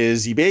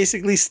 is you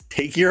basically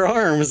take your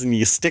arms and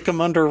you stick them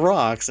under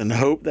rocks and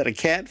hope that a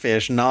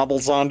catfish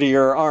nobbles onto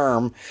your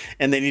arm,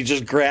 and then you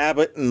just grab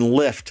it and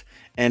lift,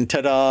 and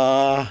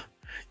ta-da,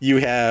 you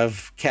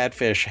have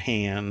catfish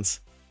hands.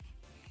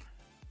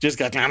 Just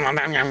got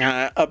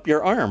up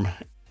your arm,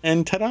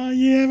 and ta-da,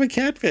 you have a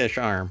catfish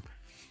arm.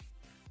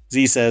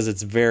 Z says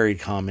it's very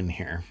common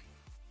here.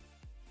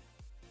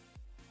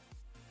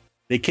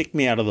 They kicked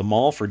me out of the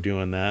mall for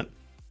doing that.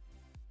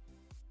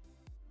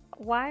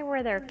 Why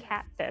were there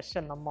catfish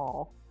in the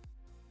mall?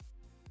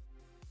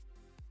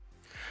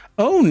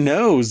 Oh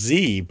no,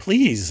 Z,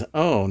 please.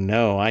 Oh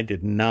no, I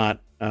did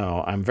not.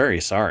 Oh, I'm very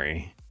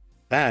sorry.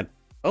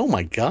 Oh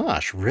my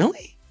gosh,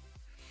 really?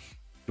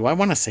 Do I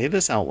want to say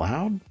this out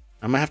loud?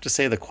 I'm gonna have to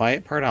say the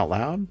quiet part out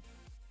loud.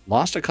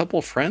 Lost a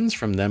couple friends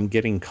from them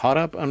getting caught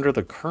up under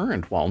the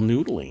current while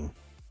noodling.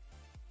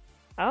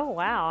 Oh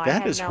wow,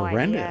 that is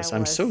horrendous.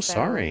 I'm so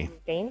sorry.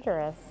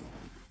 Dangerous.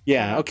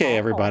 Yeah, okay,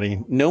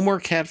 everybody. No more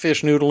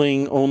catfish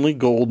noodling, only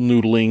gold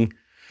noodling.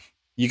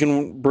 You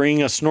can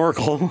bring a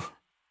snorkel.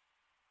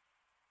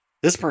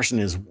 This person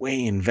is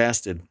way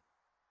invested.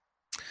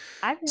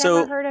 I've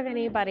never heard of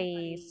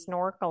anybody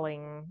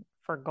snorkeling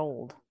for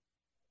gold.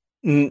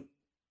 Not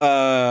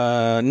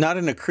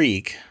in a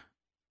creek,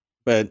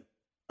 but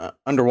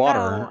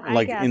underwater,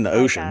 like in the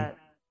ocean.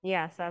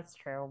 Yes, that's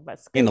true.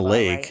 But scuba, in a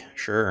lake, right?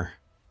 Sure.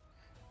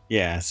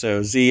 Yeah,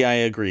 so Z, I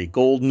agree.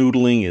 Gold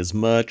noodling is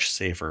much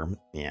safer.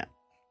 Yeah.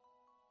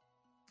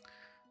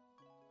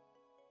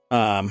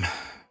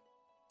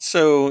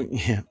 So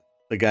yeah,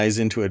 the guy's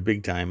into it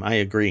big time. I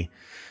agree.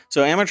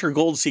 So amateur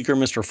gold seeker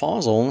Mr.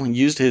 Fossil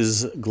used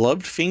his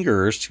gloved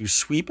fingers to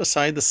sweep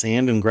aside the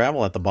sand and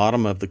gravel at the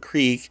bottom of the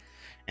creek,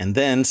 and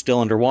then, still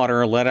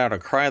underwater, let out a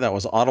cry that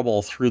was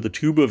audible through the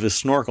tube of his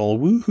snorkel.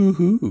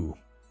 Woo-hoo-hoo.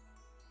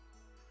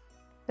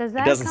 Does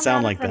that doesn't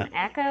sound like that. An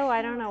echo?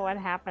 I don't know what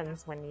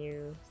happens when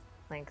you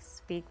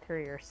speak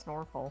through your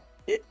snorkel.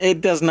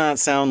 It does not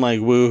sound like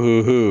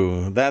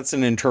woo-hoo-hoo. That's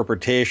an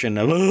interpretation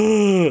of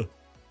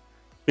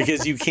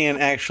because you can't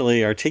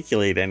actually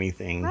articulate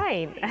anything.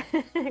 Right.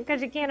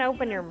 Because you can't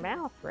open your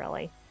mouth,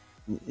 really.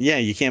 Yeah,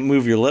 you can't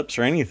move your lips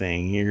or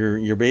anything.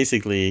 You're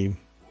basically,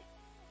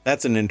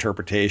 that's an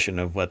interpretation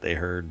of what they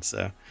heard.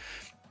 So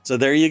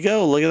there you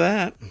go. Look at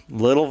that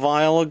little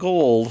vial of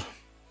gold,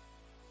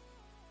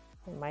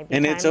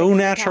 and it's au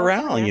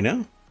naturel. You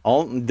know,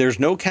 there's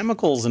no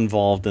chemicals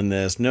involved in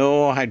this.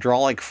 No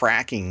hydraulic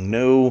fracking.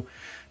 No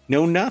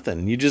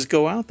nothing. You just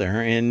go out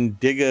there and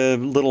dig a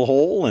little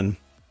hole and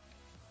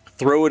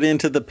throw it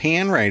into the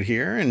pan right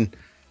here and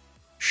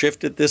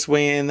shift it this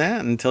way and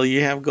that until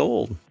you have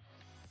gold.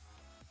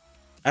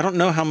 I don't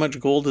know how much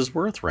gold is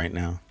worth right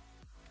now.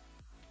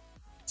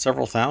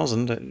 Several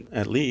thousand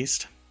at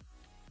least.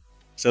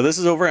 So this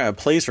is over at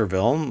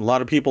Placerville. A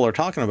lot of people are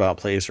talking about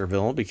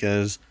Placerville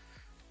because,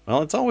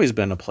 well, it's always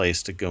been a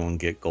place to go and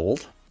get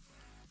gold.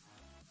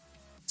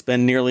 It's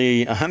been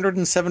nearly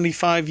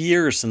 175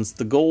 years since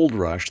the gold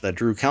rush that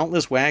drew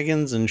countless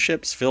wagons and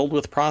ships filled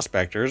with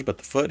prospectors, but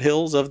the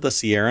foothills of the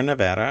Sierra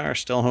Nevada are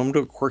still home to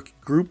a quirky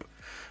group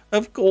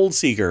of gold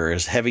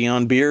seekers, heavy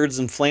on beards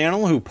and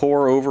flannel, who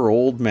pore over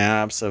old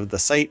maps of the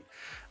site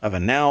of a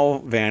now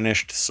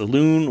vanished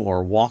saloon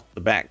or walk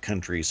the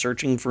backcountry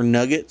searching for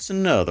nuggets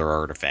and other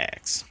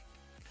artifacts.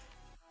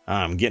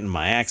 I'm getting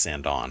my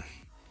accent on.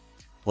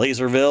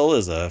 Placerville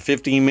is a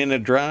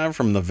 15-minute drive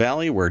from the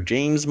valley where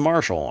James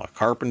Marshall, a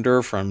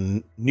carpenter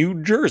from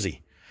New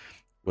Jersey,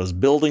 was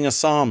building a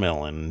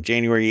sawmill in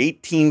January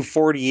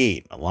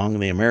 1848 along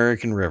the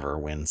American River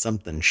when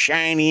something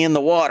shiny in the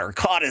water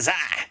caught his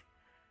eye.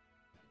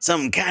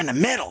 Some kind of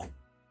metal,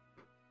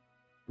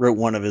 wrote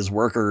one of his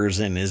workers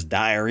in his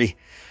diary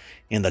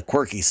in the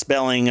quirky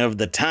spelling of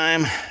the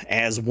time,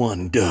 as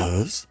one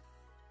does.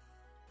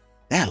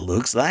 That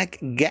looks like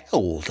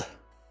gold.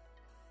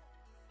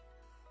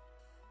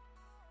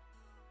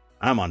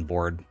 I'm on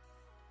board.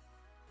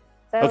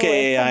 So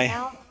okay, it's AI.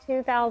 about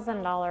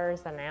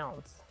 $2,000 an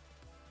ounce.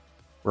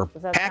 We're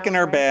packing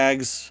our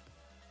bags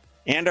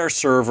and our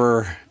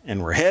server,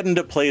 and we're heading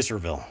to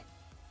Placerville.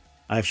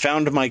 I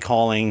found my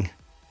calling.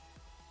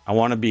 I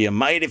want to be a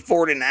mighty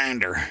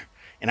 49er,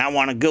 and I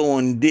want to go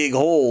and dig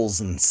holes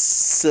and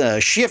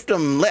shift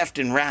them left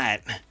and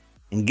right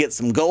and get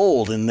some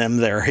gold in them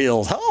there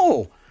hills.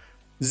 Oh,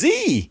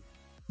 Z,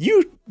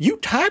 you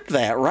typed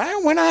that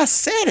right when I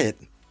said it.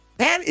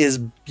 That is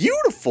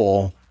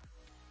beautiful.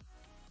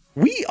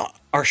 We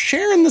are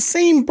sharing the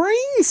same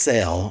brain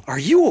cell. Are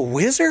you a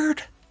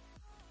wizard?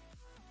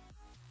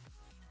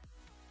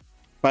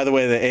 By the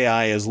way, the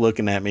AI is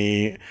looking at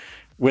me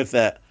with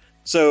that.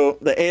 So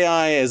the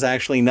AI is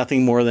actually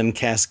nothing more than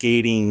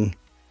cascading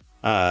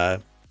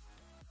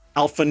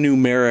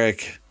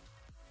alphanumeric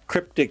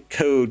cryptic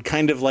code,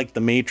 kind of like the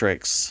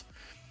Matrix.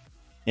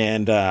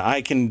 And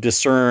I can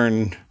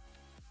discern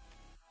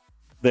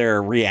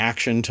their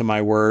reaction to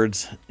my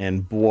words.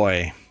 And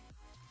boy,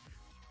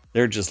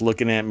 they're just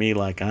looking at me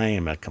like I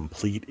am a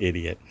complete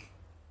idiot.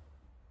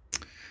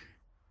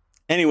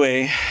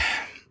 Anyway,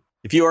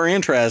 if you are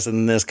interested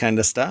in this kind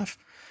of stuff,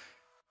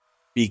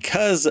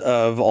 because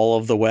of all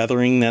of the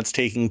weathering that's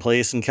taking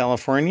place in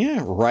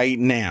California right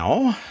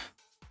now,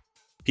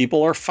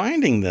 people are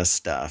finding this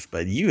stuff,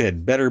 but you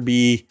had better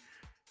be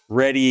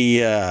ready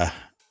to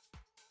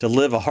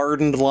live a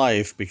hardened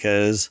life,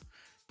 because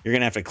you're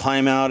going to have to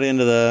climb out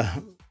into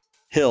the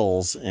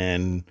hills,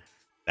 and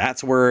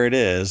that's where it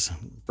is.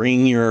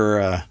 Bring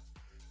your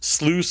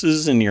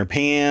sluices and your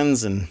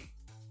pans and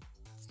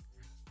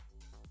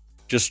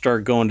just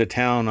start going to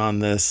town on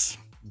this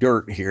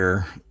dirt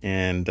here,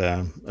 and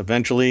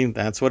eventually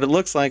that's what it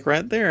looks like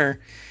right there.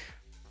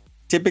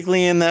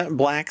 Typically in that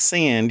black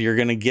sand, you're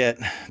going to get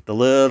the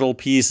little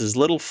pieces,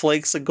 little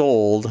flakes of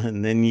gold,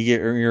 and then you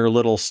get your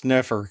little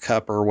sniffer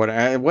cup or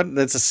whatever.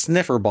 That's a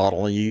sniffer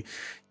bottle. You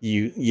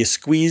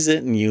squeeze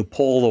it and you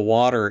pull the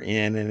water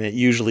in, and it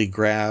usually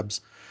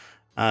grabs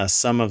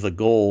some of the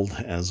gold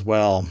as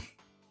well.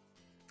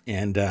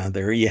 And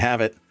there you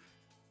have it.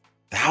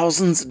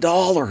 Thousands of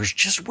dollars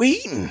just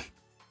waiting.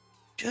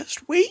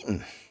 Just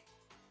waiting.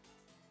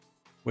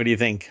 What do you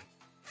think?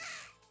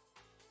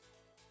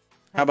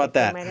 How about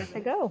that? Might have to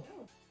go.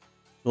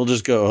 We'll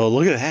just go, oh,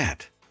 look at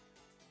that.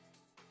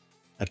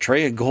 A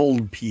tray of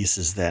gold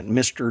pieces that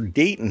Mr.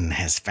 Dayton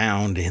has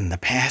found in the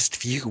past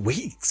few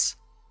weeks.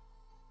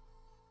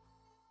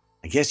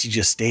 I guess you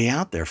just stay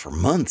out there for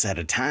months at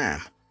a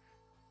time.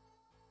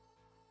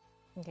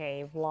 Okay,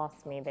 you've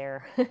lost me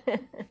there.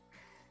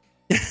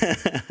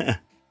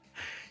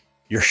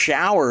 Your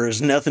shower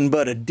is nothing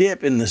but a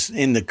dip in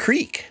the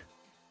creek.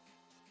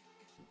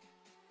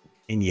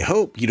 And you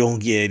hope you don't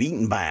get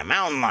eaten by a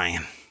mountain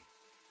lion.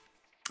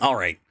 All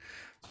right,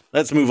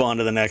 let's move on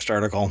to the next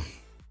article.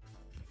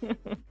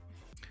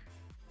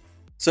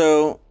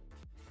 So,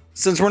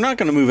 since we're not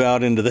going to move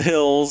out into the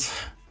hills,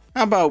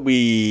 how about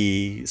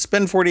we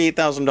spend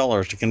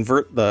 $48,000 to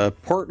convert the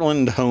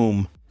Portland,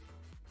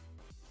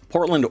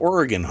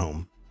 Oregon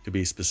home, to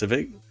be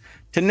specific,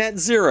 to net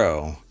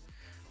zero.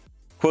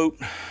 Quote,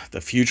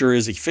 the future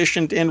is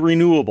efficient and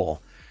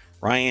renewable.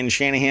 Ryan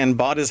Shanahan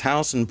bought his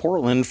house in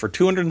Portland for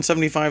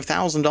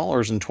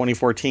 $275,000 in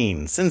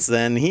 2014. Since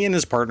then, he and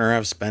his partner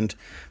have spent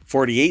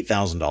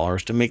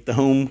 $48,000 to make the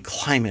home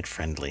climate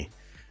friendly.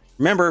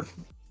 Remember,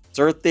 it's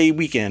Earth Day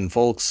weekend,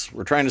 folks.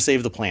 We're trying to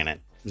save the planet.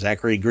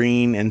 Zachary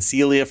Green and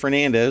Celia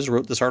Fernandez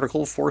wrote this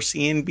article for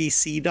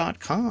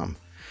CNBC.com.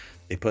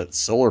 They put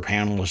solar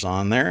panels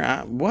on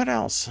there. What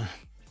else?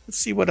 Let's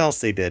see what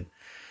else they did.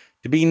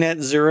 To be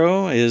net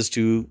zero is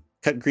to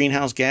cut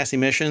greenhouse gas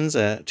emissions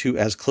to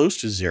as close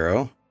to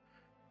zero.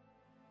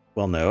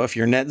 Well, no, if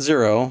you're net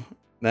zero,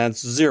 that's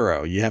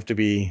zero. You have to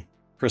be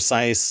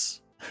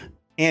precise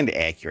and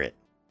accurate.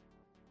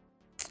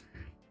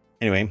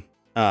 Anyway,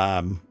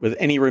 with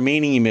any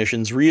remaining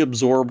emissions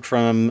reabsorbed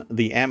from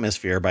the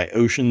atmosphere by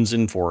oceans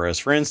and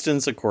forests, for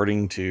instance,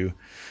 according to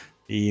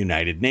the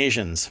United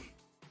Nations.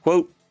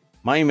 Quote,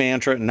 my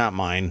mantra, not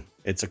mine.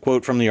 It's a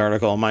quote from the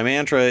article. My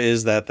mantra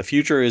is that the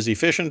future is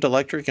efficient,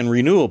 electric, and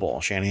renewable.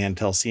 Shanahan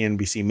tells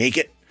CNBC, make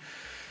it.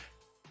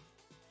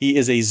 He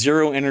is a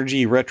zero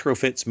energy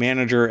retrofits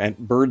manager at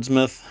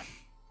Birdsmouth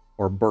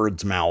or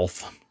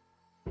Birdsmouth.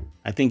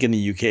 I think in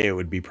the UK it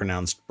would be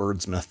pronounced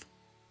Birdsmouth.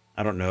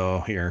 I don't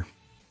know here.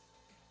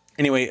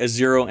 Anyway, a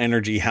zero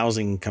energy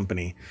housing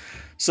company.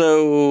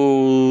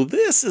 So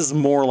this is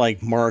more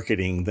like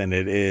marketing than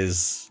it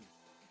is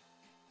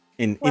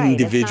an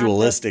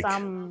individualistic. It's not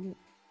just some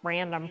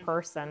random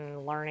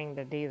person learning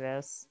to do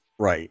this.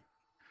 Right.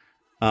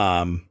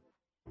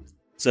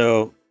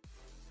 So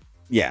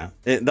yeah,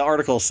 the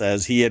article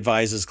says he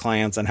advises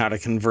clients on how to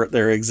convert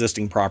their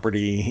existing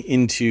property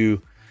into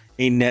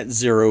a net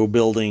zero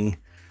building.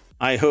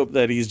 I hope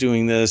that he's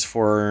doing this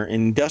for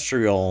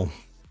industrial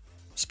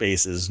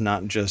spaces,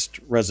 not just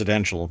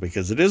residential,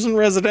 because it isn't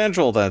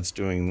residential that's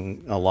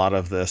doing a lot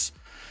of this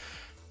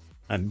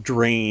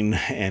drain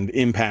and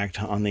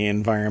impact on the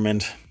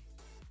environment.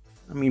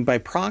 I mean, by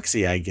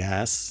proxy, I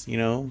guess,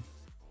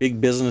 big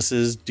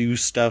businesses do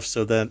stuff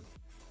so that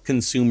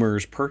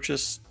consumers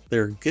purchase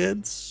their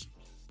goods.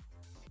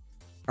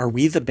 Are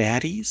we the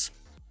baddies?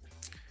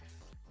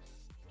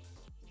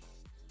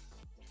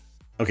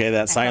 Okay,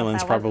 that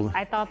silence probably.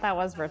 I thought that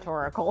was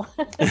rhetorical.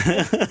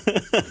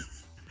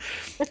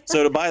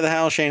 So to buy the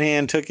house,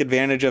 Shanahan took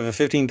advantage of a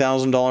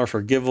 $15,000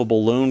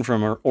 forgivable loan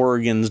from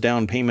Oregon's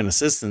down payment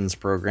assistance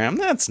program.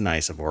 That's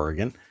nice of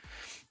Oregon.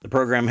 The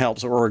program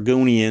helps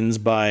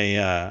Oregonians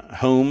buy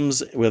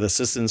homes with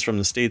assistance from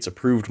the state's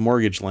approved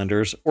mortgage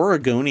lenders.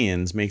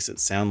 Oregonians makes it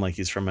sound like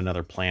he's from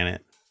another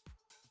planet.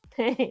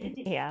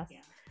 Yes.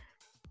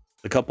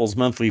 The couple's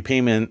monthly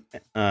payment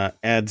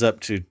adds up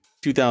to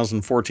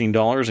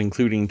 $2,014,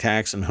 including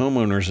tax and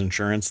homeowners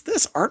insurance.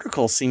 This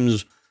article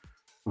seems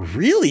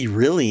really,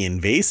 really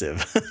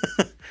invasive.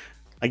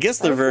 I guess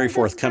they're very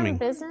forthcoming.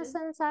 Business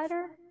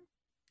Insider?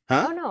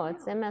 Huh? Oh, no,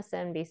 it's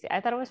MSNBC. I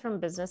thought it was from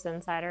Business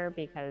Insider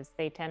because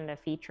they tend to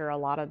feature a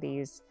lot of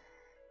these.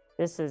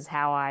 This is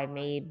how I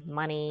made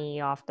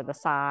money off to the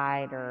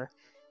side,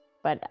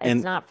 but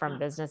it's not from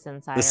Business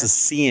Insider. This is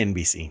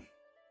CNBC.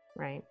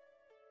 Right.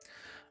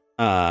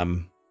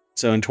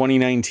 So in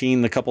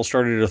 2019, the couple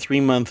started a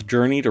 3-month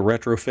journey to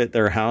retrofit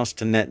their house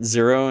to net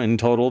zero. In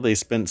total, they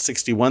spent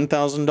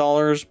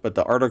 $61,000, but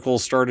the article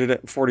started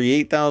at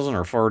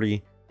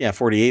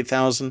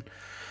 $48,000.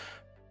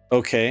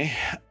 Okay.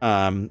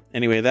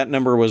 Anyway, that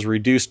number was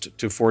reduced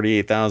to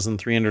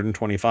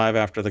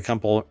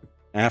 $48,325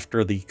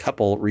 after the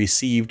couple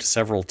received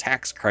several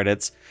tax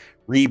credits,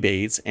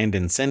 rebates, and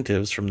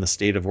incentives from the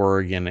state of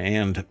Oregon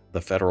and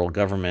the federal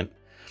government.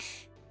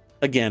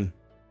 Again,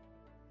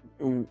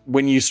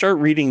 when you start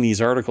reading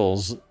these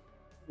articles,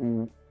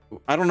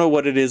 I don't know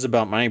what it is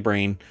about my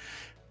brain,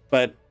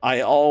 but I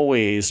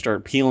always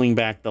start peeling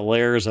back the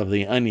layers of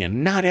the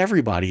onion. Not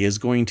everybody is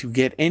going to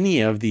get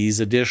any of these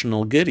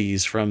additional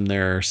goodies from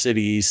their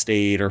city,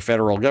 state, or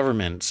federal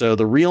government. So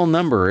the real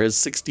number is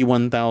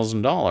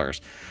 $61,000,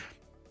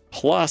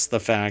 plus the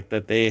fact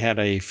that they had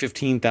a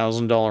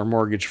 $15,000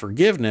 mortgage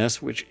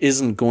forgiveness, which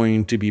isn't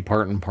going to be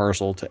part and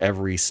parcel to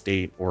every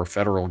state or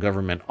federal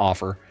government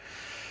offer.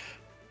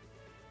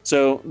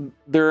 So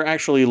they're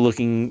actually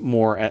looking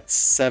more at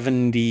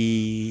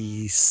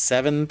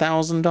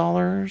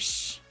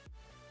 $77,000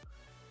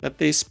 that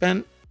they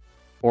spent,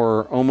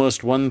 or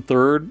almost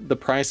 1/3 the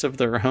price of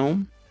their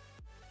home.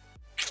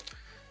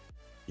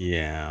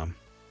 Yeah.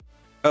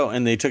 Oh,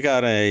 and they took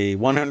out a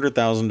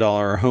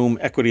 $100,000 home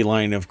equity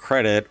line of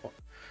credit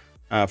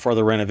for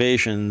the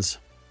renovations,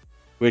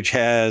 which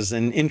has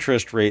an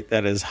interest rate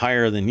that is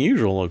higher than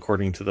usual,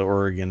 according to the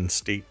Oregon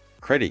State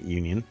Credit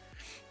Union.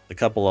 The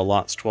couple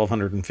allots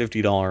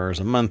 $1,250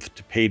 a month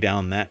to pay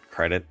down that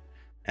credit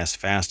as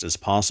fast as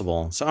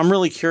possible. So I'm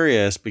really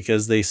curious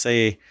because they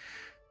say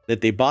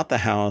that they bought the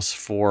house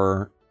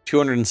for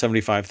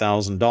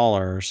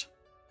 $275,000,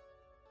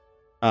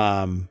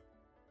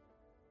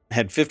 had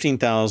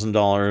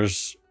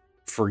 $15,000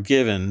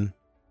 forgiven.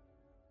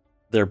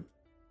 Their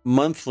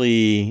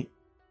monthly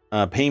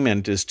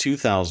payment is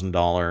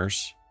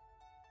 $2,000,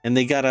 and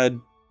they got a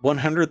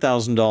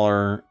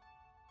 $100,000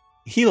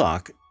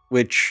 HELOC,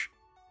 which,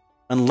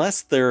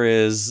 unless there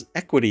is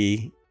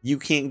equity you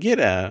can't get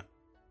a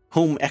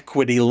home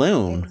equity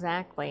loan.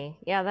 Exactly.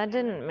 Yeah, that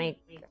didn't make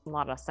a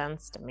lot of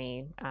sense to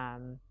me,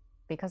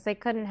 because they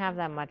couldn't have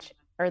that much,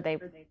 or they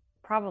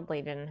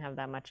probably didn't have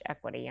that much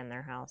equity in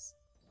their house.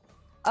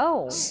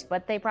 Oh,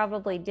 but they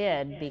probably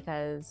did,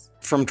 because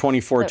From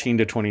 2014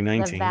 to the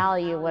 2019.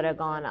 value would have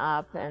gone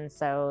up, and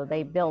so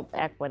they built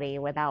equity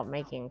without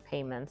making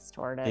payments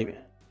toward it.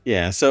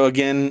 Yeah. So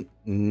again,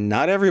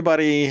 not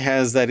everybody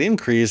has that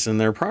increase in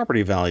their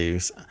property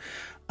values.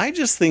 I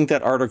just think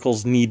that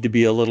articles need to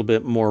be a little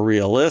bit more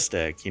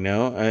realistic. You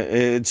know,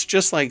 it's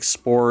just like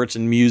sports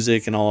and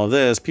music and all of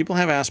this. People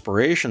have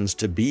aspirations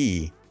to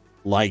be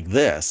like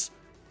this,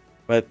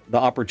 but the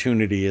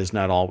opportunity is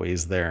not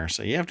always there.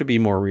 So you have to be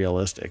more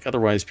realistic.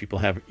 Otherwise, people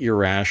have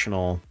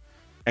irrational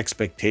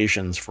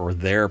expectations for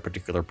their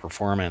particular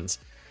performance.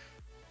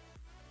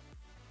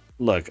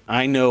 Look,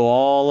 I know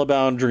all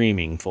about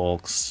dreaming,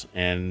 folks,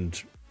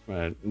 and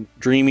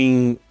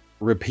dreaming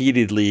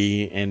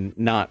repeatedly and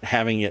not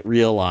having it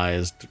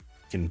realized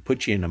can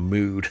put you in a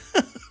mood.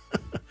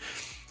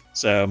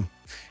 So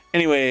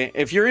anyway,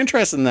 if you're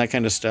interested in that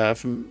kind of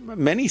stuff,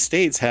 many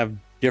states have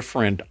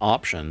different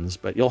options,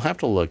 but you'll have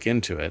to look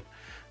into it.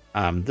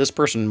 This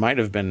person might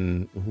have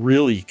been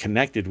really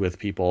connected with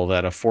people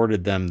that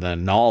afforded them the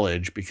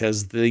knowledge,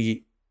 because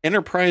the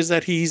enterprise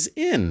that he's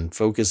in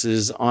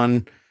focuses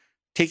on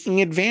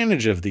taking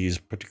advantage of these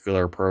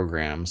particular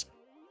programs.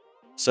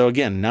 So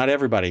again, not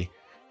everybody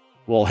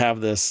will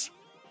have this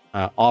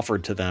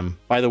offered to them.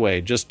 By the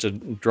way, just to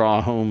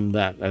draw home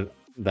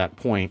that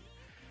point,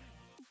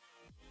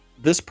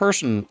 this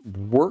person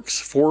works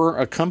for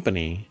a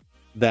company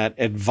that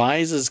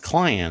advises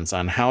clients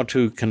on how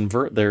to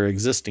convert their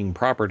existing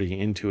property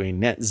into a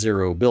net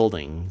zero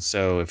building.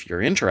 So if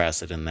you're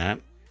interested in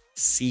that,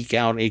 seek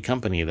out a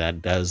company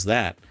that does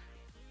that.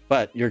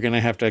 But you're going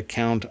to have to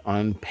count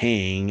on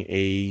paying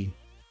a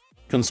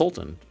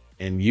consultant,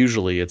 and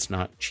usually it's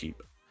not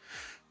cheap.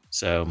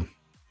 So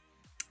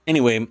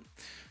anyway,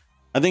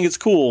 I think it's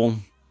cool,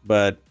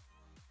 but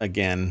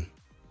again,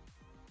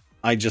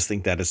 I just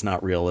think that it's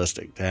not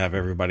realistic to have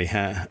everybody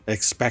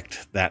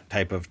expect that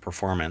type of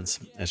performance.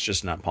 It's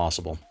just not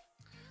possible.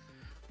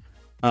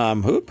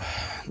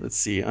 Let's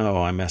see.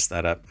 Oh, I messed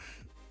that up.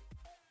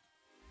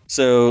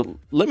 So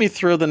let me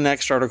throw the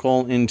next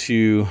article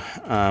into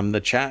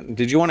the chat.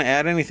 Did you want to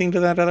add anything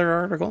to that other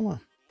article?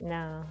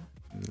 No.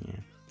 Yeah.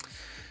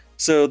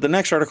 So the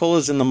next article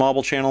is in the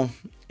Mobile channel,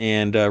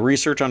 and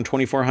research on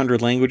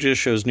 2,400 languages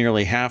shows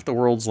nearly half the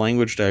world's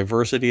language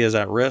diversity is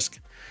at risk.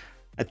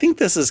 I think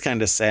this is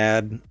kind of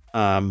sad,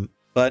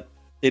 but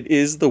it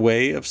is the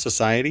way of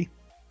society.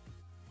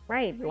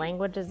 Right.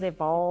 Languages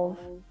evolve.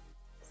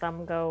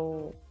 Some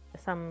go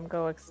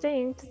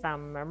extinct.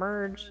 Some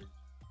emerge.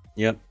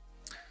 Yep.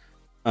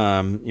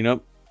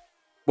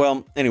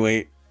 Well,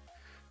 anyway,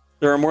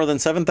 there are more than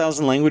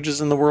 7,000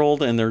 languages in the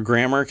world, and their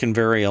grammar can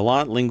vary a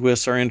lot.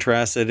 Linguists are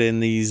interested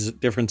in these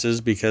differences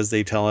because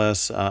they tell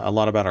us a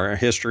lot about our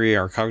history,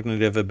 our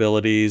cognitive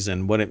abilities,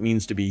 and what it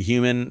means to be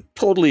human.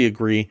 Totally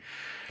agree.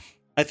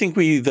 I think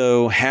we,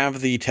 though,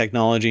 have the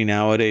technology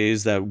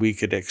nowadays that we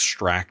could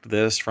extract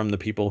this from the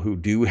people who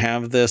do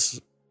have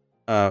this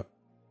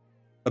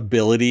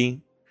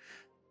ability.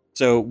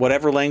 So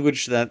whatever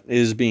language that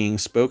is being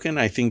spoken,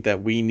 I think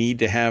that we need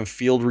to have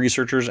field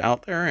researchers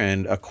out there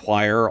and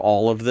acquire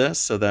all of this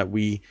so that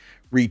we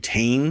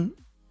retain,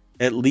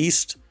 at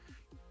least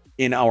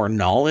in our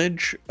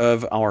knowledge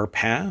of our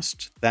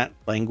past, that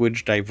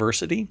language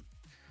diversity.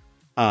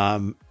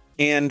 And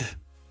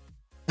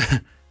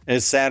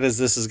as sad as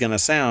this is going to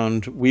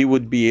sound, we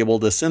would be able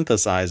to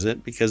synthesize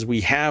it because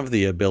we have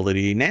the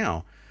ability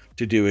now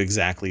to do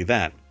exactly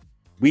that.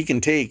 We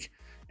can take,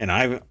 and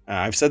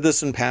I've said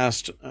this in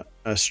past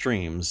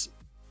streams,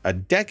 a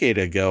decade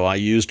ago, I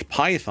used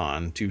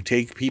Python to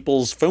take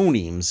people's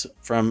phonemes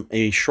from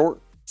a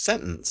short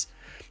sentence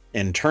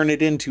and turn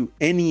it into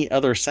any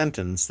other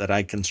sentence that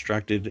I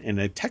constructed in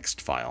a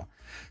text file.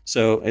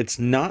 So it's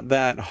not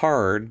that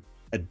hard.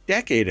 A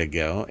decade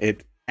ago,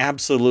 it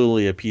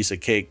absolutely a piece of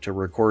cake to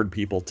record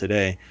people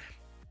today.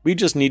 We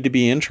just need to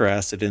be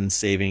interested in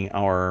saving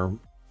our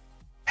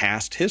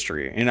past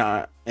history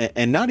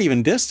and not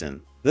even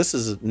distant. This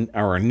is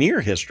our near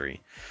history.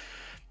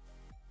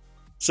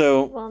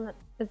 So, well,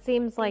 it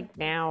seems like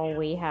now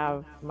we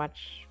have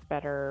much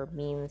better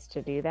means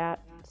to do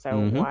that. So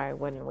why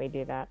wouldn't we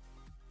do that?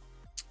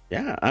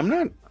 Yeah,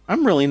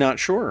 I'm really not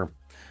sure.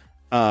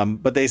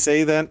 But they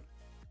say that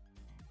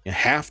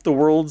half the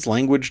world's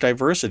language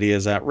diversity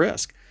is at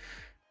risk.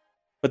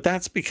 But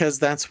that's because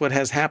that's what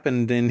has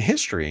happened in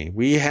history.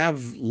 We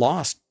have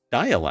lost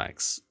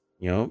dialects,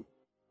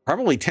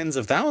 probably tens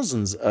of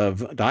thousands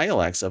of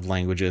dialects of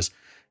languages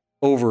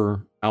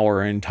over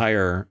our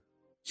entire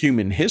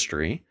human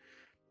history,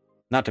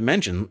 not to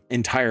mention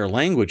entire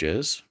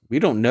languages. We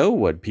don't know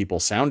what people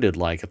sounded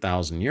like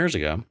 1,000 years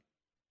ago.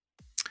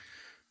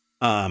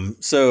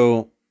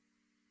 So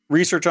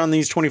research on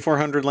these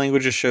 2,400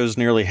 languages shows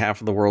nearly half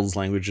of the world's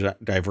language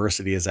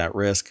diversity is at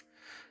risk.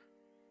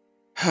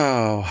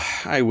 Oh,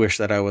 I wish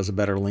that I was a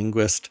better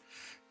linguist.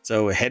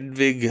 So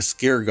Hedvig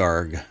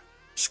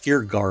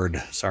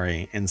Skiergard,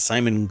 sorry, and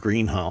Simon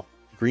Greenhill.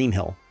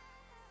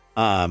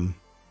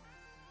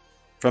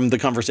 From The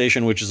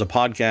Conversation, which is a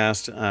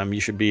podcast, you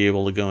should be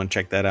able to go and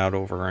check that out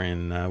over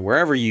in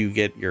wherever you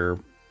get your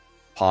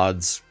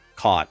pods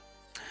caught.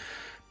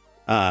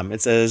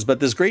 It says, but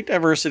this great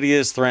diversity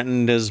is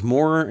threatened as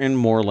more and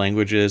more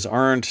languages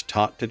aren't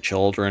taught to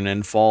children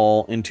and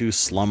fall into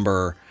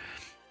slumber.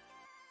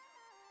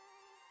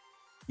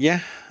 Yeah,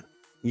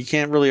 you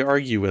can't really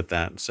argue with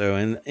that. So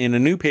in a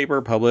new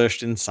paper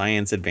published in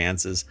Science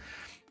Advances,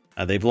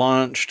 they've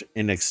launched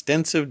an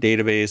extensive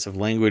database of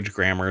language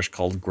grammars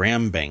called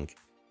GramBank.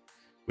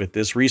 With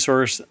this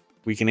resource,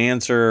 we can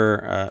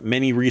answer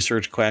many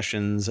research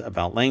questions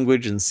about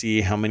language and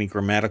see how much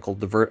grammatical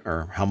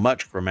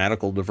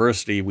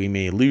diversity we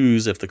may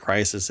lose if the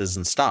crisis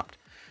isn't stopped.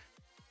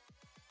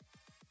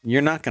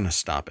 You're not going to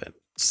stop it.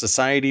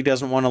 Society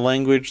doesn't want a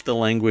language, the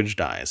language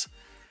dies.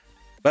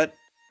 But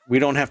we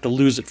don't have to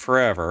lose it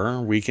forever.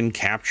 We can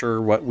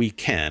capture what we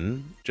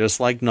can, just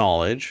like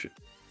knowledge.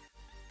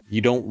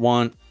 You don't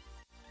want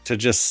to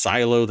just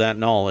silo that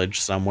knowledge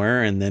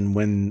somewhere, and then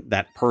when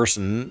that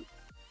person,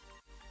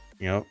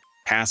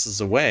 passes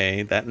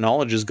away, that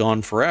knowledge is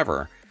gone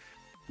forever.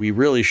 We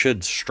really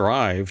should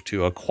strive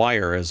to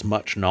acquire as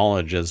much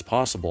knowledge as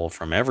possible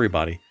from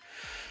everybody.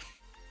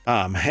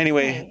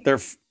 Anyway,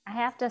 I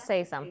have to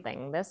say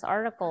something. This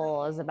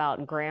article is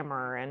about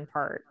grammar in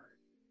part.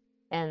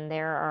 And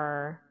there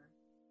are,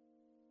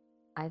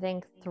 I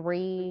think,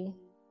 3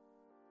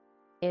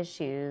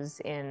 issues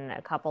in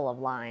a couple of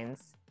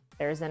lines.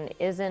 There's an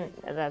isn't,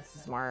 that's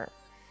smart.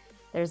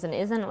 There's an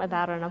isn't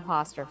without an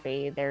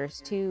apostrophe.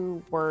 There's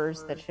 2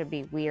 words that should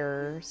be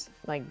weirs,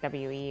 like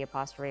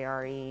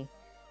W-E'-R-E.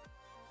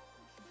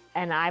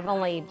 And I've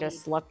only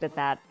just looked at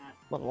that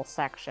little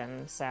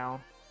section,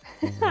 so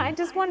I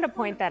just wanted to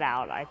point that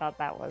out. I thought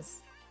that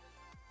was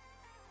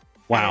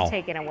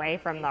taken away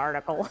from the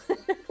article.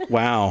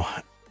 Wow.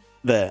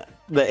 The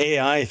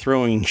AI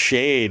throwing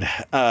shade.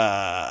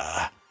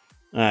 I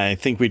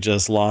think we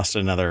just lost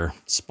another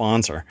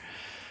sponsor.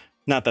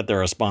 Not that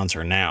they're a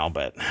sponsor now,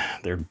 but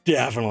they're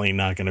definitely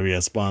not going to be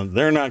a sponsor.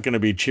 They're not going to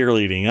be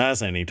cheerleading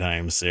us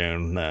anytime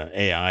soon. The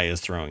AI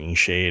is throwing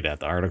shade at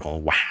the article.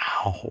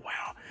 Wow.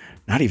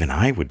 Not even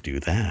I would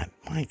do that.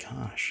 My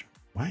gosh.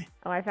 Why?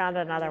 Oh, I found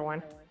another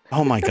one.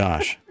 Oh my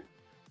gosh.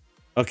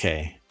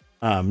 Okay.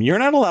 You're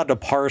not allowed to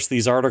parse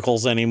these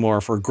articles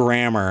anymore for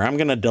grammar. I'm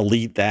going to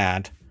delete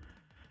that.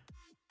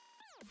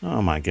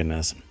 Oh my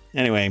goodness.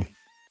 Anyway,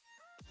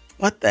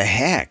 what the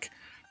heck?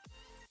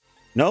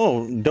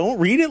 No, don't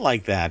read it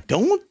like that.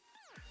 Don't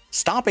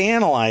stop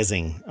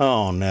analyzing.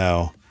 Oh,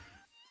 no.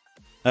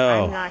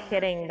 Oh. I'm not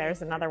kidding.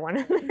 There's another one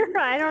in there.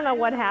 I don't know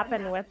what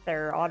happened with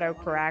their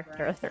autocorrect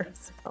or their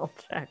spell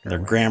checker. Their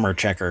grammar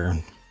checker.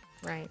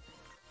 Right.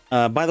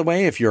 By the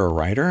way, if you're a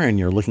writer and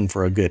you're looking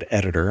for a good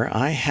editor,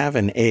 I have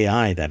an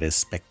AI that is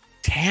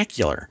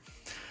spectacular.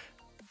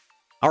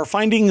 Our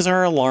findings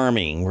are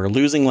alarming. We're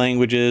losing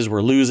languages,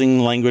 we're losing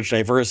language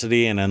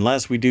diversity, and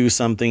unless we do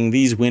something,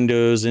 these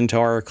windows into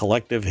our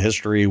collective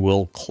history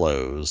will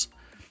close.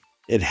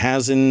 It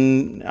has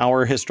in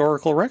our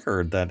historical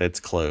record that it's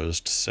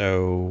closed,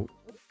 so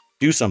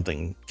do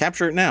something.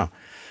 Capture it now.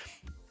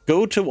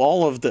 Go to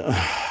all of the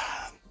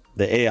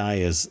AI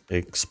is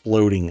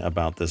exploding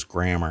about this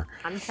grammar.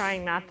 I'm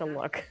trying not to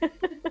look.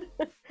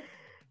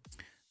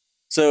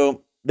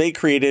 So they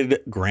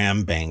created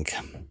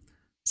GramBank.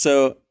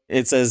 So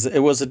it says it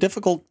was a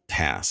difficult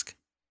task.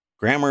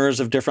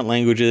 Grammars of different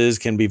languages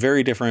can be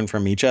very different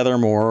from each other.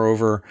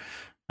 Moreover,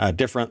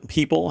 different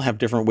people have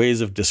different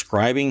ways of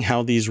describing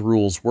how these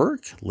rules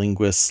work.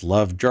 Linguists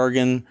love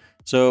jargon,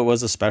 so it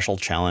was a special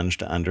challenge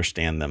to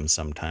understand them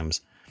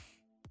sometimes.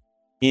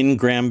 In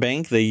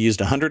GramBank, they used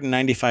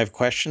 195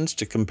 questions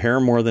to compare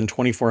more than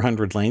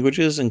 2,400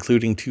 languages,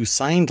 including 2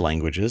 signed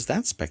languages.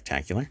 That's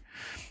spectacular.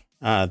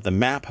 The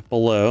map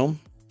below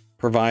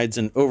provides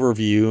an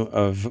overview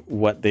of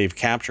what they've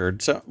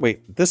captured. So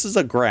wait, this is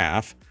a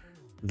graph.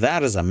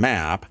 That is a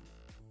map.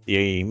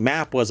 The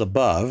map was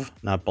above,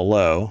 not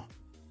below.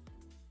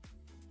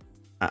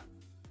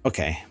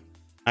 Okay,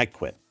 I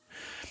quit.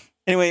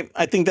 Anyway,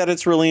 I think that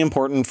it's really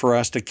important for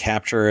us to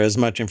capture as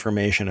much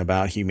information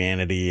about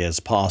humanity as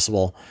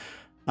possible,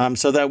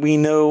 so that we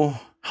know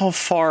how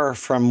far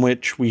from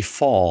which we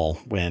fall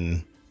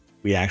when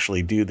we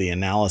actually do the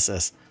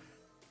analysis,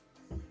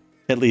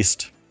 at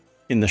least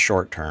in the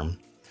short term.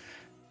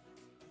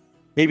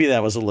 Maybe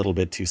that was a little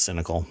bit too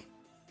cynical.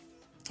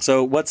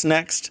 So what's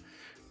next?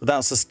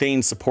 Without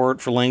sustained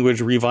support for language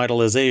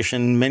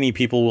revitalization, many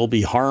people will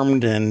be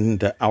harmed,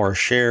 and our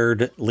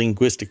shared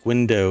linguistic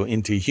window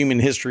into human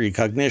history,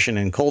 cognition,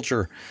 and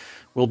culture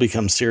will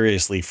become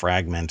seriously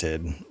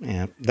fragmented.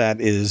 And that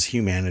is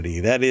humanity.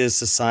 That is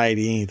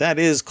society. That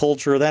is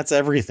culture. That's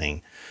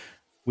everything.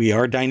 We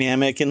are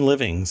dynamic and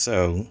living.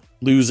 So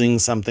losing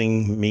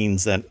something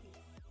means that,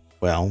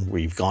 well,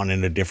 we've gone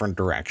in a different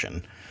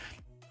direction.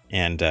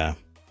 And I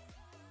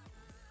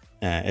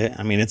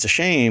mean, it's a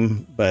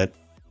shame, but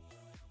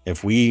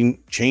if we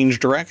change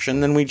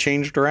direction, then we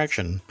change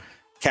direction.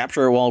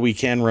 Capture it while we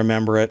can,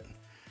 remember it,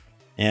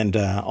 and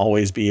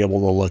always be able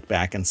to look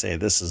back and say,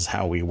 this is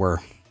how we were.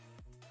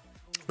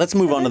 Let's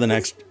move on to the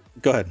next.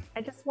 Go ahead.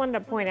 I just wanted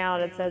to point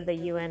out, it said the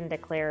UN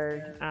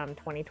declared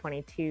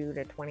 2022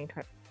 to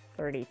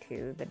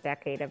 2032 the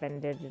decade of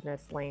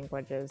indigenous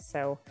languages.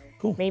 So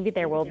Cool. maybe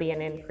there will be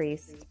an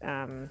increased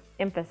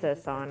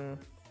emphasis on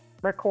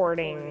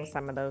recording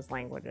some of those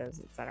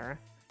languages, etc.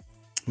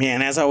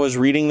 Man, as I was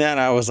reading that,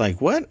 I was like,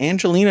 what?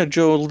 Angelina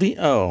Jolie?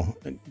 Oh,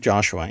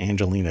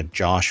 Angelina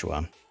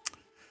Joshua.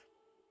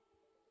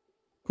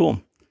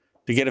 Cool.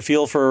 To get a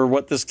feel for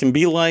what this can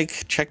be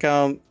like, check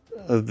out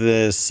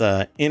this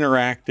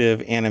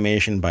interactive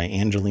animation by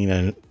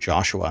Angelina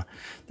Joshua.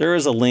 There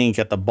is a link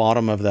at the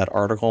bottom of that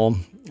article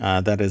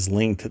that is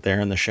linked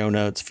there in the show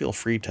notes. Feel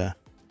free to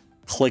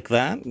click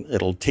that.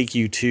 It'll take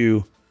you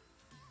to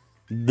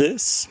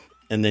this,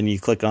 and then you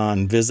click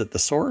on visit the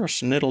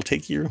source, and it'll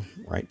take you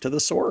right to the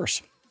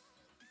source.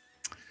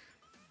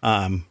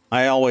 I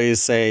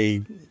always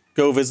say,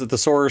 go visit the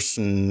source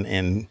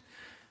and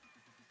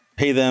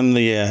pay them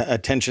the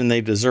attention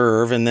they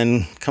deserve, and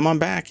then come on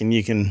back and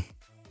you can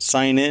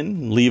sign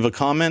in, leave a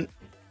comment,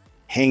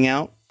 hang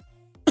out.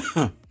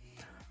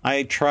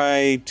 I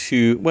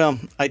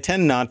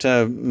tend not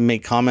to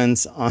make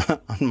comments on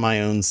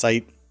my own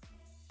site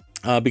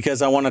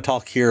because I want to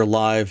talk here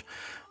live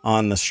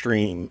on the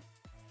stream.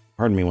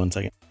 Pardon me one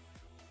second.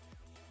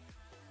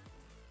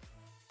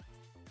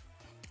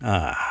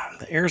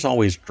 The air's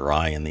always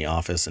dry in the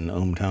office in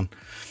ohmTown.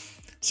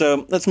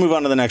 So let's move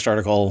on to the next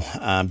article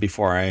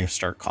before I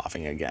start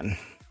coughing again.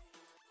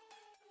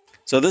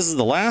 So this is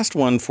the last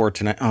one for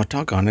tonight. Oh,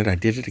 doggone it, I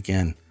did it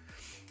again.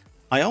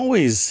 I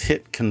always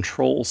hit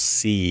Control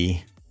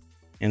C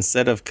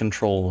instead of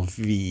Control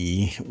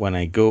V when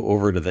I go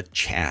over to the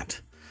chat.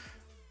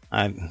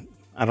 I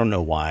don't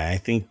know why. I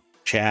think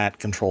chat,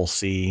 Control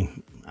C,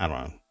 I don't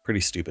know. Pretty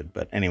stupid,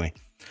 but anyway.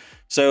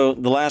 So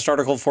the last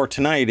article for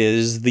tonight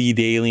is the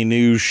Daily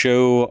News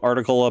Show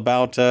article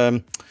about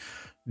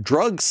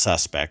drug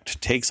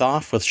suspect takes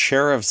off with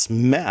sheriff's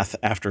meth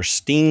after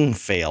sting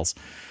fails.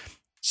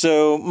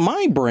 So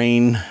my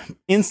brain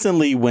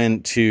instantly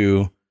went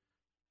to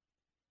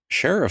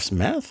sheriff's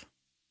meth.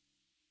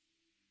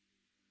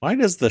 Why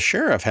does the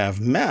sheriff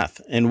have meth?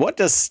 And what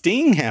does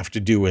Sting have to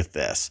do with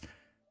this?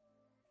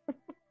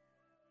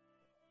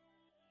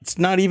 It's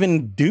not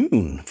even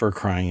Dune, for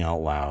crying out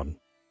loud.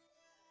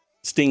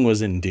 Sting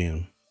was in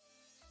Dune.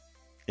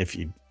 If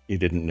you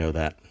didn't know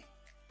that.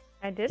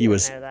 I didn't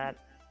know that.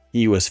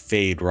 He was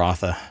Fade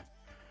Rotha.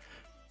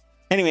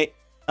 Anyway,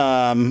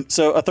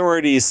 so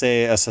authorities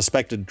say a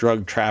suspected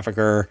drug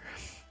trafficker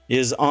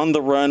is on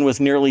the run with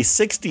nearly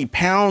 60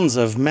 pounds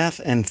of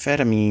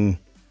methamphetamine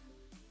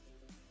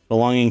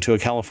belonging to a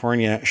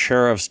California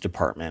sheriff's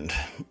department.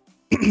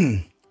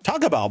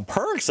 Talk about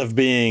perks of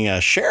being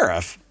a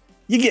sheriff.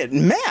 You get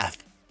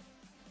meth.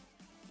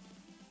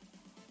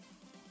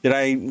 Did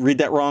I read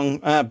that wrong?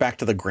 Back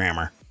to the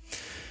grammar.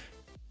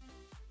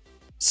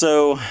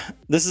 So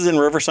this is in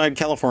Riverside,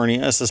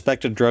 California. A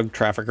suspected drug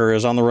trafficker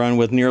is on the run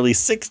with nearly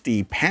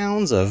 60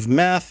 pounds of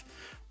meth,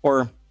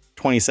 or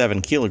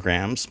 27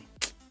 kilograms.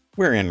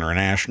 We're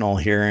international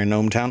here in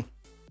ohmTown.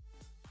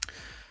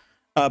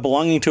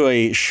 Belonging to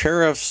a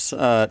sheriff's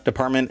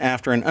department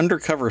after an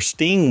undercover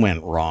sting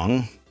went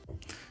wrong.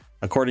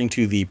 According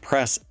to the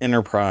Press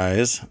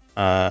Enterprise,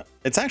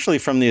 it's actually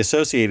from the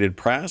Associated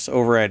Press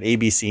over at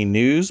ABC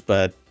News,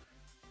 but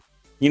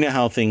you know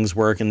how things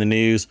work in the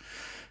news.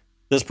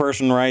 This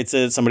person writes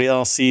it, somebody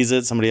else sees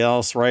it, somebody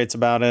else writes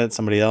about it,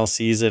 somebody else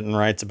sees it and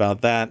writes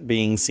about that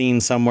being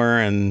seen somewhere,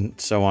 and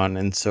so on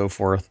and so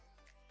forth.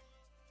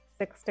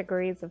 6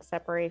 degrees of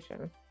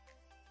separation.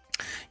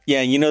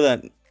 Yeah, you know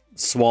that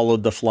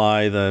Swallowed the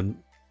Fly,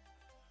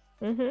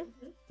 Mm-hmm.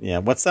 Yeah,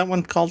 what's that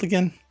one called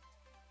again?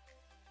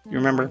 You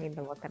remember? I need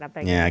to look it up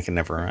again. Yeah,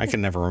 I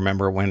can never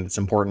remember when it's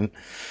important.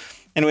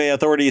 Anyway,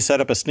 authorities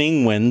set up a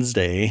sting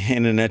Wednesday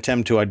in an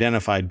attempt to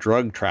identify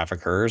drug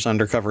traffickers.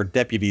 Undercover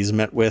deputies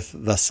met with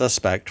the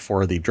suspect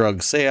for the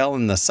drug sale,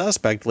 and the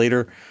suspect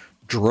later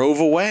drove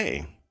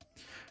away.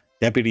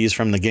 Deputies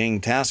from the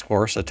gang task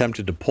force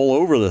attempted to pull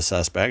over the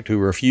suspect, who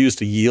refused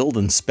to yield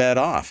and sped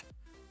off.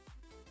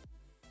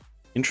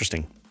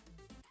 Interesting.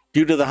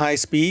 Due to the high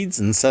speeds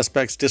and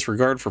suspect's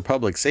disregard for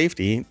public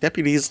safety,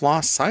 deputies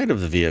lost sight of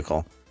the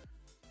vehicle.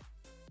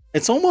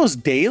 It's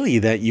almost daily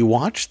that you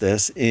watch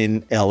this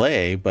in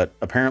LA, but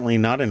apparently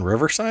not in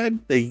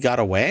Riverside. They got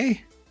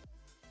away.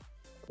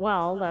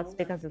 Well, that's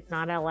because it's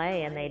not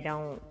LA and they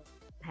don't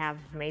have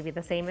maybe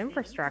the same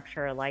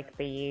infrastructure like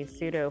the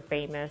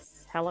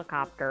pseudo-famous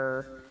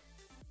helicopter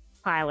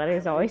pilot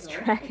who's always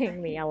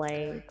tracking the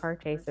LA car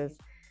chases.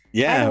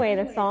 Yeah. By the way,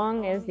 the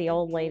song is The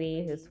Old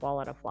Lady Who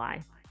Swallowed a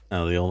Fly.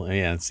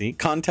 Oh, see,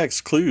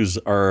 context clues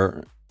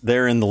are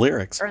there in the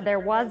lyrics. Or there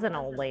was an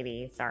old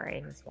lady,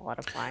 sorry, who swallowed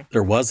a fly.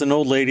 There was an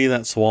old lady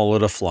that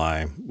swallowed a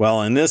fly.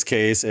 Well, in this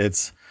case,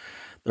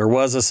 there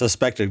was a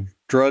suspected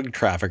drug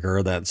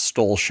trafficker that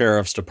stole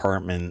sheriff's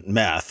department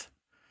meth.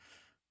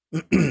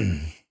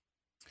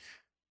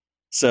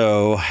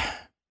 So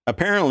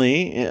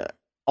apparently,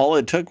 all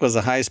it took was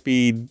a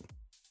high-speed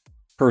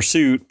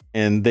pursuit,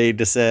 and they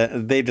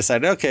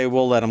decided, okay,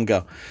 we'll let them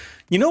go.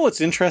 You know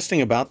what's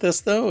interesting about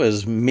this, though,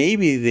 is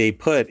maybe they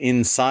put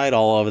inside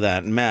all of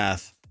that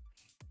meth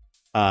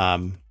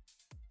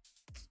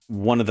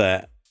one of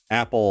the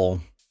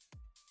Apple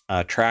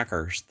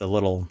trackers, the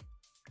little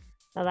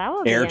So that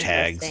would be air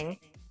tags. interesting.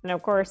 And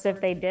of course,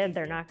 if they did,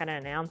 they're not going to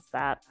announce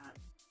that.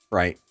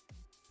 Right.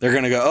 They're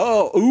going to go,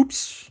 oh,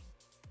 oops.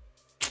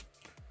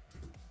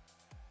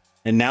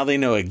 And now they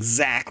know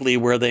exactly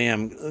where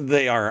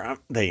they are.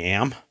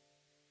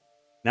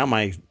 Now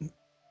my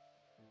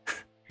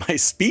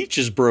speech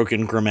is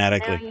broken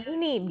grammatically. Now you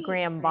need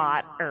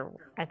GramBot, or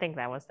I think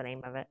that was the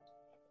name of it.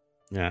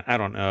 Yeah, I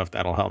don't know if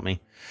that'll help me.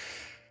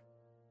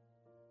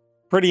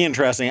 Pretty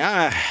interesting.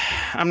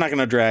 I'm not going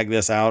to drag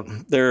this out.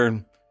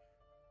 They're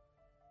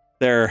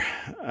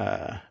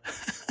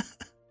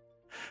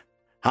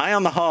high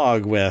on the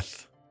hog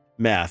with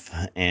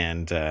meth,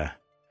 and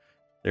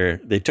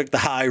they took the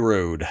high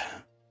road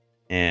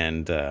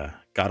and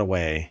got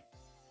away.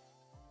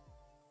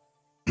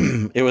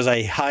 It was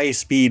a high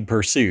speed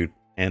pursuit,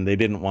 and they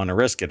didn't want to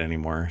risk it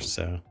anymore,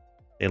 so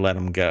they let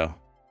them go.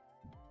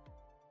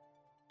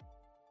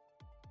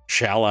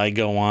 Shall I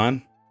go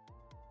on?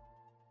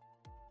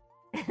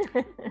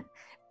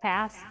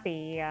 Past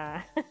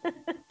the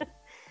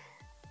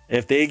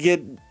If they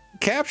get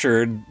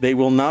captured, they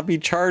will not be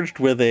charged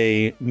with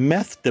a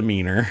meth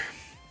demeanor.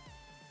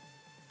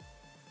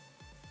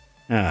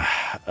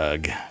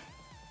 Ugh.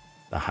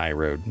 The high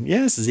road.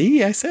 Yes,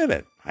 Z, I said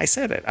it. I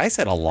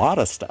said a lot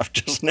of stuff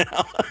just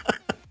now.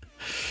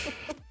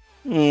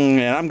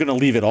 And I'm going to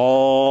leave it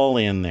all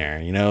in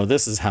there. You know,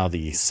 this is how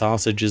the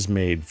sausage is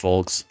made,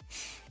 folks.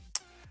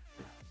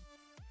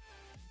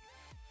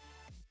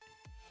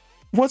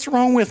 What's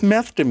wrong with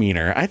meth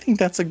demeanor? I think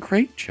that's a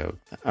great joke.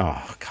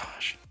 Oh,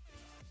 gosh.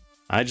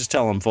 I just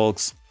tell them,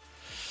 folks.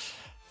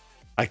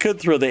 I could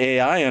throw the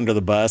AI under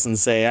the bus and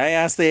say, I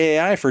asked the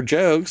AI for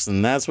jokes,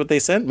 and that's what they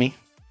sent me.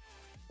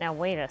 Now,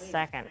 wait a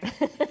second.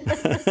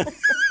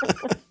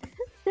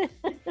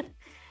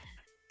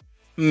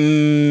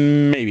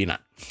 Maybe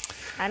not.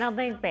 I don't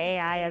think the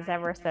AI has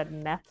ever said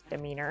meth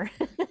demeanor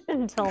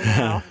until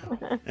now.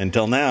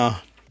 Until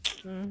now.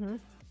 Mm-hmm.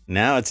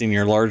 Now it's in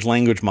your large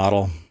language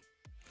model.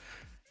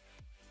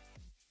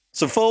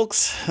 So,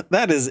 folks,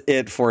 that is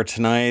it for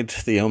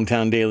tonight. The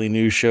ohmTown Daily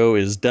News Show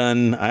is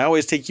done. I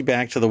always take you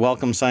back to the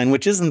welcome sign,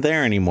 which isn't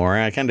there anymore.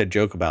 I kind of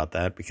joke about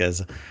that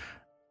because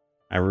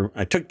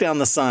I took down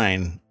the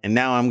sign, and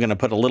now I'm going to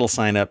put a little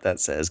sign up that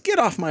says, "Get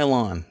off my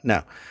lawn."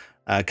 No,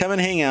 come and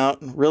hang out.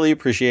 Really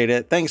appreciate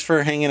it. Thanks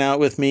for hanging out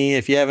with me.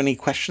 If you have any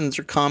questions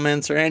or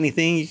comments or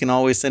anything, you can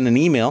always send an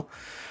email,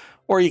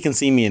 or you can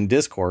see me in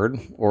Discord,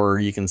 or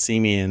you can see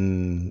me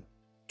in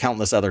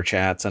countless other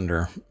chats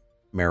under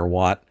Mayor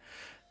Watt.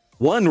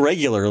 One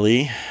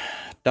regularly,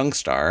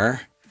 Dunkstar,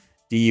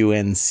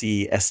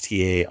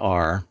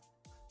 Duncstar.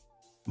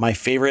 My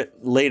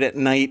favorite late at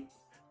night.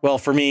 Well,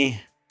 for me,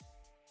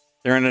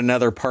 they're in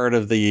another part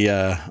of the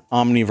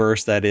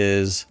Omniverse that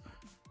is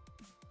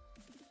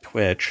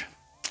Twitch.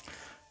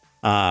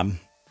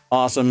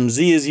 Awesome.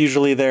 Z is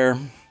usually there.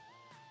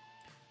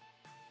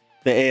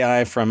 The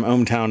AI from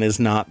ohmTown is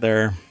not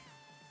there.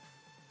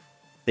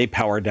 They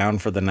power down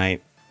for the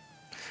night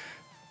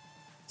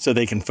so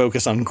they can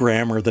focus on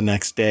grammar the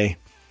next day.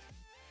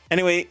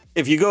 Anyway,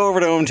 if you go over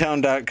to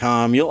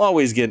ohmtown.com, you'll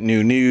always get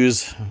new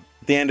news.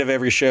 At the end of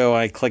every show,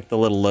 I click the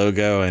little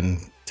logo and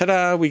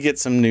ta-da, we get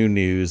some new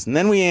news. And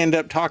then we end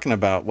up talking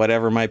about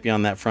whatever might be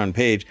on that front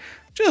page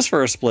just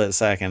for a split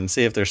second,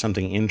 see if there's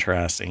something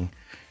interesting.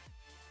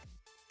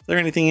 Is there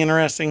anything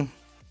interesting?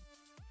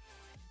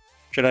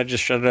 Should I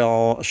just shut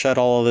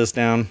all of this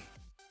down?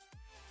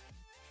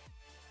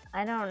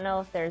 I don't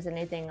know if there's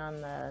anything on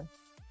the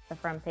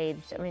front page.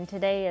 I mean,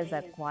 today is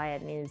a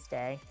quiet news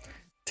day.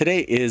 Today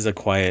is a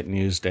quiet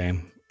news day.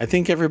 I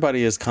think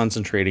everybody is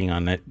concentrating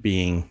on it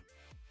being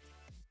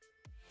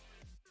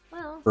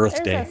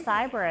Earth Day. There's a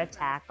cyber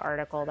attack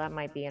article that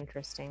might be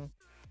interesting.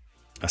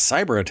 A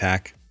cyber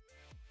attack?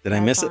 Did I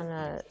miss it?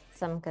 On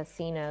some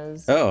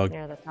casinos. Oh,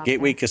 near the top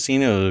Gateway there.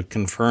 Casino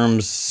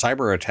confirms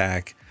cyber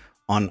attack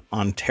on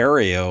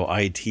Ontario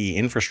IT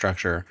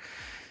infrastructure.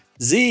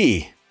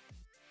 Z,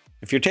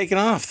 if you're taking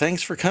off,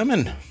 thanks for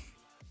coming.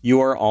 You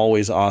are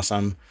always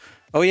awesome.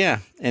 Oh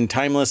yeah, and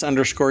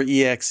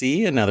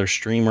Timeless_EXE, another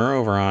streamer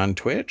over on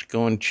Twitch.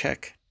 Go and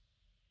check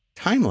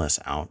Timeless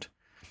out.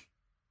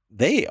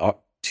 They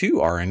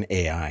too are an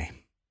AI.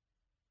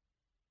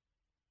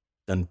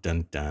 Dun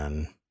dun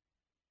dun.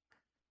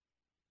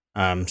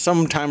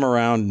 Sometime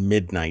around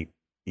midnight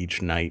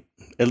each night.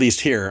 At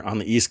least here on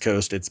the East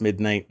Coast, it's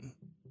midnight.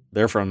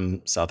 They're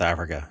from South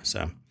Africa,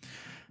 so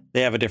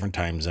they have a different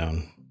time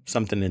zone.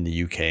 Something in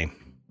the UK.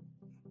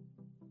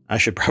 I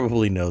should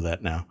probably know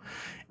that now.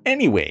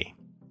 Anyway,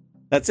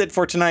 that's it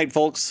for tonight,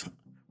 folks.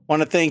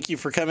 Want to thank you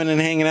for coming and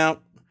hanging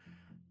out.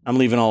 I'm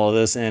leaving all of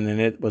this in, and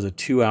it was a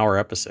 2-hour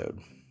episode.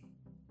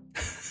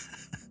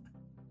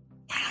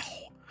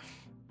 Wow.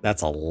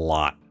 That's a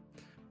lot.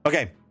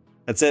 Okay.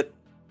 That's it.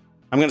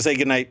 I'm going to say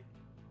goodnight.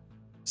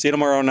 See you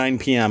tomorrow, 9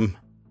 p.m.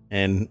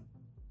 And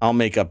I'll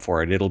make up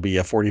for it. It'll be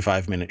a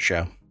 45-minute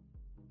show.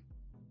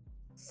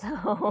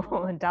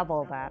 So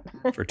double that.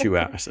 For 2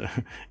 hours.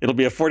 It'll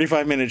be a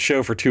 45-minute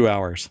show for 2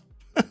 hours.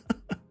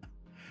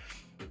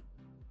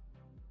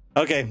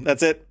 Okay,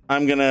 that's it.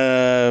 I'm going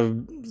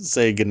to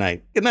say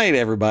goodnight. Good night,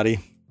 everybody.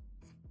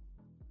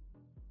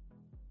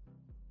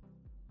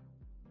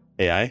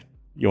 AI,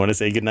 you want to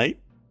say goodnight?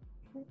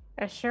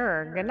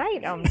 Sure. Good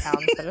night, hometown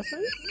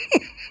citizens.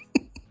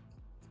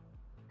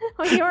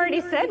 Oh, you already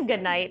said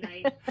good night.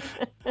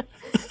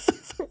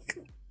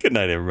 Good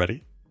night,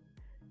 everybody.